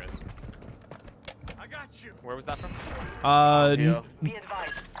got your wrist. I got you. Where was that from? Yeah. Be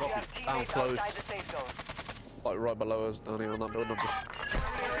advised. You have Down teammates close. outside the safe zone. Like right below us, down here on that building.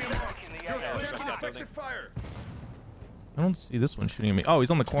 I don't see this one shooting at me. Oh, he's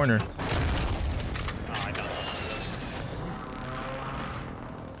on the corner.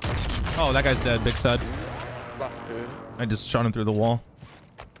 Oh, that guy's dead. Big stud. Last two. I just shot him through the wall.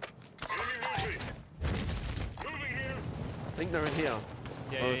 I think they're in here.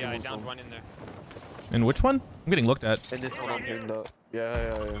 Yeah. I downed one in there. In which one? I'm getting looked at. In this one I'm pinned up.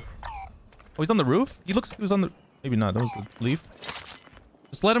 Yeah. Oh, he's on the roof? He was on the... Maybe not. That was the leaf.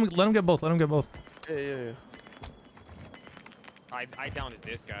 Just let him get both. Let him get both. Yeah. I downed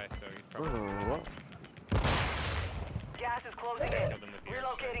this guy, so he's probably... what? Gas is closing in.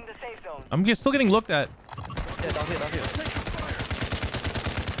 Relocating the safe zone. I'm still getting looked at. Yeah, down here.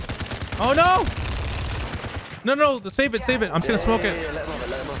 Oh, no! No. Save it. I'm just gonna smoke it. Yeah, let him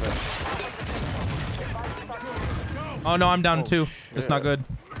have it. Oh, no. I'm down too. It's not good.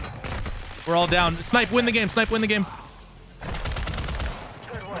 We're all down. Snipe, win the game.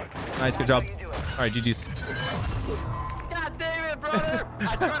 Nice, good job. All right, GG's. God damn it, brother!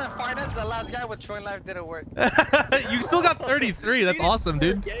 I tried to finance the last guy with Troy Life, didn't work. You still got 33. That's awesome,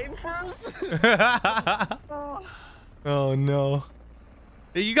 dude. Oh no.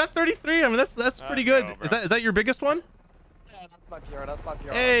 Hey, you got 33. I mean, that's pretty good. Is that your biggest one? Yeah, That's my PR. That's my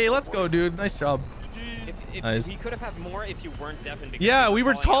PR. Hey, let's go, dude. Nice job. If Nice. we could have had more if you weren't deafened. Yeah, we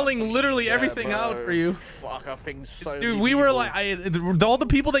were calling calling literally Yeah, everything out bro. for you. Fuck, I think so Dude, many we were people. like, all the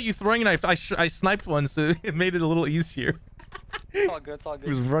people that you throwing, and I sniped one, so it made it a little easier. It's all good. It's all He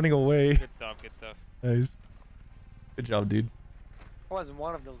was good. running away. Good stuff. Good stuff. Nice. Good job, dude. I was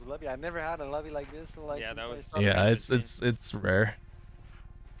one of those lobby. I never had a lobby like this. So like, Yeah, since that I was- started Yeah, playing. it's rare.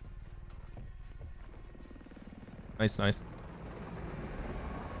 Nice, nice.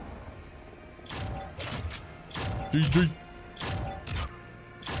 GG.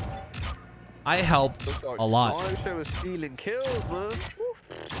 I helped a lot. Show was stealing kills, man.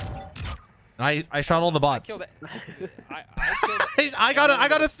 I shot all the bots. Killed it. I I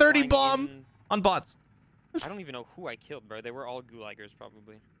got a 30 flying bomb in- on bots. I don't even know who I killed, bro. They were all gulaggers,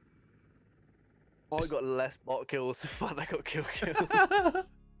 probably. I got less bot kills than I got kill kills.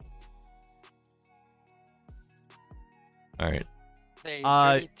 All right. Hey,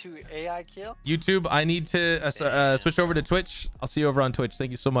 32 AI kill. YouTube, I need to switch over to Twitch. I'll see you over on Twitch.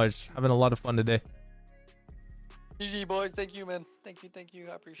 Thank you so much. Having a lot of fun today. GG boys. Thank you, man. Thank you.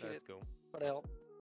 I appreciate Let's it. go. For the help.